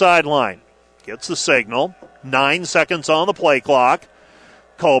looking to the sideline. Gets the signal. 9 seconds on the play clock.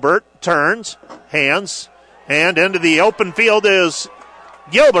 Colbert turns, hands, and into the open field is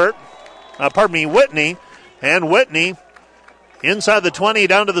Whitney. And Whitney inside the 20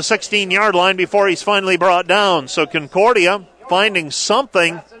 down to the 16-yard line before he's finally brought down. So Concordia finding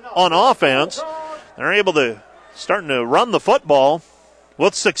something on offense. They're able to starting to run the football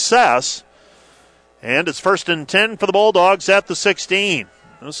with success. And it's 1st and 10 for the Bulldogs at the 16.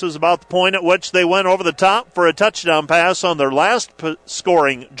 This is about the point at which they went over the top for a touchdown pass on their last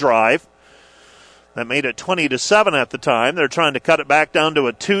scoring drive. That made it 20-7 at the time. They're trying to cut it back down to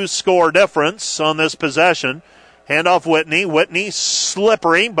a 2-score difference on this possession. Handoff Whitney. Whitney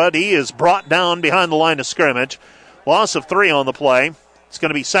slippery, but he is brought down behind the line of scrimmage. Loss of 3 on the play. It's going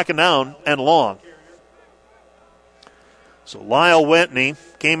to be 2nd down and long. So Lyle Whitney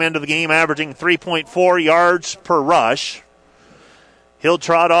came into the game averaging 3.4 yards per rush. He'll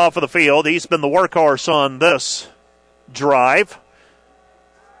trot off of the field. He's been the workhorse on this drive.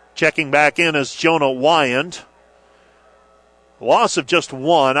 Checking back in is Jonah Wyand. Loss of just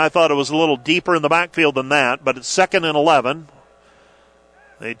 1. I thought it was a little deeper in the backfield than that, but it's 2nd and 11.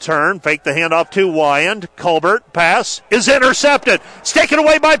 They turn, fake the handoff to Wyand. Colbert, pass, is intercepted. It's taken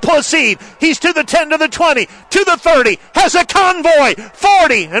away by Placide. He's to the 10, to the 20, to the 30. Has a convoy,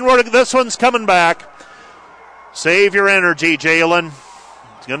 40. And this one's coming back. Save your energy, Jalen.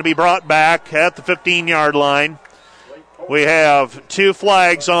 It's going to be brought back at the 15-yard line. We have 2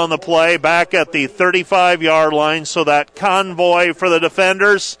 flags on the play back at the 35-yard line, so that convoy for the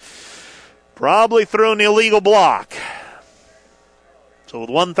defenders probably threw an illegal block. So with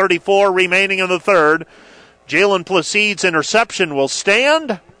 1:34 remaining in the third, Jalen Placide's interception will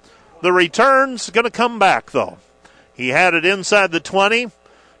stand. The return's going to come back, though. He had it inside the 20,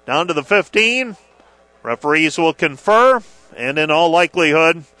 down to the 15. Referees will confer, and in all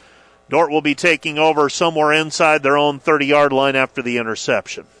likelihood, Dordt will be taking over somewhere inside their own 30-yard line after the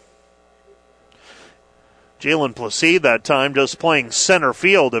interception. Jalen Placide that time just playing center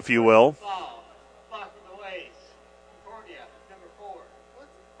field, if you will.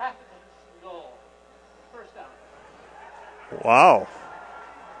 Wow.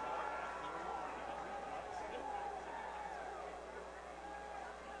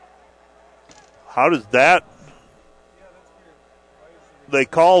 How does that? They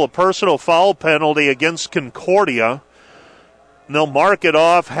call a personal foul penalty against Concordia. And they'll mark it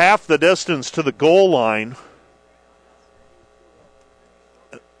off half the distance to the goal line.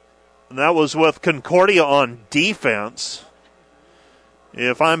 And that was with Concordia on defense.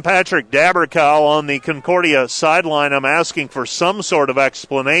 If I'm Patrick Dabercow on the Concordia sideline, I'm asking for some sort of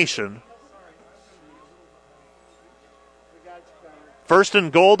explanation. 1st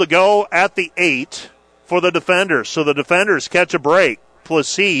and goal to go at the 8 for the defenders. So the defenders catch a break.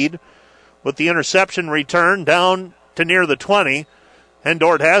 Placide with the interception return down to near the 20. And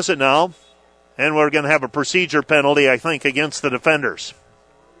Dordt has it now. And we're going to have a procedure penalty, I think, against the defenders.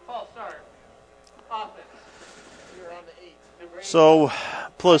 So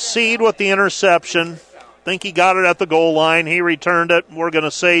Placide with the interception. Think he got it at the goal line. He returned it, we're going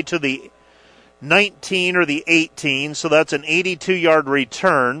to say, to the 19 or the 18. So that's an 82-yard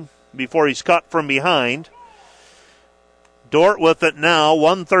return before he's cut from behind. Dordt with it now,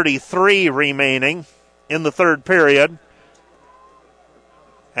 1:33 remaining in the third period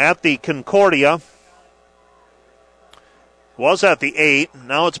at the Concordia. Was at the 8.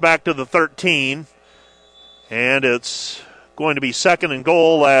 Now it's back to the 13. And it's going to be 2nd and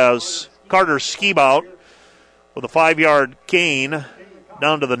goal as Carter Skibout with a 5-yard gain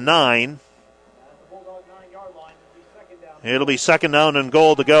down to the 9. It'll be 2nd down and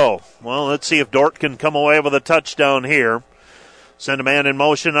goal to go. Well, let's see if Dordt can come away with a touchdown here. Send a man in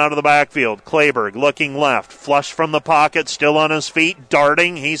motion out of the backfield. Kleberg looking left. Flush from the pocket, still on his feet,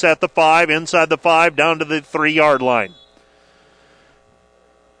 darting. He's at the 5, inside the 5, down to the 3-yard line.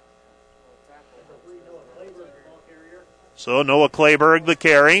 So Noah Kleberg, the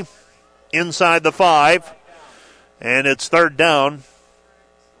carry, inside the 5, and it's 3rd down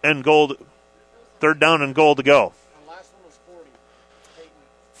and goal to go.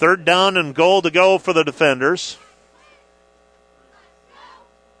 3rd down and goal to go for the defenders.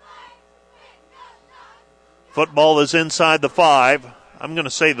 Football is inside the 5. I'm going to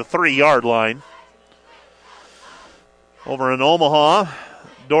say the 3-yard line. Over in Omaha,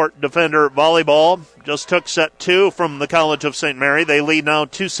 Dordt defender volleyball just took set 2 from the College of St. Mary. They lead now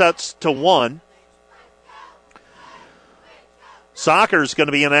 2-1. Soccer's going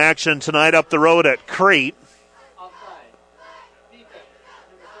to be in action tonight up the road at Crete.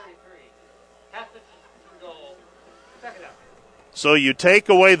 So you take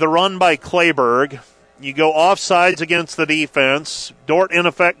away the run by Kleberg. You go offsides against the defense. Dordt, in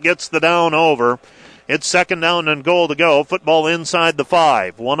effect, gets the down over. It's 2nd down and goal to go. Football inside the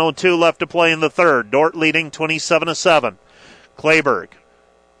 5. 1:02 left to play in the third. Dordt leading 27-7. Kleberg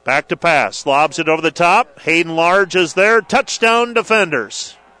back to pass. Lobs it over the top. Hayden Large is there. Touchdown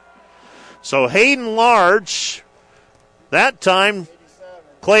defenders. So Hayden Large, that time,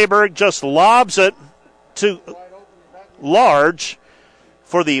 Clayburgh just lobs it to Large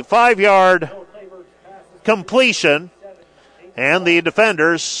for the 5-yard completion. And the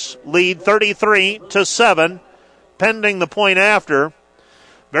defenders lead 33-7, pending the point after.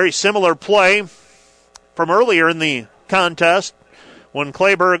 Very similar play from earlier in the contest when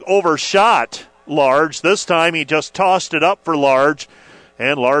Clayburgh overshot Large. This time he just tossed it up for Large,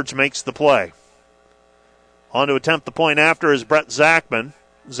 and Large makes the play. On to attempt the point after is Brett Zachman.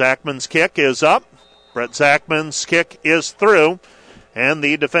 Zachman's kick is up. Brett Zachman's kick is through, and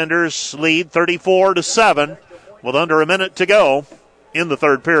the defenders lead 34-7 with under a minute to go in the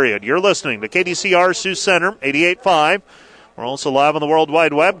third period. You're listening to KDCR Sioux Center 88.5. We're also live on the World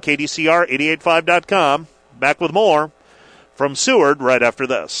Wide Web, KDCR885.com. Back with more from Seward right after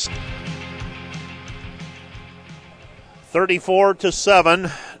this.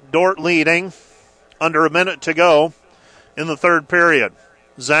 34-7, Dordt leading. Under a minute to go in the third period.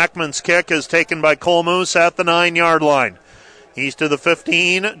 Zachman's kick is taken by Colmoose at the 9-yard line. He's to the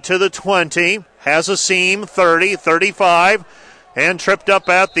 15, to the 20, has a seam, 30, 35, and tripped up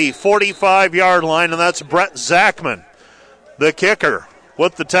at the 45-yard line, and that's Brett Zachman, the kicker,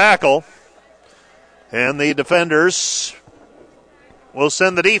 with the tackle. And the defenders will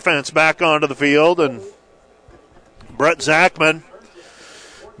send the defense back onto the field, and Brett Zachman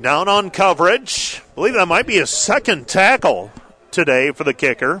down on coverage. I believe that might be his second tackle today for the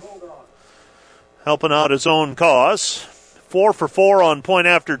kicker, helping out his own cause. 4 for 4 on point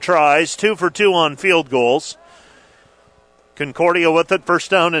after tries, 2 for 2 on field goals. Concordia with it,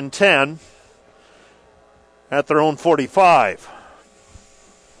 first down and 10 at their own 45.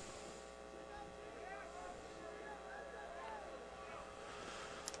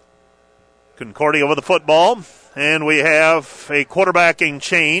 Concordia with the football, and we have a quarterbacking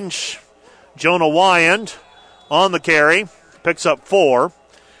change. Jonah Wyand on the carry, picks up 4.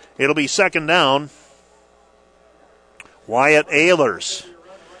 It'll be second down. Wyatt Ehlers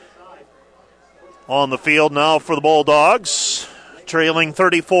on the field now for the Bulldogs, trailing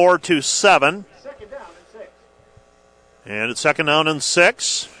 34-7. And it's second down and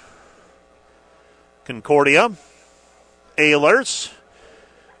 6. Concordia. Ehlers.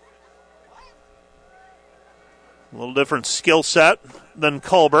 A little different skill set than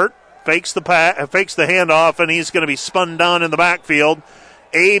Colbert. Fakes the handoff, and he's going to be spun down in the backfield.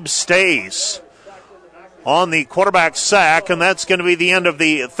 Abe stays on the quarterback sack, and that's going to be the end of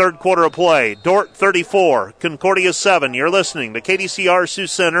the third quarter of play. Dordt 34, Concordia 7. You're listening to KDCR Sioux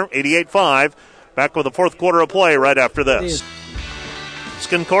Center 88.5. Back with the fourth quarter of play right after this. It's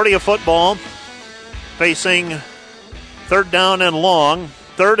Concordia football facing third down and long.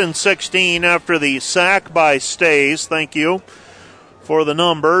 3rd and 16 after the sack by Stays. Thank you for the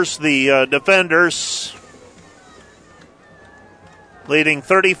numbers. The defenders leading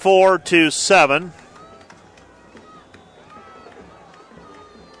 34-7.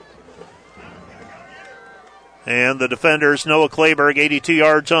 And the defenders, Noah Clayburgh, 82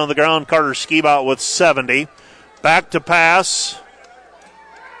 yards on the ground. Carter Skibout with 70. Back to pass.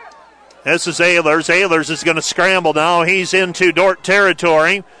 This is Ehlers. Ehlers is going to scramble now. He's into Dordt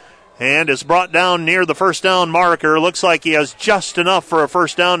territory and is brought down near the first down marker. Looks like he has just enough for a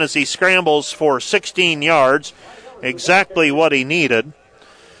first down as he scrambles for 16 yards. Exactly what he needed.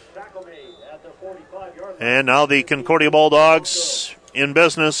 And now the Concordia Bulldogs in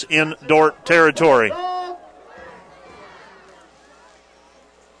business in Dordt territory.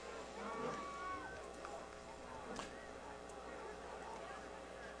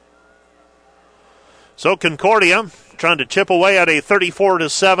 So Concordia trying to chip away at a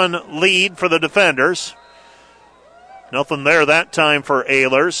 34-7 lead for the defenders. Nothing there that time for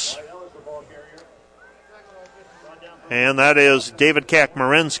Ehlers. And that is David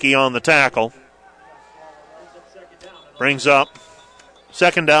Kakmarinsky on the tackle. Brings up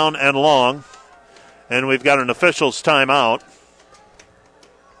second down and long. And we've got an official's timeout.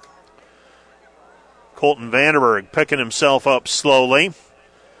 Colton Vanderberg picking himself up slowly.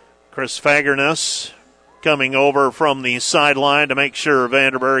 Chris Fagerness coming over from the sideline to make sure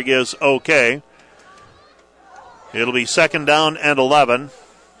Vanderberg is okay. It'll be second down and 11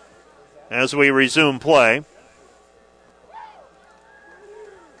 as we resume play.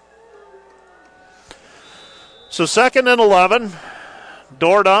 So second and 11.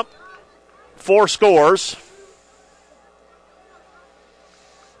 Dordt up 4 scores.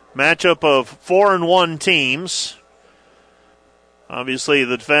 Matchup of 4-1 teams. Obviously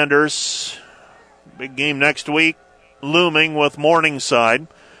the defenders, big game next week, looming with Morningside.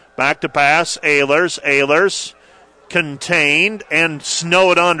 Back to pass, Ehlers. Ehlers contained and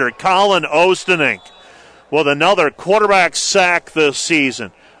snowed under. Colin Ostenink with another quarterback sack this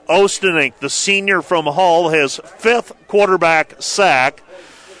season. Ostenink, the senior from Hull, his 5th quarterback sack.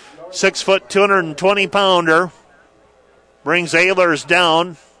 6 foot, 220-pounder. Brings Ehlers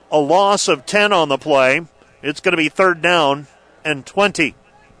down. A loss of 10 on the play. It's going to be 3rd down and 20.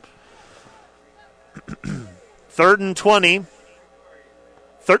 3rd and 20.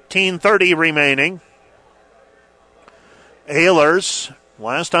 13:30 remaining. Ehlers,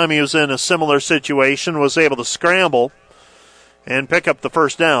 last time he was in a similar situation, was able to scramble and pick up the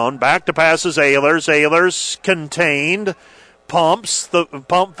first down. Back to passes Ehlers. Ehlers contained. Pumps the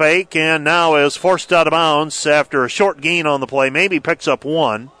pump fake and now is forced out of bounds after a short gain on the play. Maybe picks up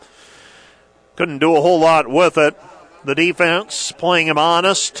 1. Couldn't do a whole lot with it. The defense playing him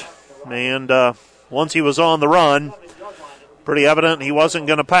honest. And once he was on the run, pretty evident he wasn't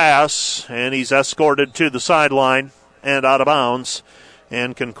going to pass. And he's escorted to the sideline and out of bounds.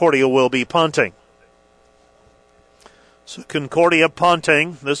 And Concordia will be punting. So Concordia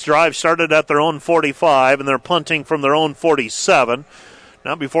punting. This drive started at their own 45, and they're punting from their own 47.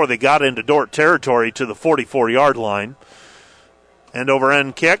 Not before they got into Dordt territory to the 44-yard line. End over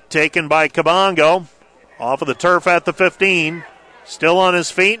end kick taken by Kabongo. Off of the turf at the 15. Still on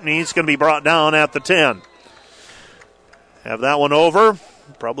his feet, and he's going to be brought down at the 10. Have that one over.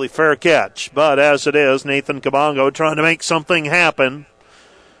 Probably fair catch. But as it is, Nathan Kabongo trying to make something happen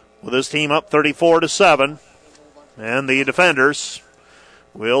with his team up 34-7. And the defenders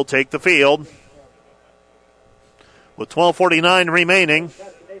will take the field with 12:49 remaining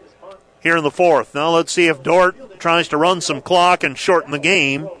here in the 4th. Now let's see if Dordt tries to run some clock and shorten the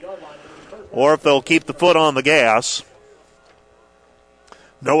game, or if they'll keep the foot on the gas.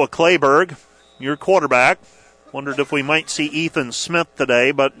 Noah Clayberg, your quarterback. Wondered if we might see Ethan Smith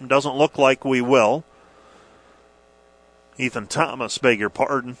today, but it doesn't look like we will. Ethan Thomas, beg your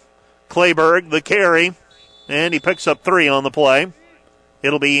pardon. Clayberg, the carry. And he picks up 3 on the play.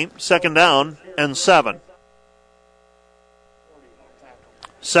 It'll be 2nd down and 7.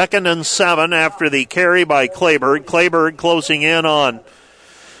 2nd and 7 after the carry by Clayberg. Clayberg closing in on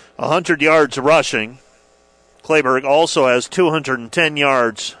 100 yards rushing. Clayberg also has 210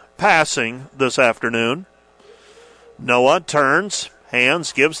 yards passing this afternoon. Noah turns,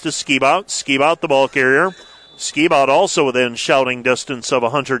 hands, gives to Skibout. Skibout the ball carrier. Skibout also within shouting distance of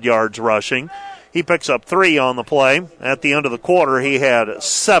 100 yards rushing. He picks up 3 on the play. At the end of the quarter, he had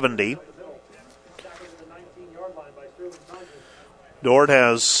 70. Dordt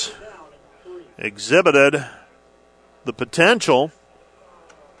has exhibited the potential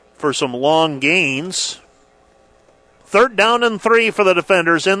for some long gains. 3rd down and 3 for the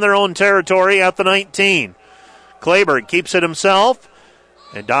defenders in their own territory at the 19. Clayberg keeps it himself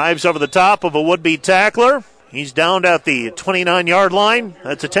and dives over the top of a would-be tackler. He's downed at the 29-yard line.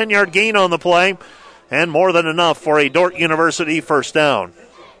 That's a 10-yard gain on the play, and more than enough for a Dordt University first down.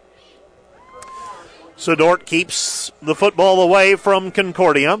 So Dordt keeps the football away from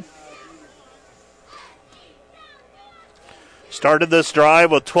Concordia. Started this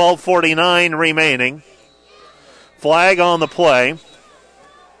drive with 12:49 remaining. Flag on the play.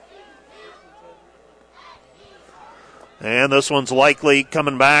 And this one's likely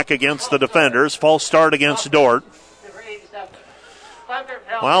coming back against the defenders. False start against Dordt.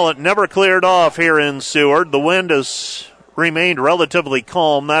 Well, it never cleared off here in Seward. The wind has remained relatively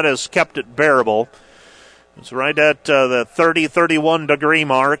calm. That has kept it bearable. It's right at the 30-31 degree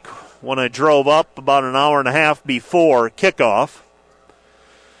mark when I drove up about an hour and a half before kickoff.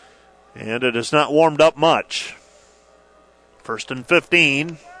 And it has not warmed up much. 1st and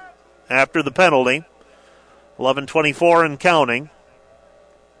 15 after the penalty. 11:24 and counting.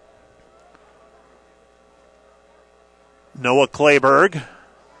 Noah Clayberg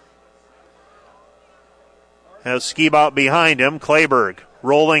has Skibout behind him. Clayberg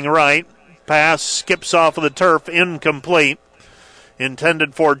rolling right. Pass skips off of the turf. Incomplete.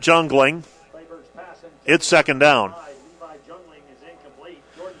 Intended for Jungling. It's 2nd down.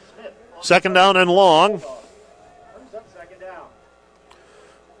 2nd down and long.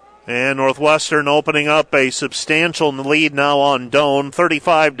 And Northwestern opening up a substantial lead now on Doane,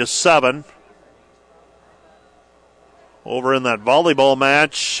 35-7. Over in that volleyball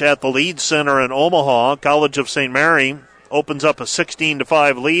match at the Lead Center in Omaha, College of St. Mary opens up a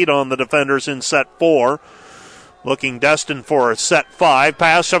 16-5 lead on the defenders in set 4. Looking destined for set 5.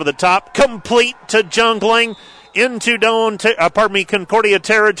 Pass over the top, complete to Jungling into Concordia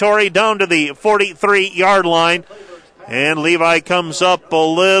territory, down to the 43-yard line. And Levi comes up a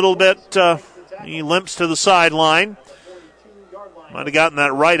little bit. He limps to the sideline. Might have gotten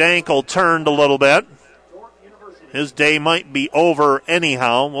that right ankle turned a little bit. his day might be over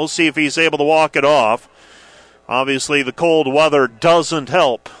anyhow. We'll see if he's able to walk it off. Obviously, the cold weather doesn't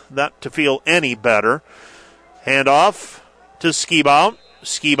help that to feel any better. Handoff to Skibout.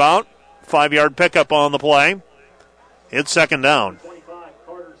 Skibout, 5-yard pickup on the play. It's second down.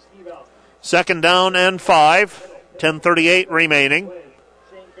 Second down and 5. 10:38 remaining.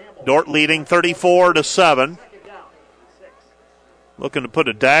 Dordt leading 34-7. Looking to put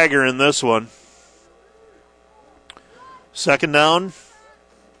a dagger in this one. Second down.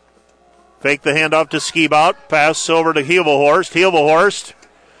 Fake the handoff to Skibout. Pass over to Hubelhorst. Hubelhorst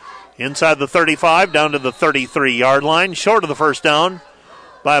inside the 35, down to the 33-yard line. Short of the first down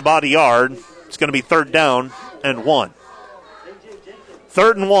by about a yard. It's going to be third down and 1.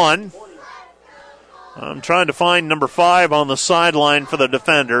 3rd and 1. I'm trying to find number 5 on the sideline for the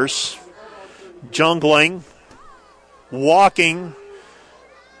defenders. Jungling. Walking.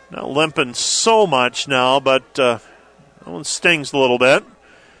 Not limping so much now, but that one stings a little bit.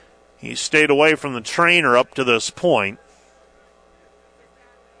 He stayed away from the trainer up to this point.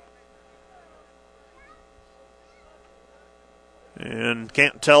 And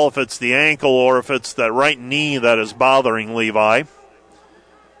can't tell if it's the ankle or if it's that right knee that is bothering Levi.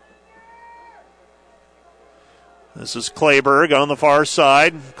 This is Kleberg on the far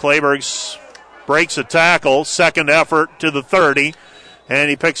side. Kleberg breaks a tackle, second effort to the 30, and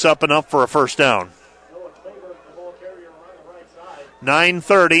he picks up enough for a first down.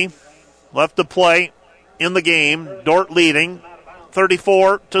 9:30 left to play in the game. Dordt leading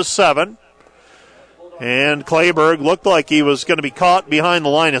 34-7. And Kleberg looked like he was going to be caught behind the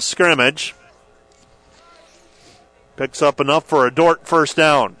line of scrimmage. Picks up enough for a Dordt first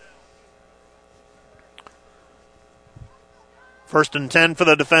down. 1st and 10 for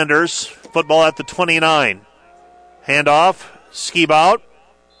the defenders. Football at the 29. Handoff. Skibout.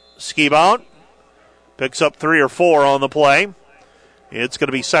 Skibout. Picks up 3 or 4 on the play. It's going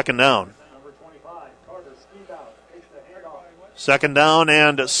to be second down. Second down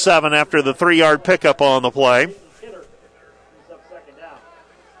and 7 after the 3-yard pickup on the play.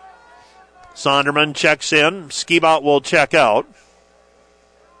 Sonderman checks in. Skibout will check out.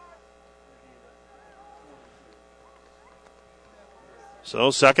 So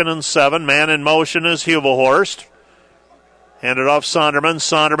 2nd and 7. Man in motion is Hubelhorst. Handed off Sonderman.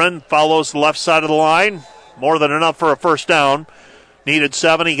 Sonderman follows the left side of the line. More than enough for a first down. Needed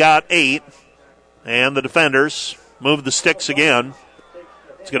 7. He got 8. And the defenders move the sticks again.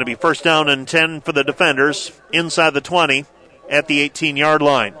 It's going to be first down and 10 for the defenders inside the 20 at the 18-yard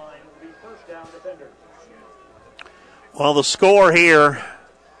line. Well, the score here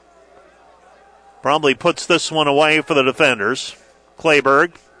probably puts this one away for the defenders.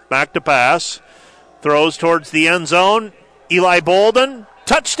 Kleberg back to pass. Throws towards the end zone. Eli Bolden.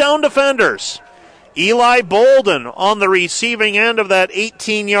 Touchdown defenders. Eli Bolden on the receiving end of that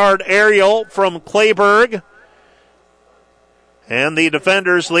 18-yard aerial from Kleberg. And the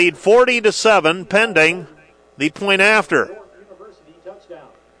defenders lead 40-7 pending the point after.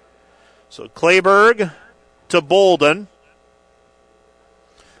 So Kleberg to Bolden.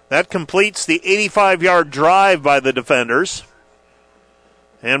 That completes the 85-yard drive by the defenders.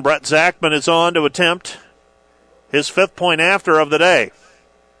 And Brett Zachman is on to attempt his 5th point after of the day.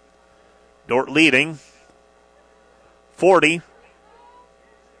 Dordt leading 40-7.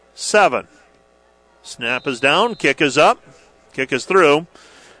 Snap is down, kick is up, kick is through,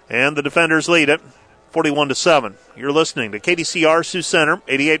 and the defenders lead it 41-7. You're listening to KDCR Sioux Center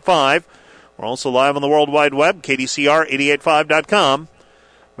 88.5. We're also live on the World Wide Web, KDCR885.com.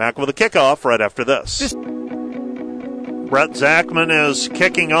 Back with a kickoff right after this. Brett Zachman is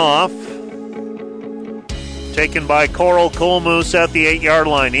kicking off. Taken by Coral Colmoose at the 8-yard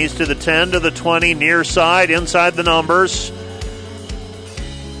line. He's to the 10, to the 20, near side, inside the numbers.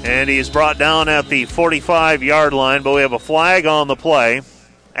 And he's brought down at the 45-yard line, but we have a flag on the play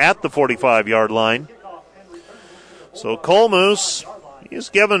at the 45-yard line. So Colmoose, he's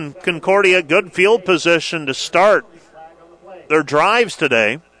given Concordia good field position to start their drives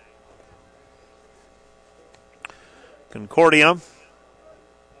today. Concordia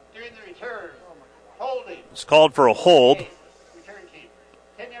is called for a hold.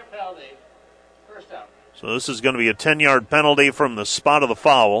 So this is going to be a 10-yard penalty from the spot of the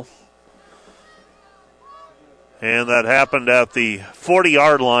foul. And that happened at the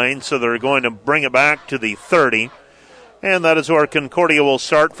 40-yard line, so they're going to bring it back to the 30. And that is where Concordia will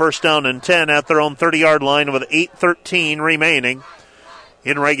start, first down and 10 at their own 30-yard line with 8:13 remaining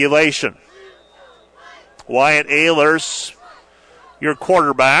in regulation. Wyatt Ehlers, your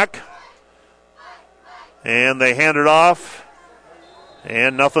quarterback. And they hand it off.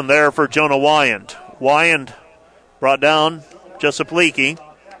 And nothing there for Jonah Wyand. Wyand Brought down Jessup Leakey.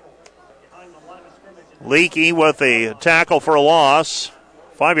 Leakey with a tackle for a loss.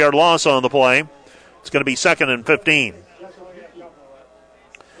 5-yard loss on the play. It's going to be 2nd and 15.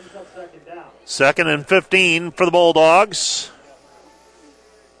 2nd and 15 for the Bulldogs.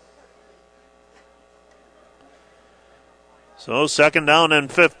 So 2nd down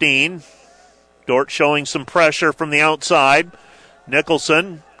and 15. Dordt showing some pressure from the outside.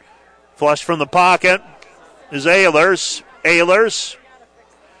 Nicholson, flush from the pocket, is Ehlers. Ehlers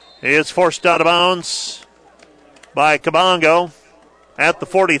is forced out of bounds by Kabongo at the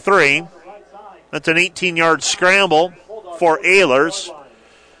 43. That's an 18-yard scramble for Ehlers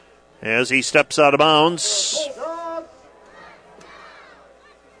as he steps out of bounds.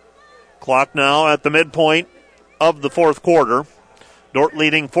 Clock now at the midpoint of the 4th quarter. Dordt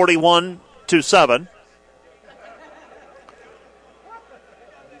leading 41-7.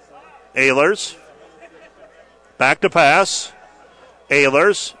 Ehlers back to pass.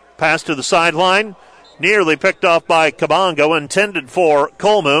 Ehlers pass to the sideline. Nearly picked off by Kabongo, intended for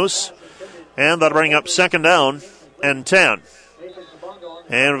Colmoose. And that'll bring up 2nd down and 10.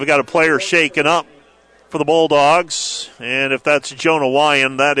 And we've got a player shaken up for the Bulldogs. And if that's Jonah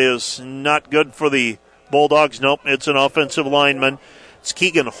Wyan, that is not good for the Bulldogs. Nope, it's an offensive lineman. It's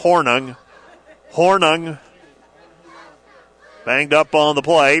Keegan Hornung. Hornung banged up on the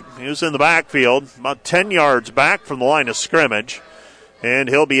play. He was in the backfield, about 10 yards back from the line of scrimmage. And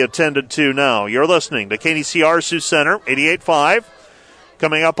he'll be attended to now. You're listening to KDCR Sioux Center, 88.5.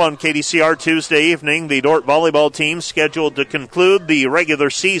 Coming up on KDCR Tuesday evening, the Dordt volleyball team scheduled to conclude the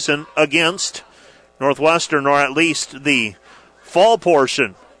regular season against Northwestern, or at least the fall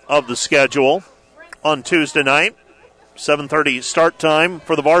portion of the schedule, on Tuesday night. 7:30 start time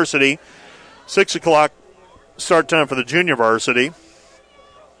for the varsity. 6 o'clock start time for the junior varsity.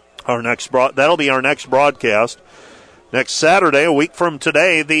 That'll be our next broadcast. Next Saturday, a week from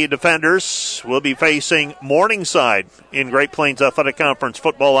today, the Defenders will be facing Morningside in Great Plains Athletic Conference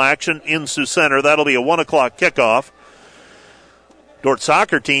football action in Sioux Center. That'll be a 1 o'clock kickoff. Dordt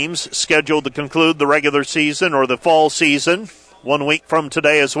soccer teams scheduled to conclude the regular season or the fall season 1 week from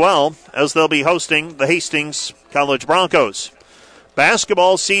today as well, as they'll be hosting the Hastings College Broncos.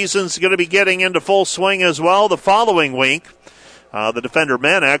 Basketball season's going to be getting into full swing as well the following week. The Defender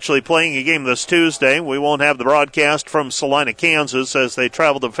men actually playing a game this Tuesday. We won't have the broadcast from Salina, Kansas, as they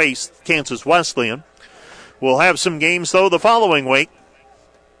travel to face Kansas Wesleyan. We'll have some games, though, the following week,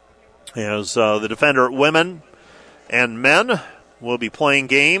 as the Defender women and men will be playing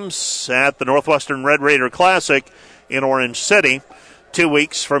games at the Northwestern Red Raider Classic in Orange City 2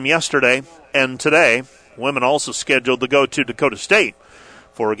 weeks from yesterday and today. Women also scheduled to go to Dakota State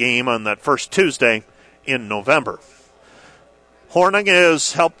for a game on that first Tuesday in November. Horning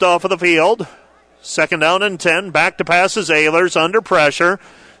is helped off of the field. 2nd down and 10. Back to passes. Ehlers under pressure.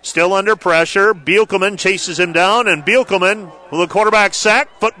 Still under pressure. Bielkelman chases him down, and Bielkelman with a quarterback sack.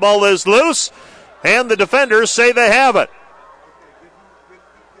 Football is loose, and the Defenders say they have it.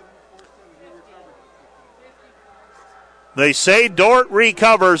 They say Dordt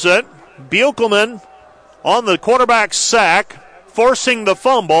recovers it. Bielkelman on the quarterback sack, forcing the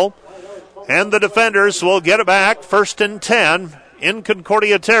fumble, and the Defenders will get it back. 1st and 10 in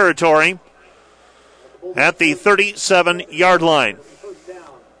Concordia territory at the 37-yard line.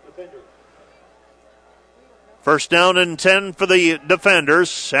 1st down and 10 for the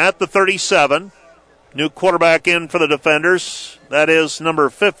Defenders at the 37. New quarterback in for the Defenders. That is number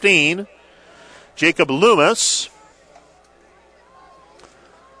 15, Jacob Loomis.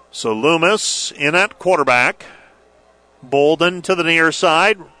 So Loomis in at quarterback. Bolden to the near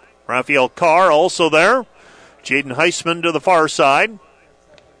side. Raphael Carr also there. Jaden Heisman to the far side.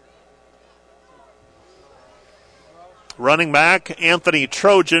 Running back Anthony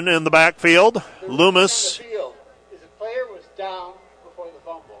Trojan in the backfield. Loomis. His player was down before the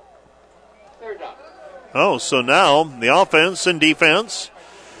fumble. 3rd down. Oh, so now the offense and defense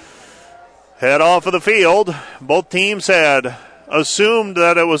head off of the field. Both teams had assumed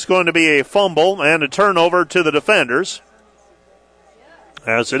that it was going to be a fumble and a turnover to the Defenders.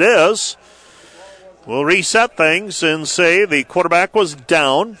 As it is, we'll reset things and say the quarterback was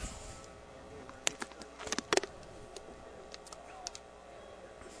down.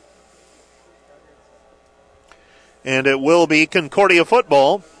 And it will be Concordia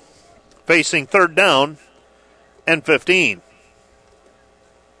football facing 3rd down and 15.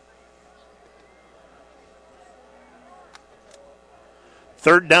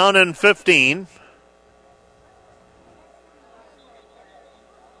 Third down and 15.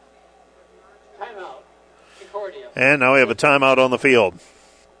 Timeout. Concordia. And now we have a timeout on the field.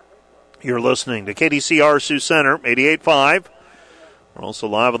 You're listening to KDCR Sioux Center 88.5. We're also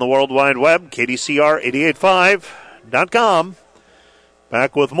live on the World Wide Web, KDCR885.com.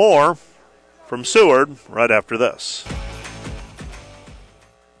 Back with more from Seward right after this.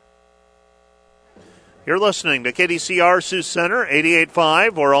 You're listening to KDCR Sioux Center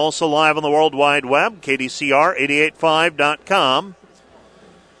 88.5. We're also live on the World Wide Web, KDCR885.com.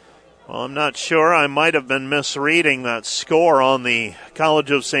 Well, I'm not sure. I might have been misreading that score on the College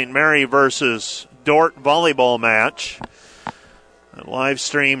of St. Mary versus Dordt volleyball match. That live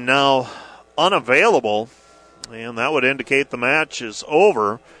stream now unavailable, and that would indicate the match is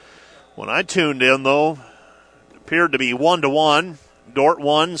over. When I tuned in, though, it appeared to be 1-1. Dordt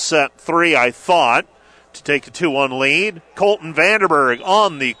won set 3, I thought, to take a 2-1 lead. Colton Vanderberg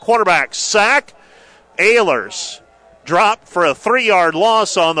on the quarterback sack. Ehlers dropped for a 3-yard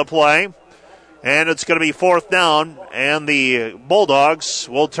loss on the play, and it's going to be 4th down, and the Bulldogs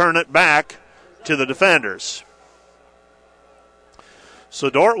will turn it back to the defenders. So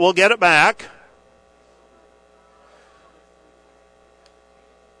Dordt will get it back.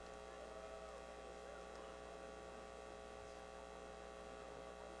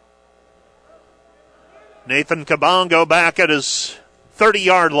 Nathan Kabongo back at his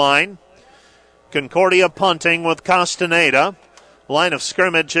 30-yard line. Concordia punting with Castaneda. Line of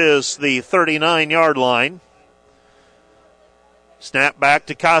scrimmage is the 39-yard line. Snap back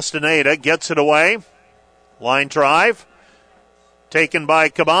to Castaneda. Gets it away. Line drive. Taken by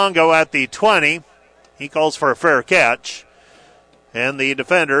Kabongo at the 20. He calls for a fair catch. And the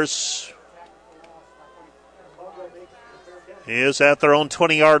defenders is at their own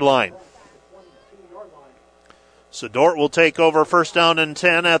 20-yard line. So Dordt will take over 1st down and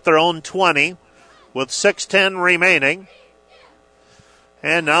 10 at their own 20 with 6:10 remaining.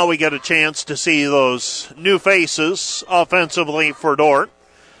 And now we get a chance to see those new faces offensively for Dordt.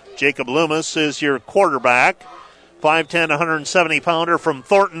 Jacob Loomis is your quarterback. 5'10", 170-pounder from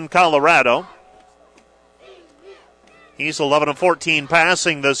Thornton, Colorado. He's 11 of 14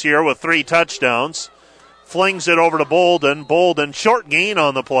 passing this year with 3 touchdowns. Flings it over to Bolden. Bolden, short gain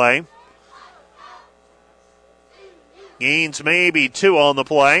on the play. Gains maybe 2 on the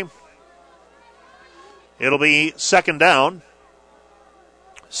play. It'll be 2nd down.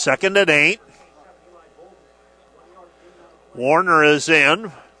 2nd and 8. Warner is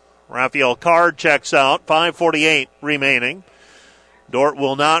in. Raphael Card checks out. 5:48 remaining. Dordt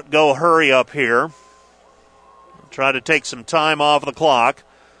will not go hurry up here. Try to take some time off the clock.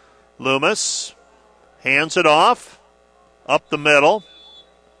 Loomis hands it off. Up the middle.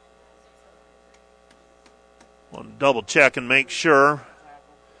 Want to double check and make sure.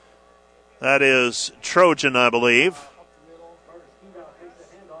 That is Trojan, I believe.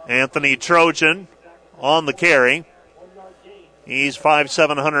 Anthony Trojan on the carry. He's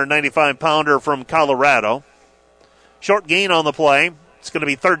 5'7", 195-pounder from Colorado. Short gain on the play. It's going to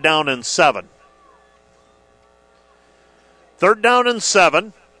be 3rd down and 7. 3rd down and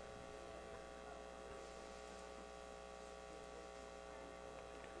 7.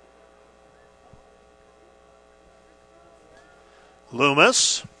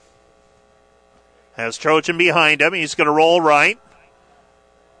 Loomis has Trojan behind him. He's going to roll right.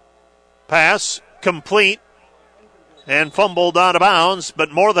 Pass complete and fumbled out of bounds, but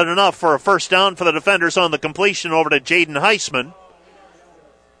more than enough for a 1st down for the defenders on the completion over to Jaden Heisman.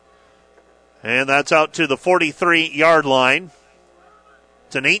 And that's out to the 43-yard line.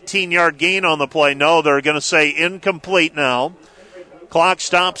 It's an 18-yard gain on the play. No, they're going to say incomplete now. Clock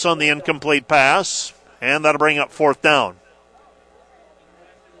stops on the incomplete pass, and that'll bring up 4th down.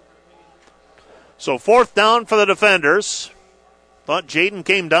 So 4th down for the defenders. Thought Jaden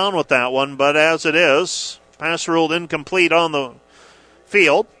came down with that one, but as it is, pass ruled incomplete on the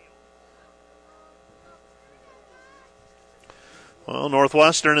field. Well,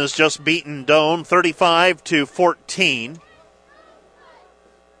 Northwestern has just beaten Doane 35-14.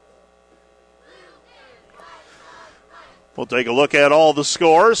 We'll take a look at all the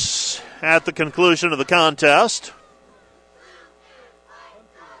scores at the conclusion of the contest.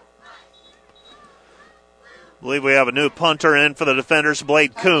 I believe we have a new punter in for the defenders,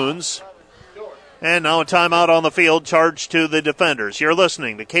 Blade Coons. And now a timeout on the field charged to the defenders. You're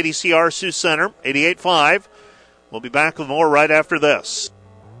listening to KDCR Sioux Center, 88.5. We'll be back with more right after this.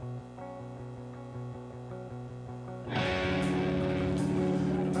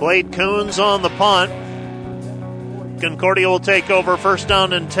 Blade Coons on the punt. Concordia will take over 1st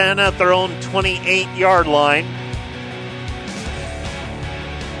down and 10 at their own 28-yard line.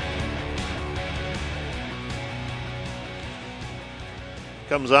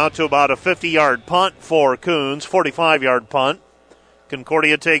 Comes out to about a 50-yard punt for Coons, 45-yard punt.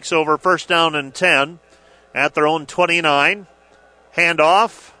 Concordia takes over, first down and 10 at their own 29.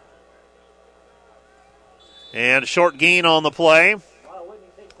 Handoff. And a short gain on the play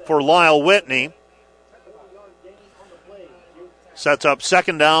for Lyle Whitney. Sets up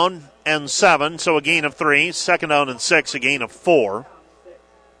second down and 7, so a gain of 3. Second down and 6, a gain of 4.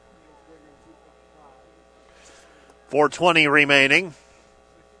 4:20 remaining.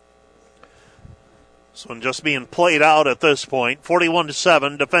 This one just being played out at this point.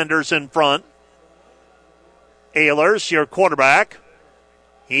 41-7, defenders in front. Ehlers, your quarterback.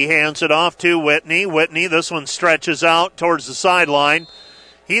 He hands it off to Whitney. Whitney, this one stretches out towards the sideline.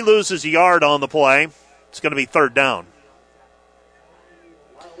 He loses a yard on the play. It's going to be third down.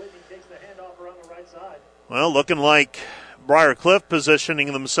 Well, looking like Briar Cliff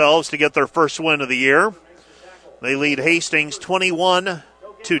positioning themselves to get their first win of the year. They lead Hastings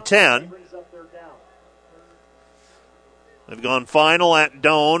 21-10. They've gone final at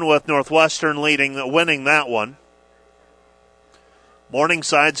Doane with Northwestern winning that one.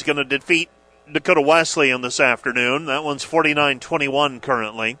 Morningside's going to defeat Dakota Wesleyan this afternoon. That one's 49-21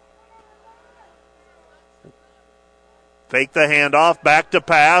 currently. Fake the handoff, back to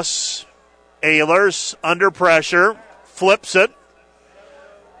pass. Ehlers under pressure, flips it.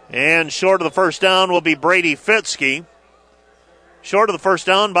 And short of the first down will be Brady Fitzke. Short of the first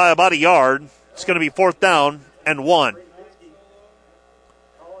down by about a yard. It's going to be fourth down and 1.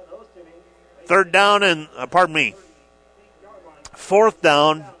 Third down and, fourth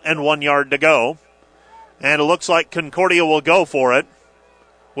down and 1 yard to go. And it looks like Concordia will go for it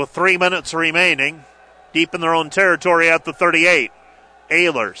with 3 minutes remaining. Deep in their own territory at the 38.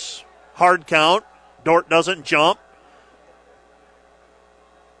 Ehlers. Hard count. Dort doesn't jump.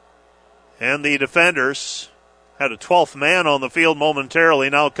 And the defenders had a 12th man on the field momentarily.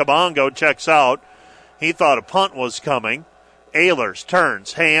 Now Kabongo checks out. He thought a punt was coming. Ehlers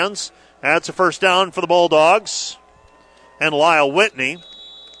turns, hands. That's a first down for the Bulldogs. And Lyle Whitney.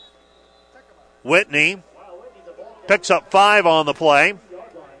 Whitney picks up 5 on the play.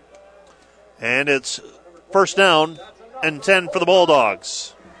 And it's first down and 10 for the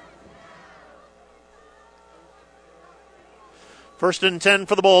Bulldogs. First and 10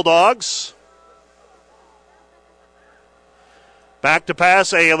 for the Bulldogs. Back to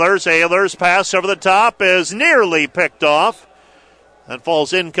pass, Ehlers. Ehlers' pass over the top is nearly picked off. That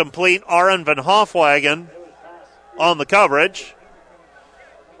falls incomplete. Aaron Van Hofwagen on the coverage.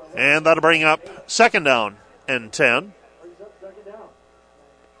 And that'll bring up second down and 10.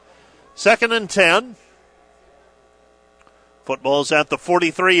 Second and 10. Football's at the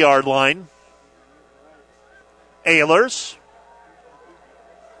 43-yard line. Ehlers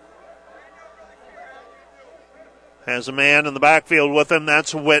has a man in the backfield with him.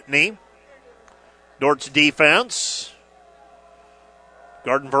 That's Whitney. Dort's defense.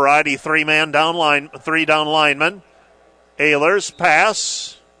 Garden Variety three down linemen. Ehlers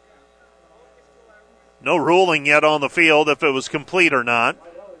pass. No ruling yet on the field if it was complete or not.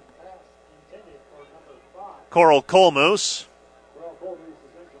 Coral Colmoose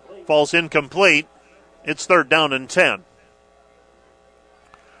falls incomplete. It's third down and 10.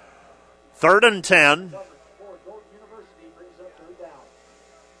 Third and 10.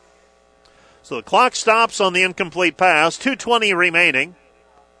 So the clock stops on the incomplete pass. 2:20 remaining.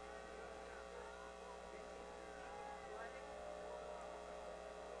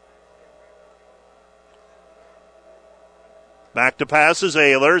 Back to passes,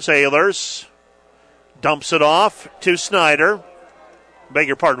 Ehlers. Ehlers dumps it off to Snyder. Beg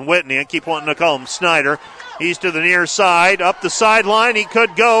your pardon, Whitney. I keep wanting to call him Snyder. He's to the near side, up the sideline. He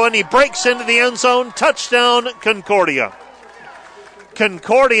could go, and he breaks into the end zone. Touchdown, Concordia.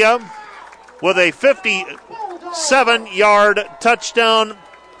 Concordia with a 57-yard touchdown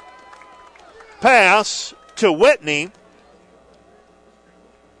pass to Whitney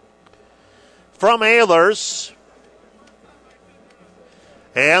from Ehlers.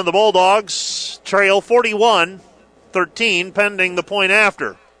 And the Bulldogs trail 41-13 pending the point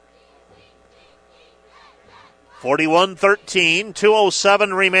after. 41-13,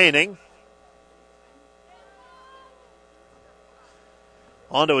 2:07 remaining.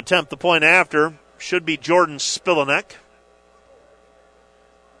 On to attempt the point after should be Jordan Spillanek.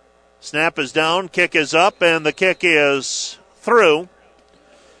 Snap is down, kick is up, and the kick is through.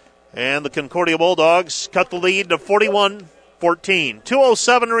 And the Concordia Bulldogs cut the lead to 41-14.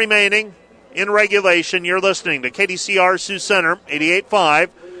 2:07 remaining in regulation. You're listening to KDCR Sioux Center, 88.5.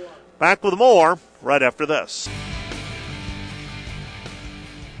 Back with more right after this.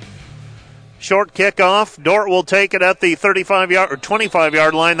 Short kickoff. Dort will take it at the 35-yard or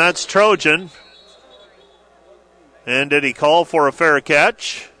 25-yard line. That's Trojan. And did he call for a fair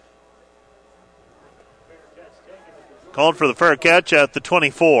catch? Called for the fair catch at the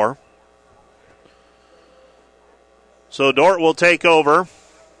 24. So Dordt will take over.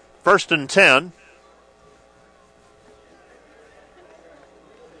 1st and 10.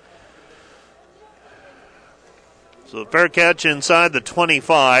 So fair catch inside the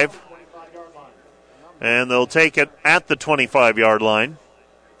 25. And they'll take it at the 25-yard line.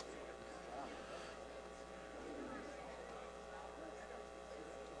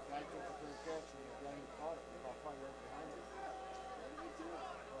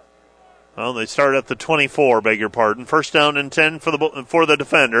 Well, they start at the 24, beg your pardon. 1st down and 10 for the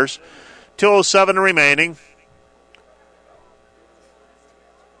defenders. 2:07 remaining.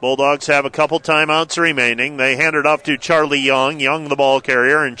 Bulldogs have a couple timeouts remaining. They hand it off to Charlie Young. Young, the ball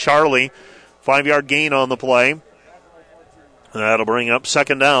carrier, and Charlie, 5-yard gain on the play. That'll bring up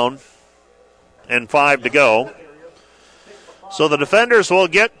 2nd down and 5 to go. So the defenders will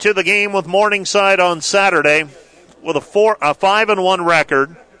get to the game with Morningside on Saturday with a 5-1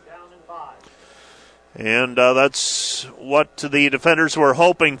 record. And that's what the defenders were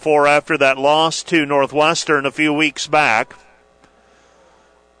hoping for after that loss to Northwestern a few weeks back.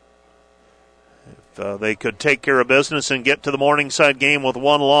 If they could take care of business and get to the Morningside game with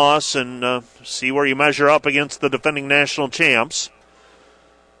 1 loss and see where you measure up against the defending national champs.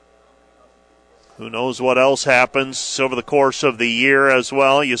 Who knows what else happens over the course of the year as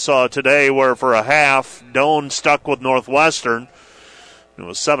well. You saw today where for a half, Doane stuck with Northwestern. It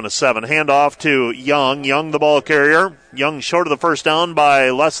was 7-7. Handoff to Young. Young, the ball carrier. Young short of the 1st down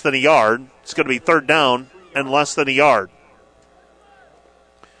by less than a yard. It's going to be 3rd down and less than a yard.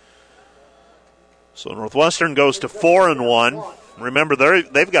 So Northwestern goes to 4-1. Remember,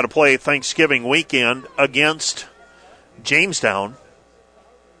 they've got to play Thanksgiving weekend against Jamestown.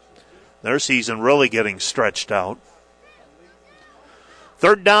 Their season really getting stretched out.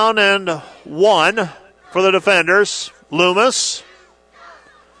 3rd down and 1 for the defenders. Loomis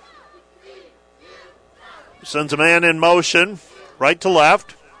sends a man in motion, right to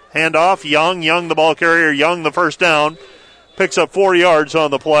left. Handoff, Young. Young, the ball carrier. Young, the 1st down. Picks up 4 yards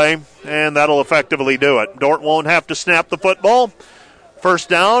on the play, and that'll effectively do it. Dordt won't have to snap the football. 1st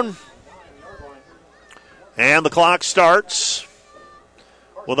down. And the clock starts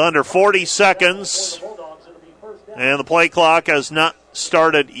with under 40 seconds. And the play clock has not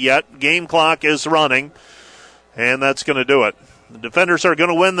started yet. Game clock is running, and that's going to do it. The defenders are going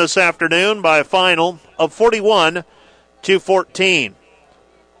to win this afternoon by a final of 41-14.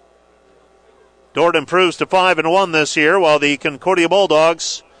 Dordt improves to 5-1 this year, while the Concordia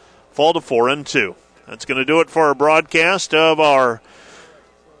Bulldogs fall to 4-2. That's going to do it for our broadcast of our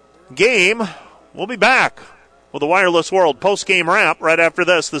game. We'll be back with the Wireless World post-game wrap right after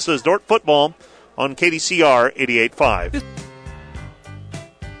this. This is Dordt football on KDCR 88.5.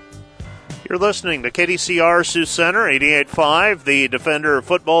 You're listening to KDCR Sioux Center 88.5. The Defender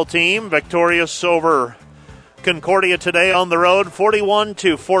football team victorious over Concordia today on the road,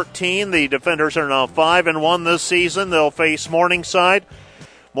 41-14. The Defenders are now 5-1 this season. They'll face Morningside.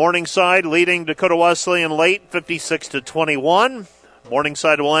 Morningside leading Dakota Wesleyan late, 56-21.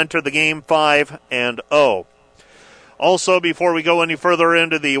 Morningside will enter the game 5-0. Also, before we go any further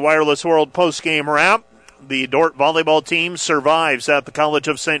into the Wireless World post-game wrap, the Dordt volleyball team survives at the College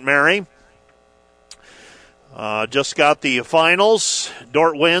of St. Mary. Just got the finals.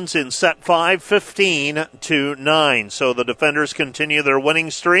 Dordt wins in set 5, 15-9. So the Defenders continue their winning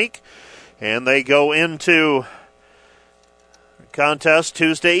streak, and they go into contest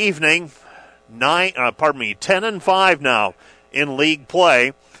Tuesday evening, 10-5 now in league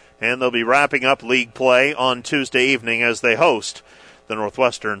play, and they'll be wrapping up league play on Tuesday evening as they host the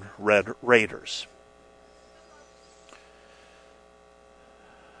Northwestern Red Raiders.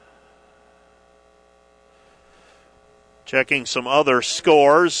 Checking some other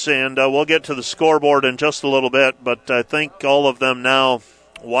scores, and we'll get to the scoreboard in just a little bit, but I think all of them now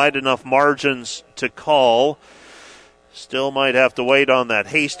wide enough margins to call. Still might have to wait on that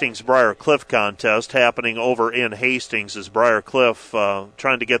Hastings-Briar Cliff contest happening over in Hastings as Briar Cliff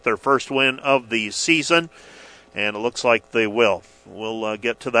trying to get their first win of the season, and it looks like they will. We'll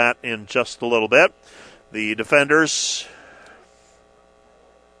get to that in just a little bit. The Defenders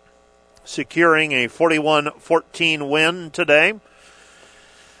securing a 41-14 win today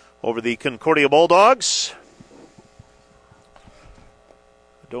over the Concordia Bulldogs.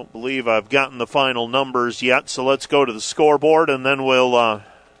 I don't believe I've gotten the final numbers yet, so let's go to the scoreboard and then we'll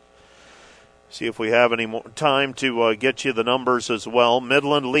see if we have any more time to get you the numbers as well.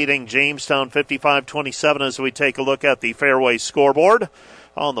 Midland leading Jamestown 55-27 as we take a look at the Fairway scoreboard.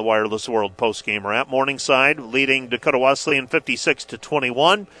 on the Wireless World postgame wrap. Morningside leading Dakota Wesleyan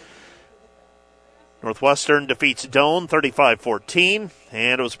 56-21. Northwestern defeats Doane 35-14,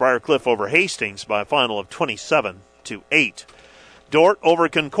 and it was Briarcliff over Hastings by a final of 27-8. Dordt over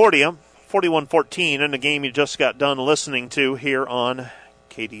Concordia 41-14 in the game you just got done listening to here on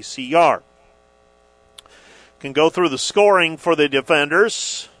KDCR. Can go through the scoring for the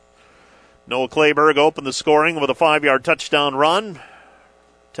defenders. Noah Clayberg opened the scoring with a 5-yard touchdown run.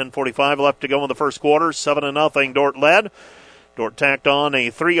 10:45 left to go in the first quarter. 7-0 Dordt led. Dordt tacked on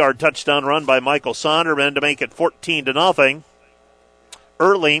a 3-yard touchdown run by Michael Sonderman to make it 14-0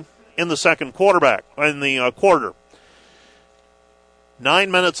 early in the second quarter.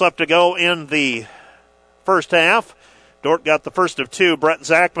 9 minutes left to go in the first half. Dordt got the first of two Brett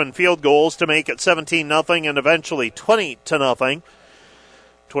Zachman field goals to make it 17-0 and eventually 20-0.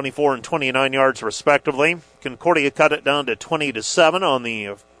 24 and 29 yards respectively. Concordia cut it down to 20-7 on the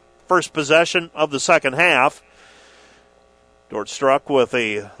first possession of the second half. Dordt struck with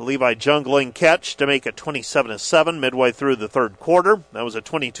a Levi Jungling catch to make it 27-7 midway through the third quarter. That was a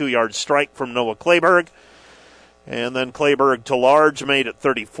 22-yard strike from Noah Clayberg. And then Clayberg to large made it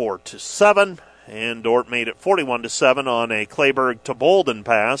 34-7. And Dordt made it 41-7 on a Clayberg to Bolden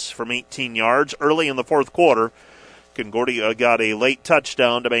pass from 18 yards early in the fourth quarter. Concordia got a late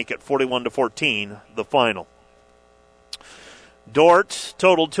touchdown to make it 41-14, the final. Dordt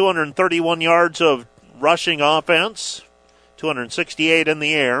totaled 231 yards of rushing offense, 268 in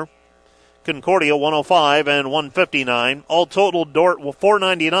the air. Concordia 105 and 159. All totaled, Dordt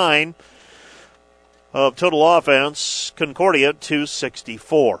 499 of total offense. Concordia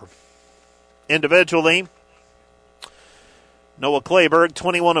 264. Individually, Noah Clayberg,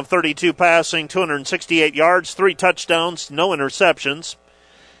 21 of 32 passing, 268 yards, 3 touchdowns, no interceptions.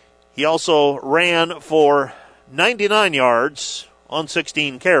 He also ran for 99 yards on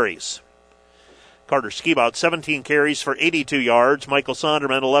 16 carries. Carter Skibout, 17 carries for 82 yards. Michael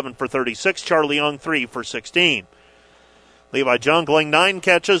Sonderman, 11 for 36. Charlie Young, 3 for 16. Levi Jungling, 9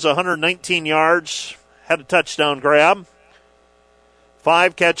 catches, 119 yards, had a touchdown grab.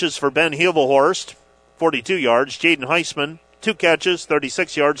 5 catches for Ben Hubelhorst, 42 yards. Jaden Heisman, 2 catches,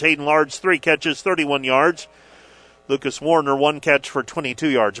 36 yards. Hayden Large, 3 catches, 31 yards. Lucas Warner, 1 catch for 22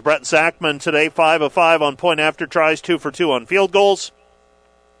 yards. Brett Zachman today, 5 of 5 on point after tries, 2 for 2 on field goals.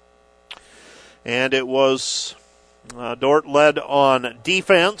 And it was Dordt led on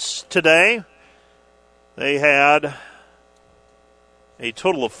defense today. They had a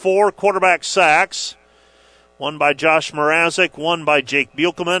total of 4 quarterback sacks. 1 by Josh Mrazek, 1 by Jake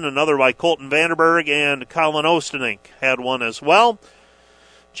Buchelman, another by Colton Vanderberg, and Colin Ostenink had 1 as well.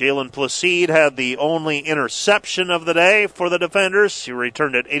 Jalen Placide had the only interception of the day for the defenders. He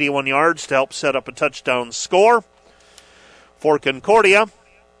returned at 81 yards to help set up a touchdown score. For Concordia,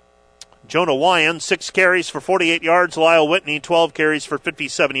 Jonah Wyan, 6 carries for 48 yards. Lyle Whitney, 12 carries for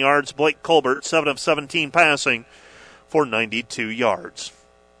 57 yards. Blake Colbert, 7 of 17 passing for 92 yards.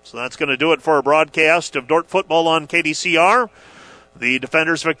 So that's going to do it for our broadcast of Dordt football on KDCR. The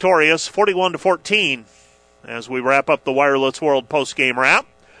defenders victorious 41-14 as we wrap up the Wireless World postgame wrap.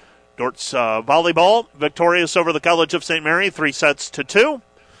 Dordt's volleyball victorious over the College of St. Mary 3-2.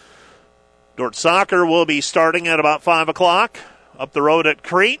 Dordt soccer will be starting at about 5 o'clock up the road at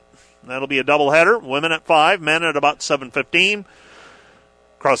Crete. That'll be a doubleheader. Women at 5, men at about 7:15.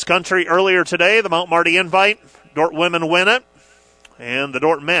 Cross country earlier today, the Mount Marty Invite. Dordt women win it, and the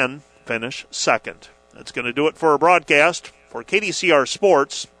Dordt men finish second. That's going to do it for our broadcast. For KDCR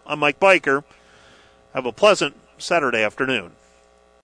Sports, I'm Mike Biker. Have a pleasant Saturday afternoon.